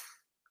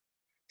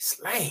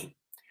 it's lame,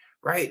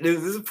 right?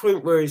 There's a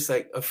point where it's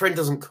like a friend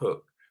doesn't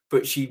cook,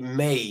 but she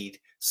made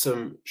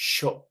some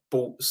shop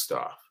bought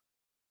stuff.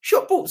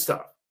 Shop bought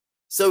stuff.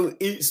 So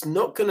it's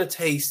not going to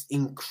taste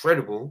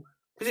incredible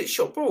because it's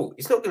shop bought.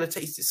 It's not going to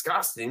taste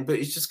disgusting, but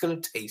it's just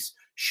going to taste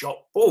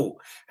shop bought.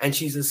 And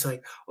she's just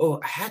like, oh,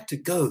 I had to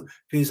go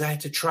because I had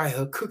to try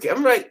her cooking.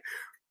 I'm like,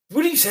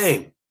 what are you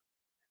saying?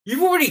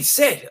 You've already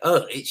said,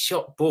 oh, it's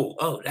shop bought.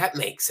 Oh, that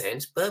makes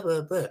sense. Blah,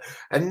 blah, blah.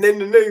 And then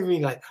the next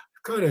thing, like,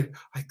 God,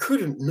 I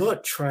couldn't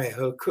not try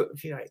her cook.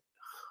 You're like,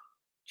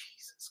 oh,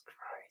 Jesus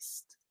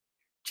Christ.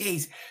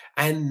 Jeez.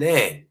 And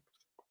then,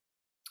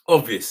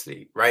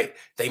 obviously, right,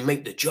 they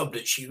make the job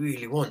that she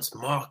really wants,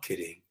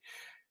 marketing.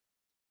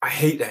 I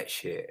hate that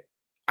shit.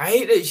 I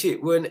hate that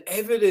shit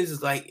whenever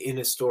there's like in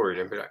a story,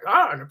 they'll be like,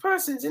 oh, the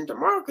person's into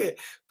market.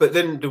 But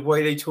then the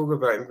way they talk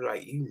about it, be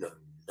like, you know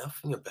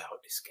nothing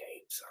about this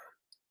game, son.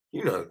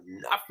 You know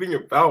nothing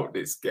about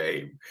this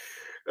game.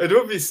 And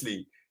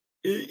obviously,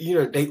 you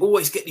know, they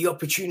always get the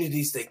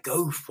opportunities they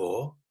go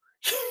for.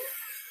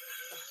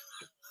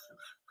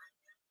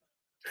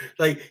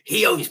 Like,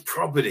 he owns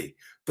property,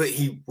 but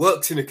he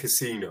works in a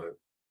casino,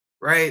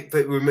 right?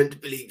 But we're meant to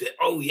believe that,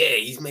 oh, yeah,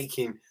 he's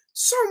making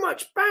so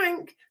much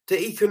bank that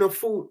he can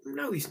afford.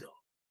 No, he's not.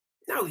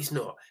 No, he's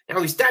not.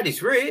 Now, his dad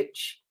is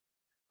rich,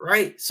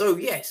 right? So,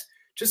 yes,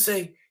 just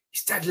say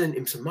his dad lent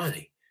him some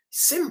money.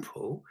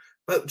 Simple,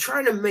 but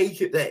trying to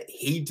make it that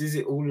he does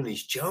it all on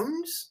his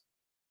Jones?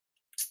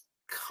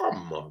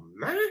 come on,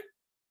 man.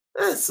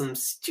 That's some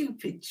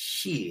stupid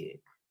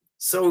shit.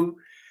 So,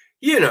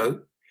 you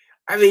know,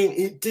 I mean,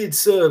 it did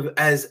serve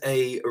as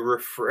a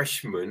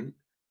refreshment,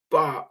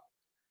 but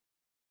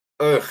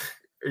ugh,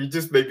 it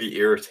just made me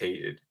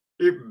irritated.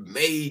 It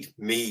made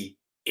me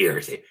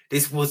irritated.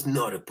 This was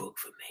not a book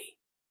for me.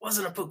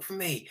 Wasn't a book for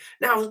me.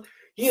 Now,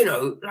 you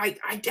know, like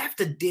I'd have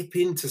to dip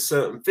into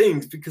certain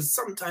things because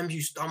sometimes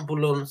you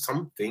stumble on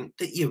something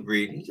that you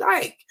really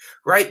like,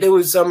 right? There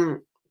was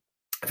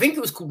I think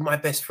it was called My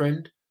Best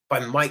Friend by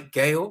Mike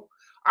Gale.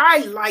 I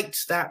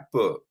liked that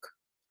book.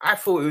 I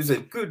thought it was a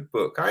good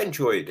book. I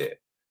enjoyed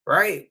it,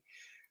 right?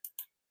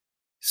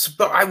 So,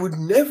 but I would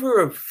never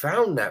have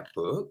found that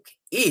book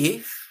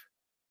if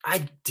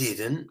I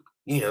didn't,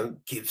 you know,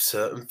 give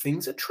certain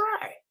things a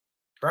try,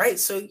 right?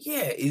 So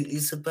yeah,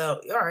 it's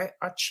about, all right,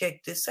 I'll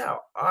check this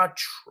out. I'll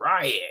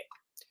try it,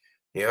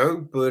 you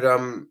know, but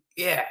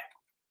yeah,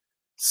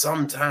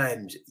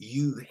 sometimes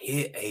you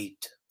hit a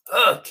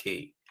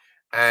turkey.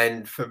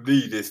 And for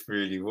me, this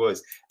really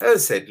was. As I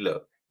said,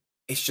 look,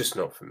 it's just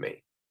not for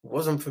me. It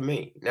wasn't for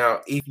me.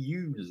 Now, if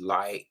you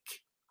like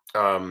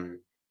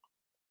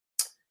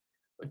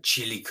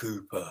Chili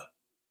Cooper,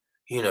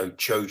 you know,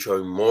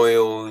 Jojo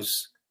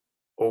Moyes,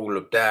 all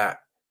of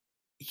that,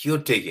 you'll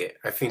dig it.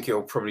 I think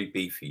it'll probably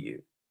be for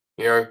you.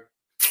 You know,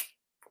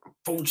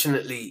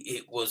 fortunately,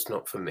 it was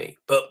not for me.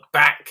 But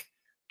back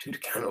to the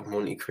Count of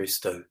Monte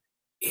Cristo,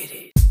 it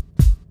is.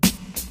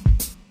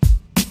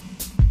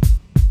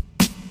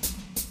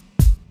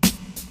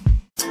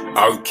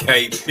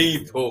 Okay,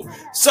 people,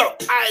 so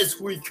as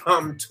we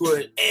come to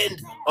an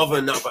end of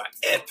another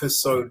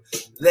episode,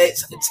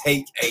 let's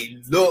take a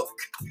look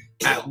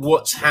at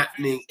what's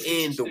happening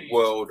in the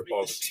world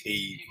of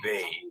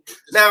TV.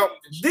 Now,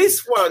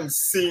 this one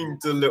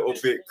seemed a little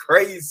bit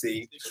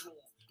crazy,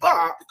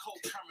 but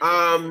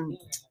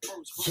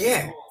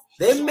yeah,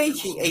 they're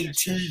making a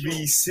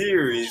TV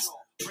series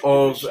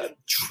of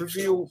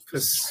Trivial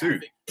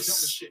Pursuit.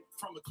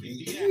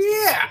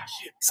 Yeah,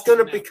 it's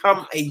going to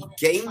become a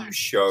game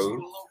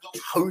show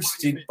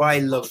hosted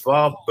by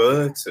LeVar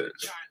Burton.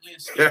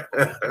 You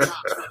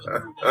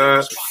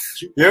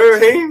know what I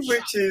mean?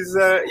 Which is,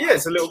 yeah,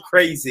 it's a little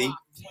crazy.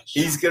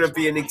 He's going to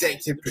be an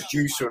executive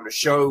producer on the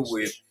show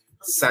with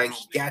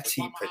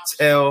Sangati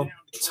Patel,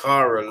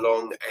 Tara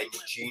Long, and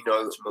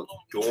Gino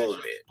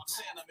McDormand.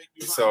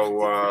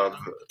 So,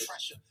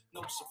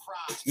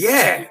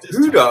 yeah,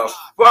 who the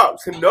fuck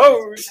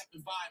knows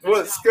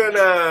what's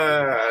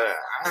gonna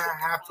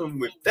happen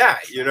with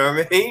that? You know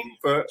what I mean?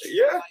 But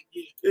yeah,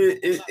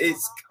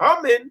 it's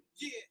coming.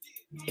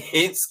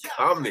 It's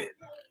coming.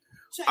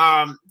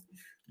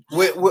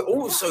 We're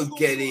also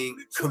getting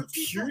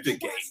computer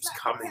games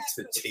coming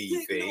to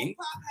TV,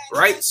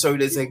 right? So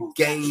there's a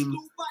game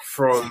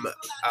from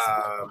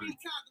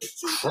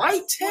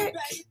Crytek,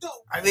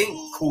 I think,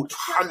 called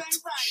Hunt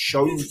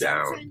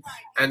Showdown,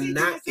 and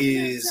that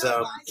is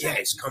yeah,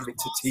 it's coming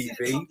to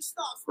TV,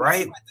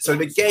 right? So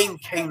the game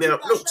came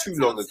out not too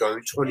long ago,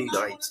 in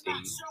 2019.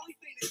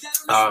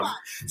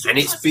 And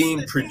it's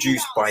being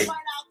produced by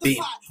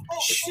Binge,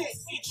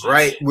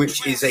 right?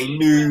 Which is a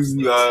new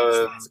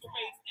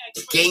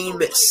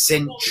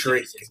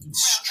game-centric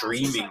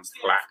streaming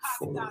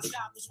platform.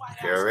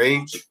 You know what I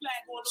mean?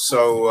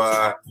 So,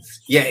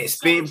 yeah, it's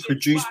being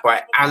produced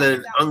by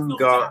Alan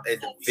Ungar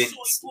and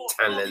Vince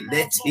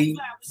Talinetti,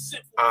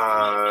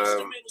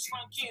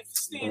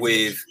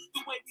 with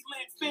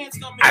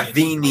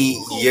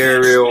Avini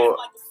Yeril,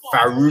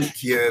 Farouk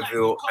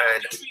Yervil,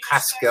 and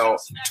Pascal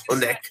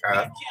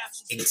Toneka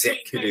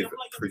executive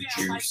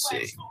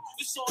producing.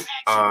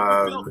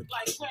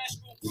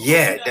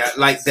 Yeah, that,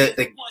 like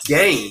the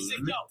game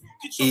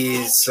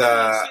is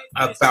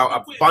about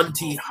a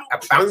bounty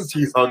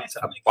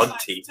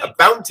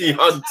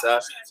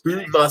hunter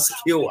who must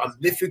kill a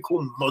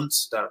mythical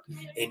monster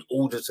in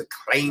order to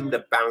claim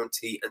the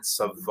bounty and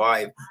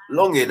survive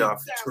long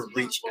enough to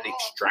reach an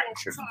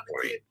extraction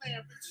point.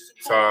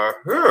 So, I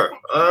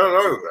don't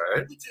know,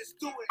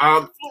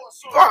 man.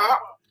 But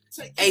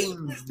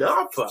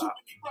another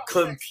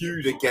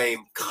computer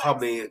game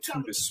coming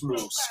to the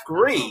small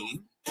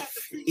screen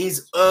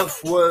is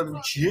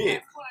Earthworm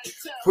Jim,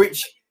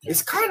 which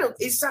is kind of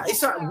it's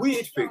that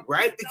weird thing,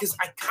 right? Because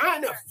I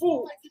kind of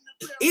thought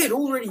it had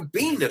already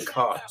been a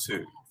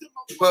cartoon,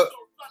 but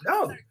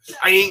no.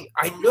 I mean,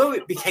 I know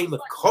it became a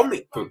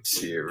comic book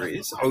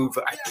series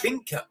over, I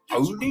think,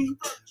 Oni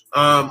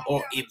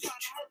or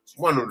Image,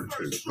 one of the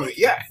two. But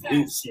yeah,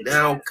 it's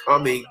now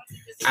coming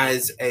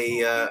as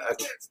a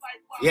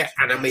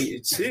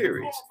animated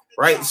series,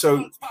 right?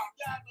 So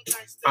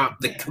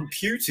the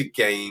computer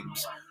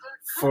games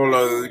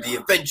follow the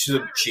adventures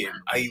of Jim,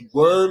 a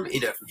worm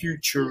in a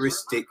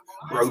futuristic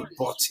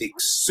robotic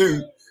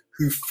suit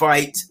who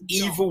fights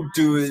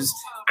evildoers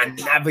and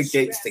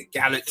navigates the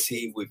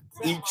galaxy, with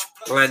each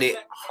planet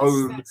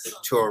home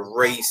to a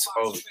race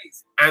of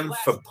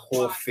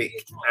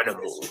anthropomorphic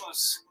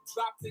animals.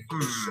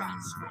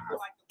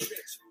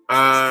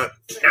 Now,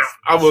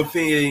 other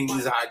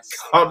things are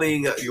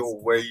coming your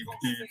way,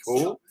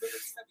 people.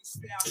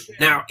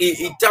 Now,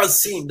 it does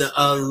seem that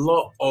a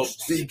lot of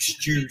big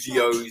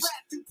studios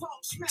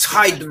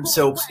tied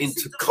themselves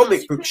into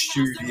comic book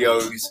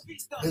studios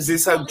because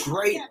it's a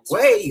great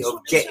way of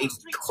getting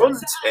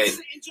content,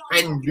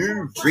 and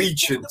New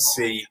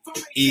Regency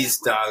is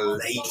the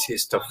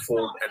latest to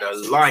form an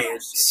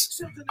alliance.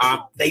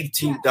 They've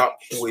teamed up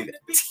with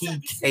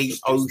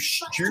TKO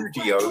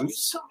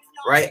Studios,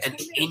 right, an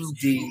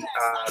indie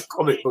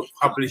comic book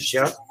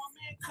publisher.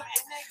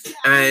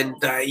 And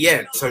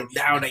yeah, so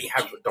now they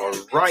have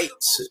the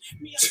rights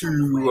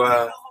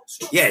to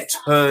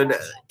turn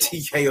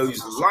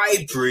TKO's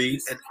library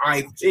and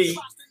IP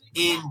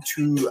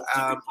into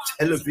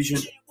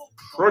television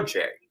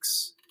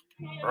projects,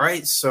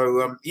 right?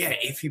 So yeah,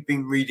 if you've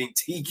been reading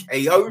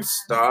TKO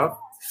stuff,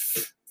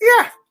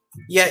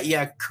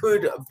 yeah,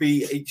 could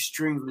be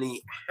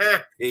extremely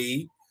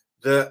happy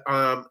that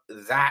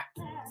that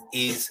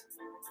is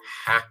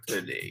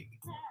happening.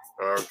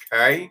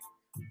 Okay.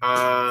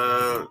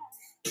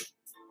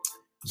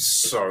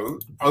 So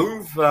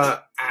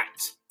over at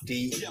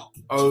the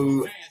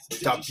OWN,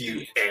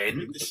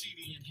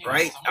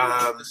 right?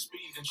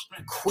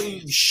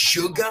 Queen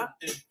Sugar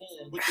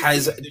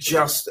has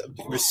just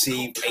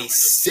received a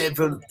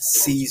 7th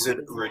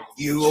season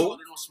renewal,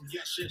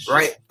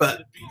 right?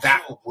 But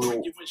that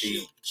will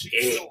be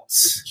it.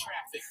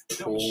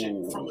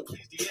 Ooh.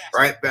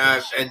 Right,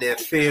 and they're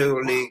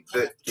feeling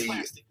that the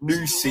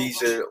new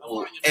season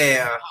will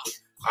air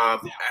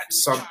at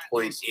some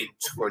point in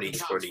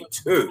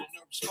 2022,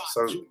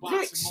 so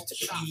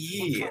next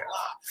year.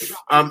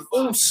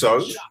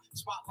 Also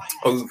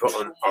over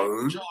on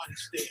OWN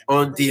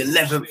on the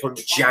 11th of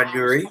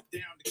January,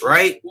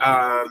 right,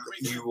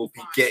 you will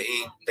be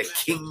getting The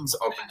Kings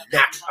of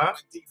Napa,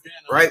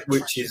 right,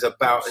 which is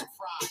about an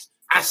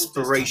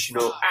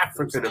aspirational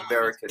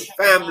African-American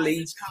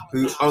family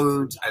who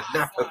owns a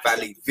Napa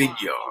Valley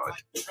vineyard.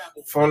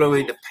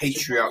 Following the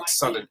patriarch's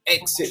sudden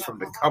exit from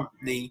the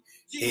company,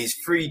 his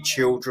 3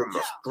 children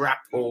must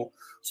grapple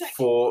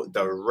for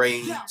the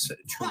reins to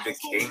the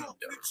kingdom.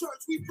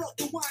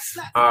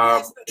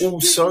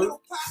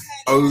 Also,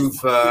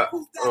 over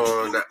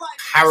on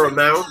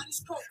Paramount,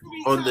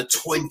 on the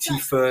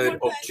 23rd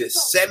of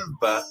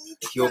December,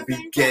 you'll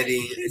be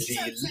getting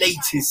the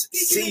latest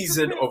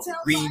season of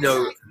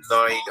Reno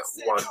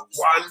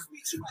 911,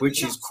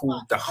 which is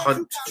called The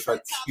Hunt for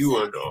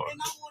QAnon.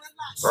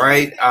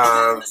 Right?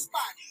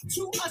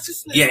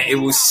 Yeah, it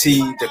will see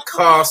the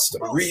cast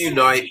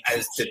reunite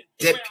as the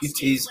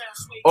deputies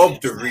of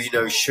the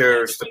Reno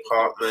Sheriff's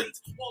Department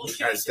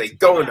as they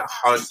go on a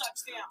hunt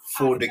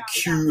for the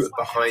Q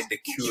behind the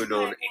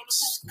QAnon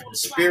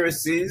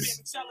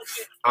conspiracies.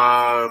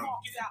 On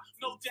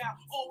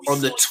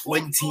the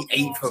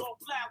 28th of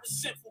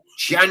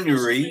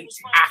January,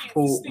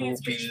 Apple will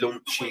be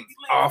launching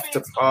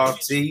After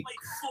Party,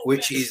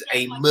 which is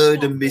a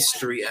murder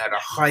mystery at a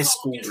high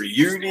school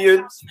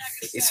reunion.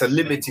 It's a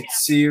limited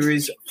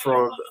series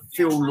from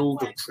Phil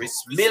Lord and Chris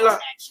Miller,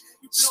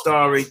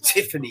 starring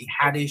Tiffany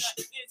Haddish,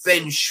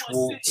 Ben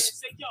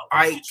Schwartz,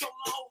 Ike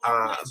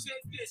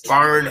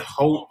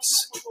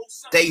Barinholtz,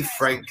 Dave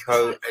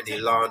Franco, and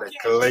Ilana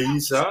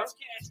Glazer.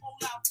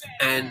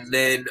 And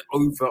then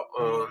over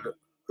on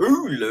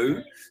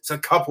Hulu, so a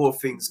couple of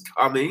things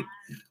coming.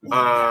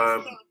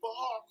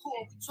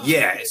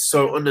 Yeah,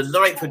 so on the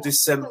 9th of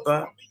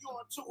December,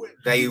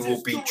 they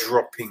will be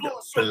dropping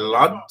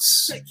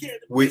Bloods,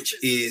 which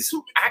is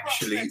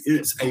actually,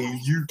 it's a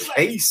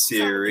UK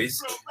series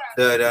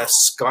that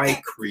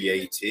Sky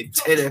created,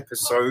 10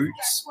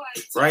 episodes,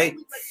 right?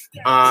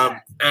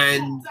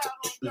 And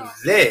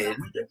then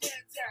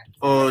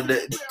on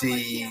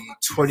the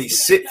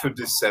 26th of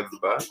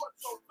December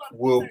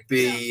will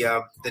be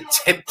the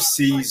 10th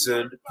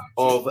season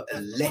of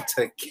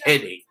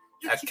Letterkenny,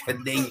 a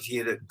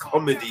Canadian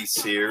comedy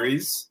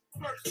series.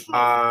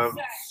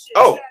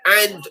 Oh,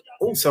 and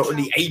also on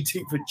the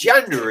 18th of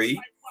January,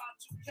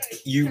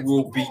 you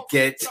will be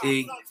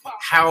getting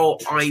How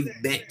I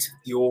Met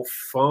Your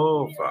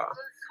Father,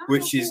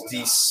 which is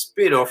the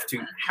spin-off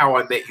to How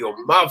I Met Your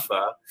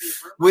Mother,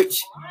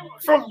 which,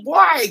 from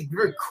what I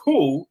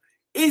recall,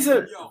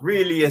 isn't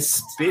really a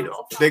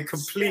spin-off. They're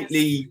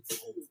completely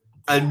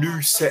a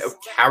new set of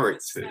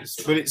characters,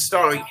 but it's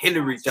starring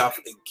Hilary Duff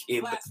and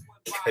Kim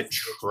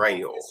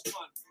Cattrall.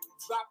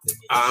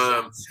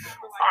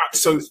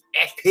 So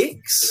Epix,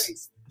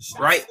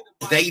 right?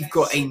 They've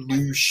got a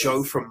new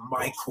show from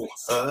Michael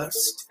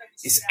Hurst.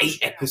 It's 8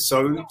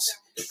 episodes,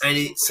 and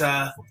it's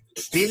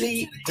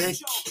Billy the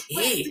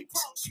Kid,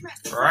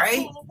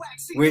 right?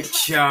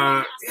 Which,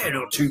 yeah,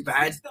 not too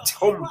bad.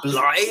 Tom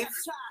Blythe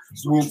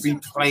will be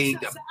playing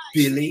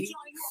Billy.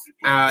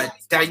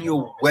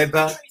 Daniel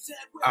Weber,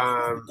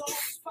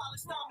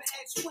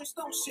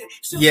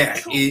 yeah,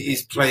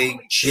 is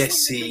playing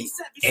Jesse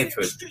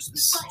Evans,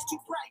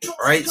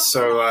 right?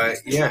 So,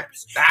 yeah,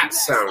 that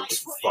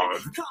sounds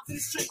fun.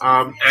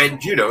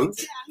 And, you know,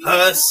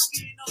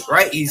 Hearst,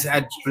 right? He's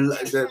had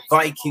the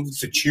Vikings,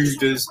 the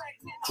Tudors,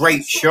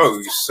 great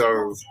shows.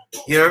 So,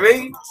 you know what I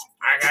mean?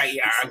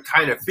 I'm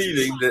kind of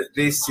feeling that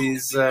this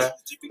is,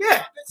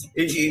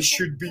 it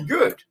should be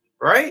good,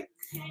 right?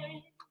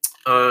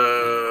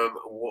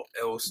 What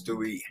else do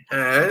we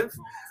have?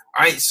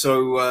 All right,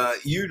 so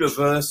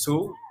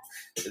Universal,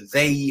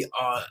 they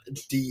are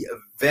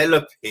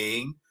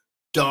developing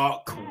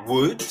Dark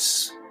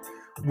Woods,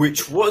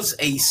 which was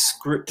a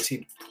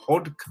scripted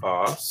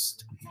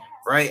podcast,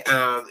 right?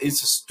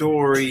 It's a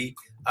story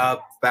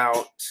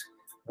about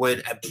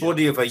when a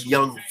body of a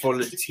young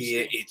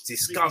volunteer is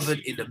discovered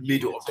in the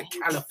middle of the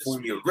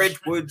California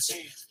redwoods.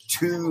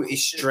 Two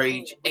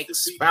estranged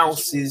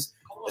ex-spouses,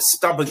 a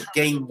stubborn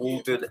game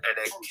warden, and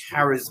a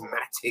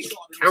charismatic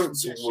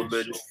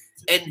councilwoman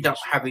end up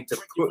having to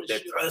put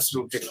their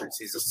personal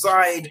differences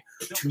aside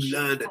to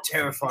learn the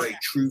terrifying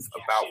truth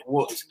about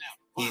what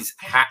is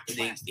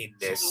happening in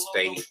their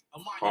state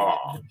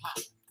park.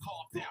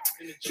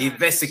 The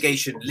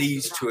investigation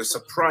leads to a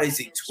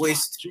surprising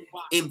twist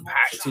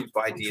impacted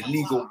by the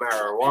illegal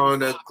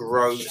marijuana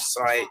grow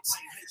sites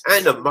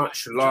and a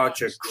much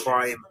larger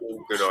crime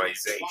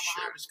organization.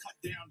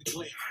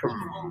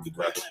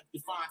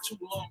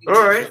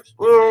 All right,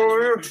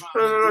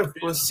 well,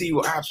 we'll see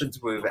what happens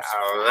with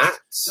that.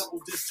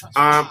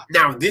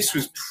 Now, this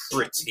was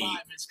pretty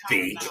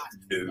big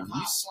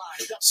news.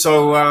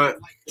 So,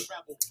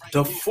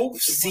 the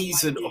fourth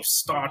season of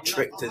Star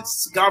Trek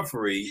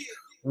Discovery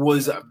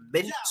was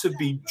meant to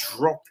be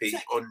dropping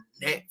on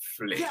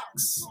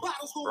Netflix,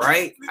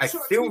 right? I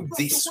feel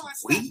this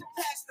week,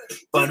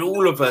 but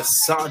all of a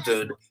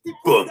sudden,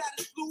 boom,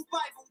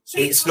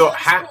 it's not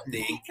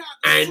happening,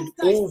 and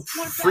all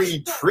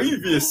three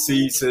previous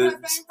seasons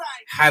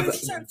have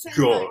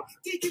gone,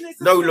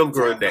 no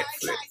longer on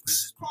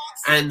Netflix.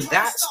 And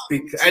that's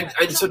because,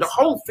 and so the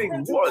whole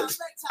thing was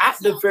at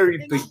the very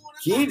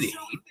beginning,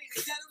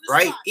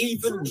 right?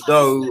 Even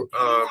though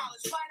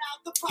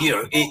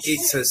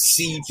it's a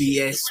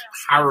CBS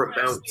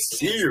Paramount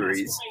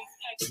series,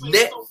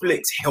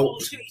 Netflix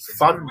helped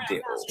fund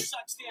it all,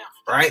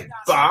 right?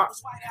 But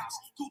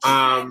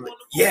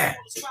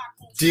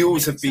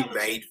deals have been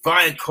made.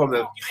 Viacom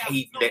have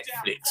paid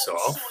Netflix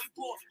off,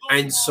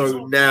 and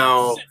so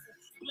now,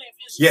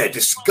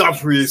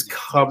 Discovery is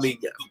coming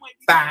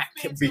back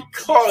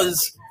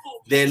because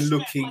they're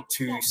looking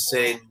to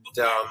send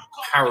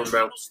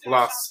Paramount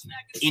Plus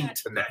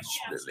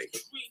internationally.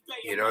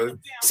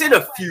 It's in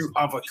a few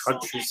other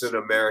countries in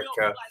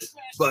America,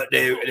 but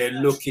they're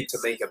looking to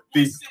make a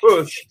big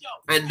push,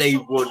 and they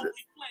want,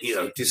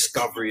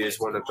 Discovery is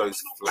one of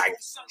those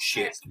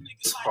flagship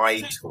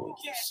titles,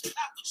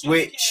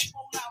 which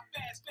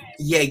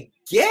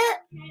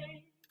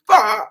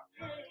but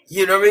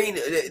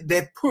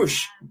their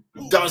push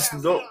does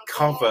not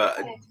cover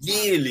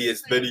nearly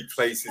as many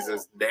places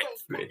as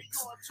Netflix.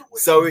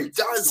 So it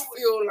does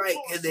feel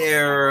like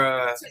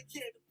they're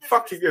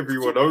fucking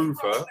everyone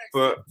over,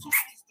 but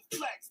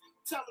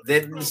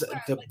them's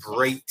the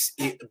breaks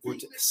it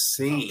would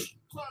seem.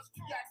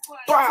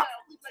 But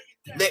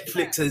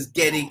Netflix is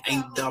getting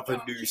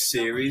another new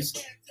series.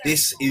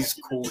 This is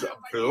called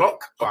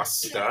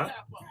Blockbuster,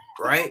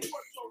 right?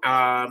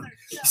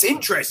 It's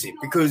interesting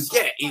because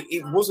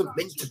it wasn't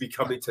meant to be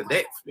coming to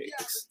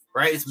Netflix,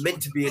 right? It's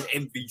meant to be an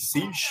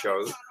NBC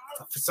show,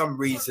 but for some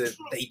reason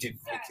they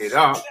didn't pick it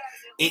up.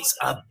 It's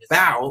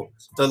about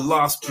the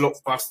last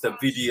Blockbuster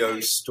video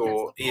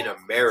store in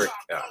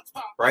America,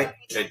 right?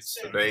 Hence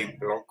the name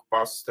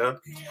Blockbuster.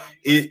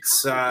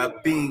 It's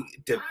being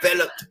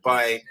developed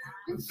by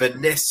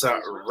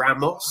Vanessa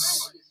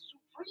Ramos,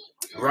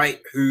 right,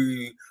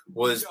 who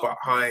was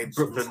behind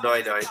Brooklyn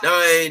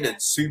 999 and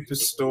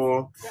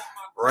Superstore,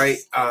 right?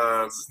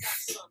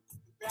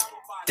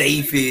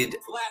 David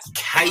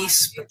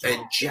Case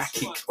and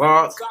Jackie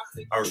Clark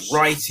are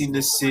writing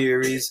the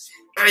series,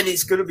 and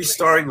it's going to be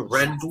starring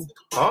Randall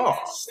Park.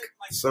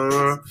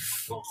 So,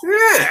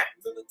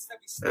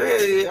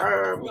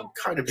 I'm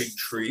kind of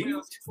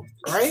intrigued,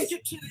 right?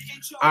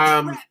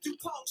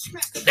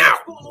 Now,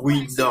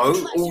 we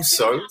know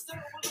also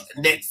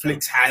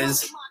Netflix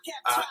has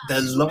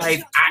the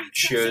live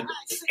action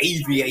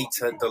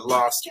Aviator The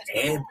Last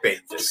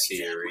Airbender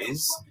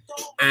series,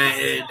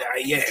 and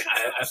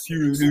a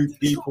few new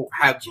people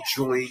have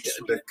joined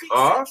the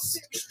cast,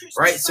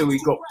 right? So we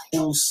got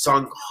Paul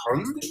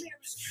Sung-hung.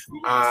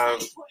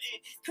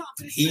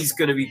 He's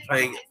going to be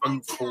playing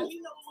Uncle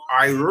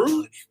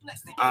Iroh.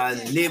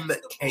 Lim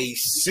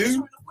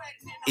K-Soo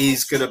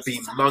is going to be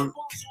Monk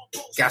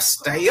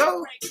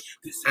Gastayo,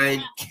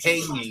 and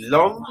Ken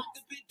Long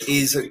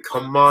is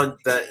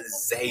Commander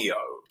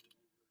Zeo.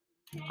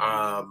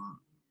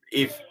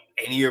 If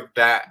any of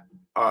that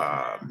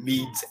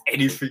means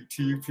anything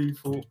to you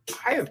people,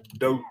 I have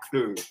no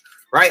clue.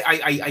 Right?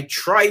 I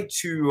tried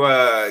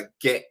to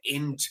get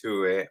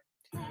into it.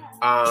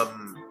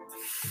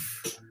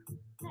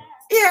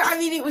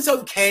 It was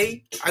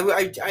okay.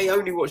 I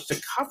only watched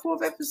a couple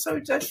of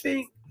episodes, I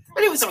think,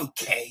 and it was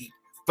okay.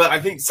 But I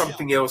think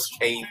something else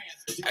came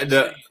and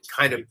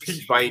kind of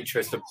piqued my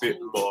interest a bit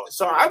more.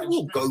 So I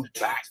will go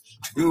back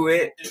to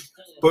it.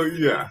 But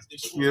yeah,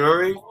 you know what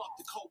I mean?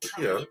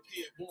 You know,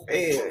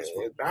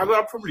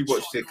 I'll probably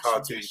watch the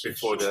cartoons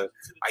before I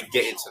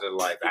get into the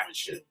live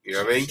action. You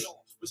know what I mean?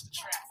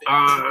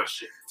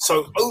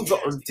 So over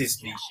on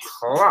Disney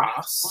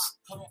Plus,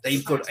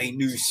 they've got a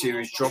new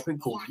series dropping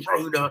called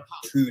Rona,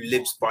 Who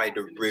Lives by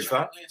the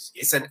River.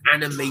 It's an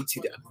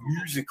animated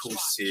musical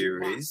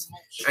series,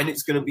 and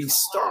it's going to be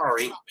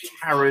starring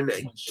Karen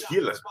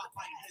Gillan.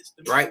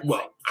 Right?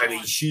 Well, I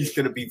mean, she's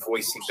going to be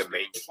voicing the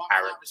main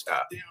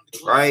character,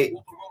 right?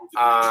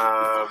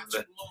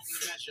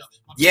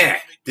 Yeah,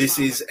 this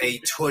is a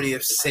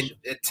 20th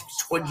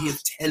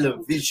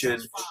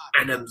television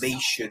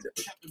animation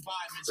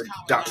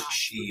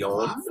production,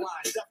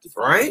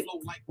 right?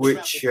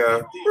 Which,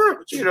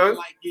 you know,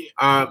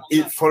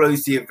 it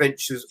follows the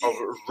adventures of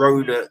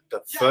Rona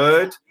the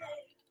Third.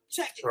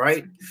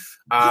 Right?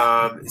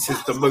 It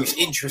says the most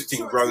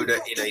interesting Rona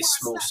in a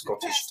small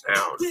Scottish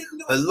town.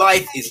 Her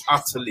life is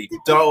utterly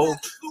dull,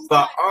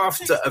 but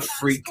after a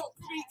freak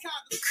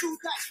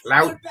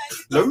Cloutie?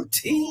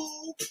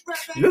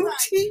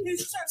 CLOOTIE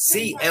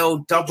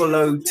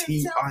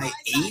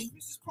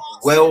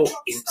well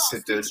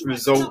incident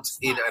results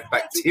in a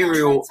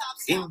bacterial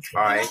pink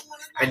eye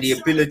and the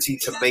ability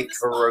to make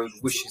her own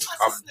wishes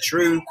come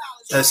true.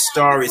 Her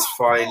star is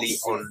finally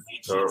on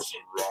the rise.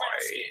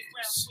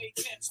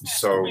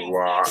 So,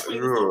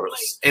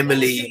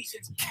 Emily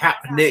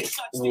Kapnick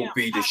will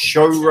be the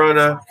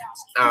showrunner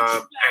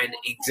and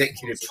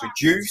executive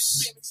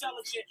produce.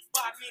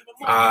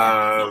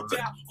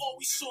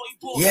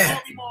 Yeah,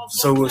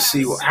 so we'll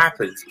see what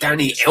happens.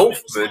 Danny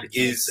Elfman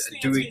is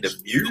doing the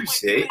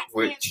music,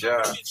 which,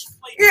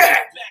 yeah,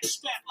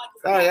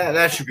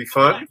 that should be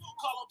fun.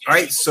 All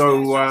right,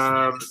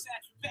 so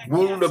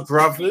Warner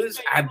Brothers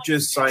have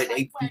just signed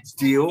a big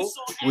deal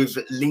with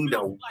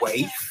Lena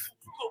Waithe,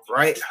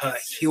 right? Her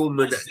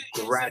Hillman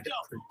Grad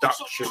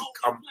production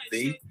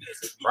company,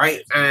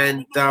 right?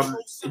 And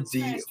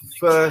the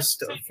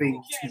first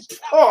thing to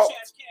pop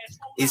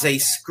is a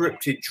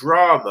scripted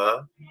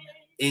drama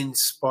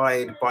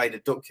inspired by the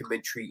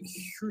documentary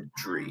Hoop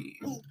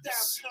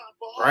Dreams,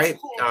 right?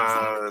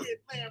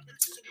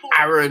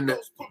 Aaron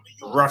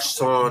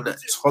Rushton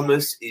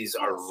Thomas is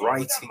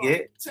writing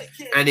it,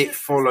 and it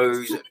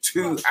follows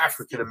two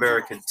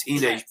African-American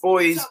teenage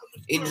boys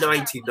in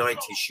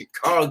 1990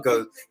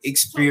 Chicago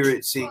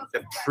experiencing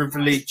the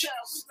privileges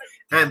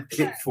and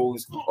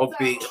pitfalls of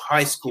being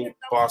high school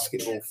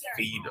basketball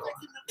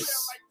phenoms.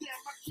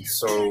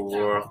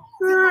 So,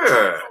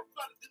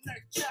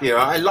 yeah,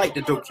 I like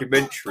the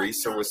documentary,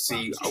 so we'll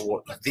see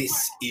what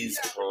this is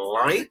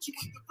like.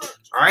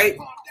 All right,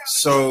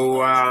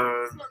 so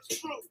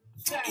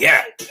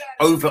yeah,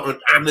 over on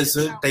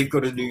Amazon, they've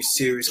got a new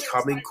series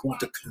coming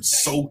called The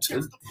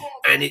Consultant,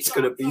 and it's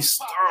going to be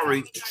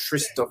starring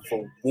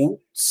Christopher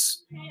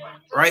Waltz.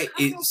 Right,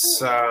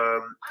 it's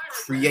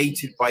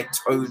created by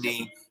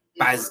Tony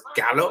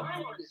Basgallop.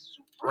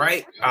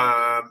 Right,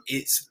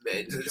 it's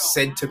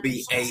said to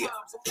be a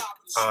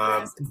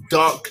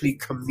darkly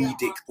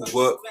comedic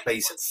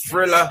workplace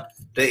thriller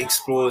that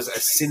explores a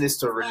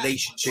sinister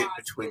relationship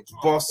between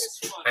boss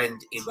and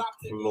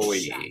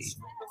employee.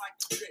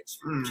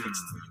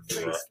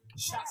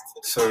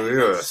 So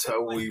yeah,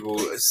 so we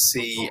will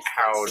see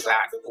how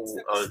that all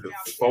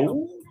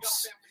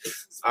unfolds.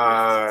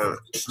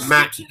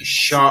 Matt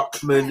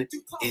Sharkman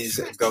is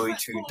going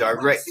to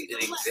direct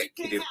and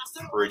executive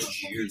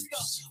produce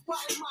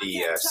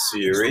the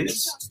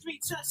series.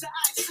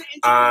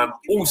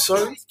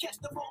 Also,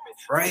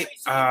 right,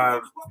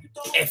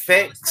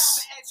 FX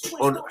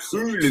on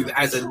Hulu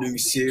has a new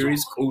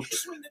series called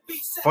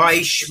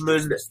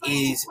Fleischman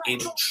is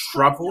in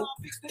Trouble,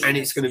 and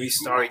it's going to be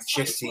starring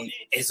Jesse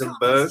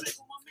Eisenberg.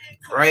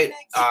 Right,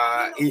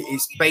 it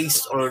is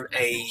based on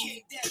a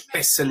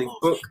best-selling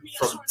book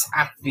from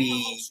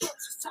Taffy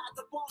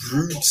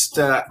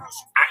Brewster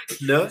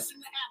Ackner,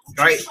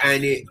 right,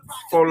 and it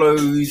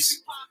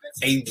follows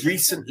a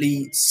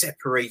recently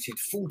separated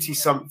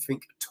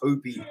 40-something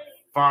Toby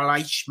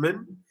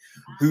Fleischman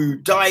who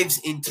dives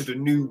into the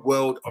new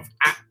world of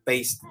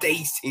app-based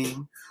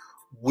dating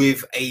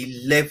with a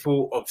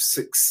level of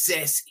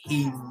success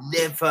he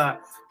never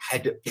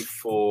had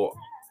before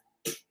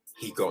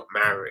he got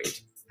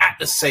married. At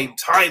the same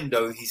time,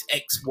 though, his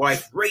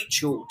ex-wife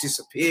Rachel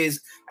disappears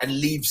and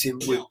leaves him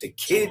with the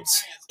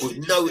kids with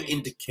no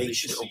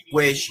indication of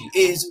where she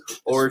is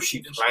or if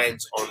she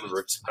plans on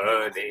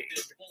returning.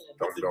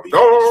 Dum, dum,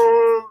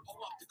 dum.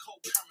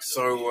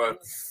 So,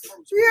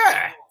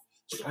 yeah.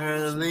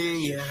 And then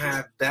you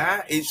have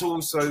that. It's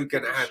also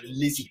going to have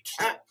Lizzie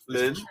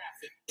Kaplan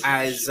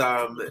as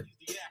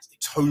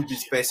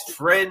Toby's best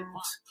friend,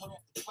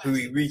 who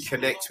he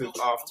reconnects with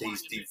after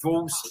his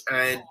divorce,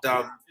 and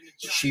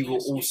she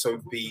will also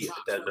be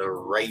the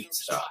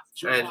narrator.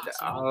 And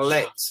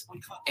let's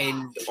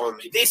end on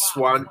this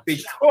one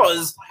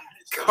because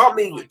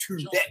coming to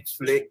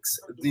Netflix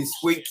this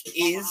week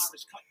is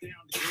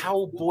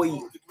Cowboy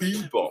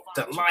Bebop,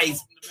 the live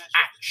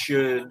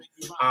action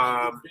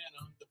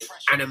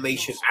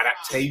animation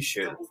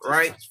adaptation,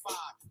 right?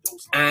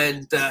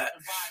 And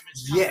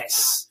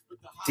yes,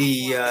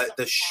 the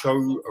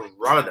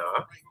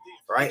showrunner,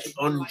 right,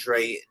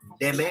 Andre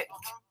Nemec,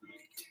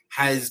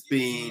 has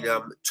been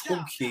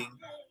talking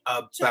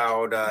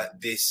about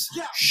this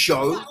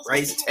show,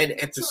 right? It's 10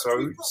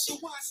 episodes,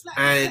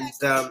 and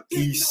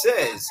he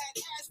says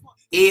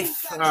if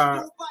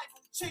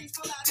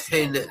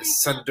 10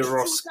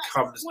 Sandaros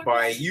comes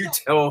by, you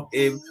tell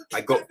him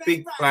I got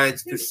big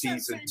plans for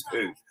season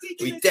 2.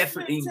 We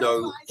definitely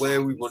know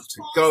where we want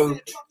to go,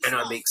 and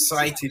I'm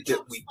excited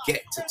that we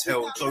get to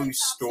tell those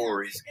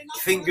stories.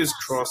 Fingers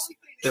crossed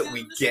that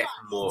we get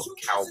more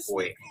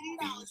Cowboy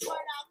Bebop.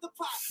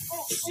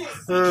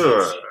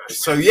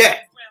 So yeah,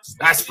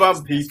 that's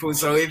fun, people.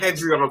 So if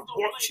everyone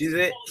watches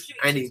it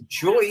and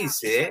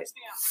enjoys it,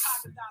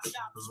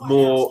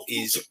 more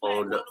is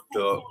on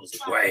the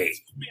way.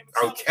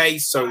 Okay,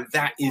 so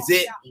that is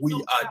it. We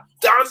are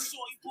done.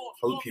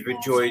 Hope you've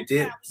enjoyed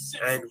it,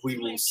 and we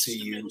will see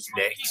you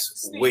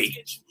next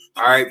week.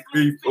 All right,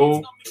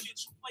 people.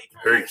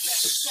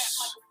 Peace.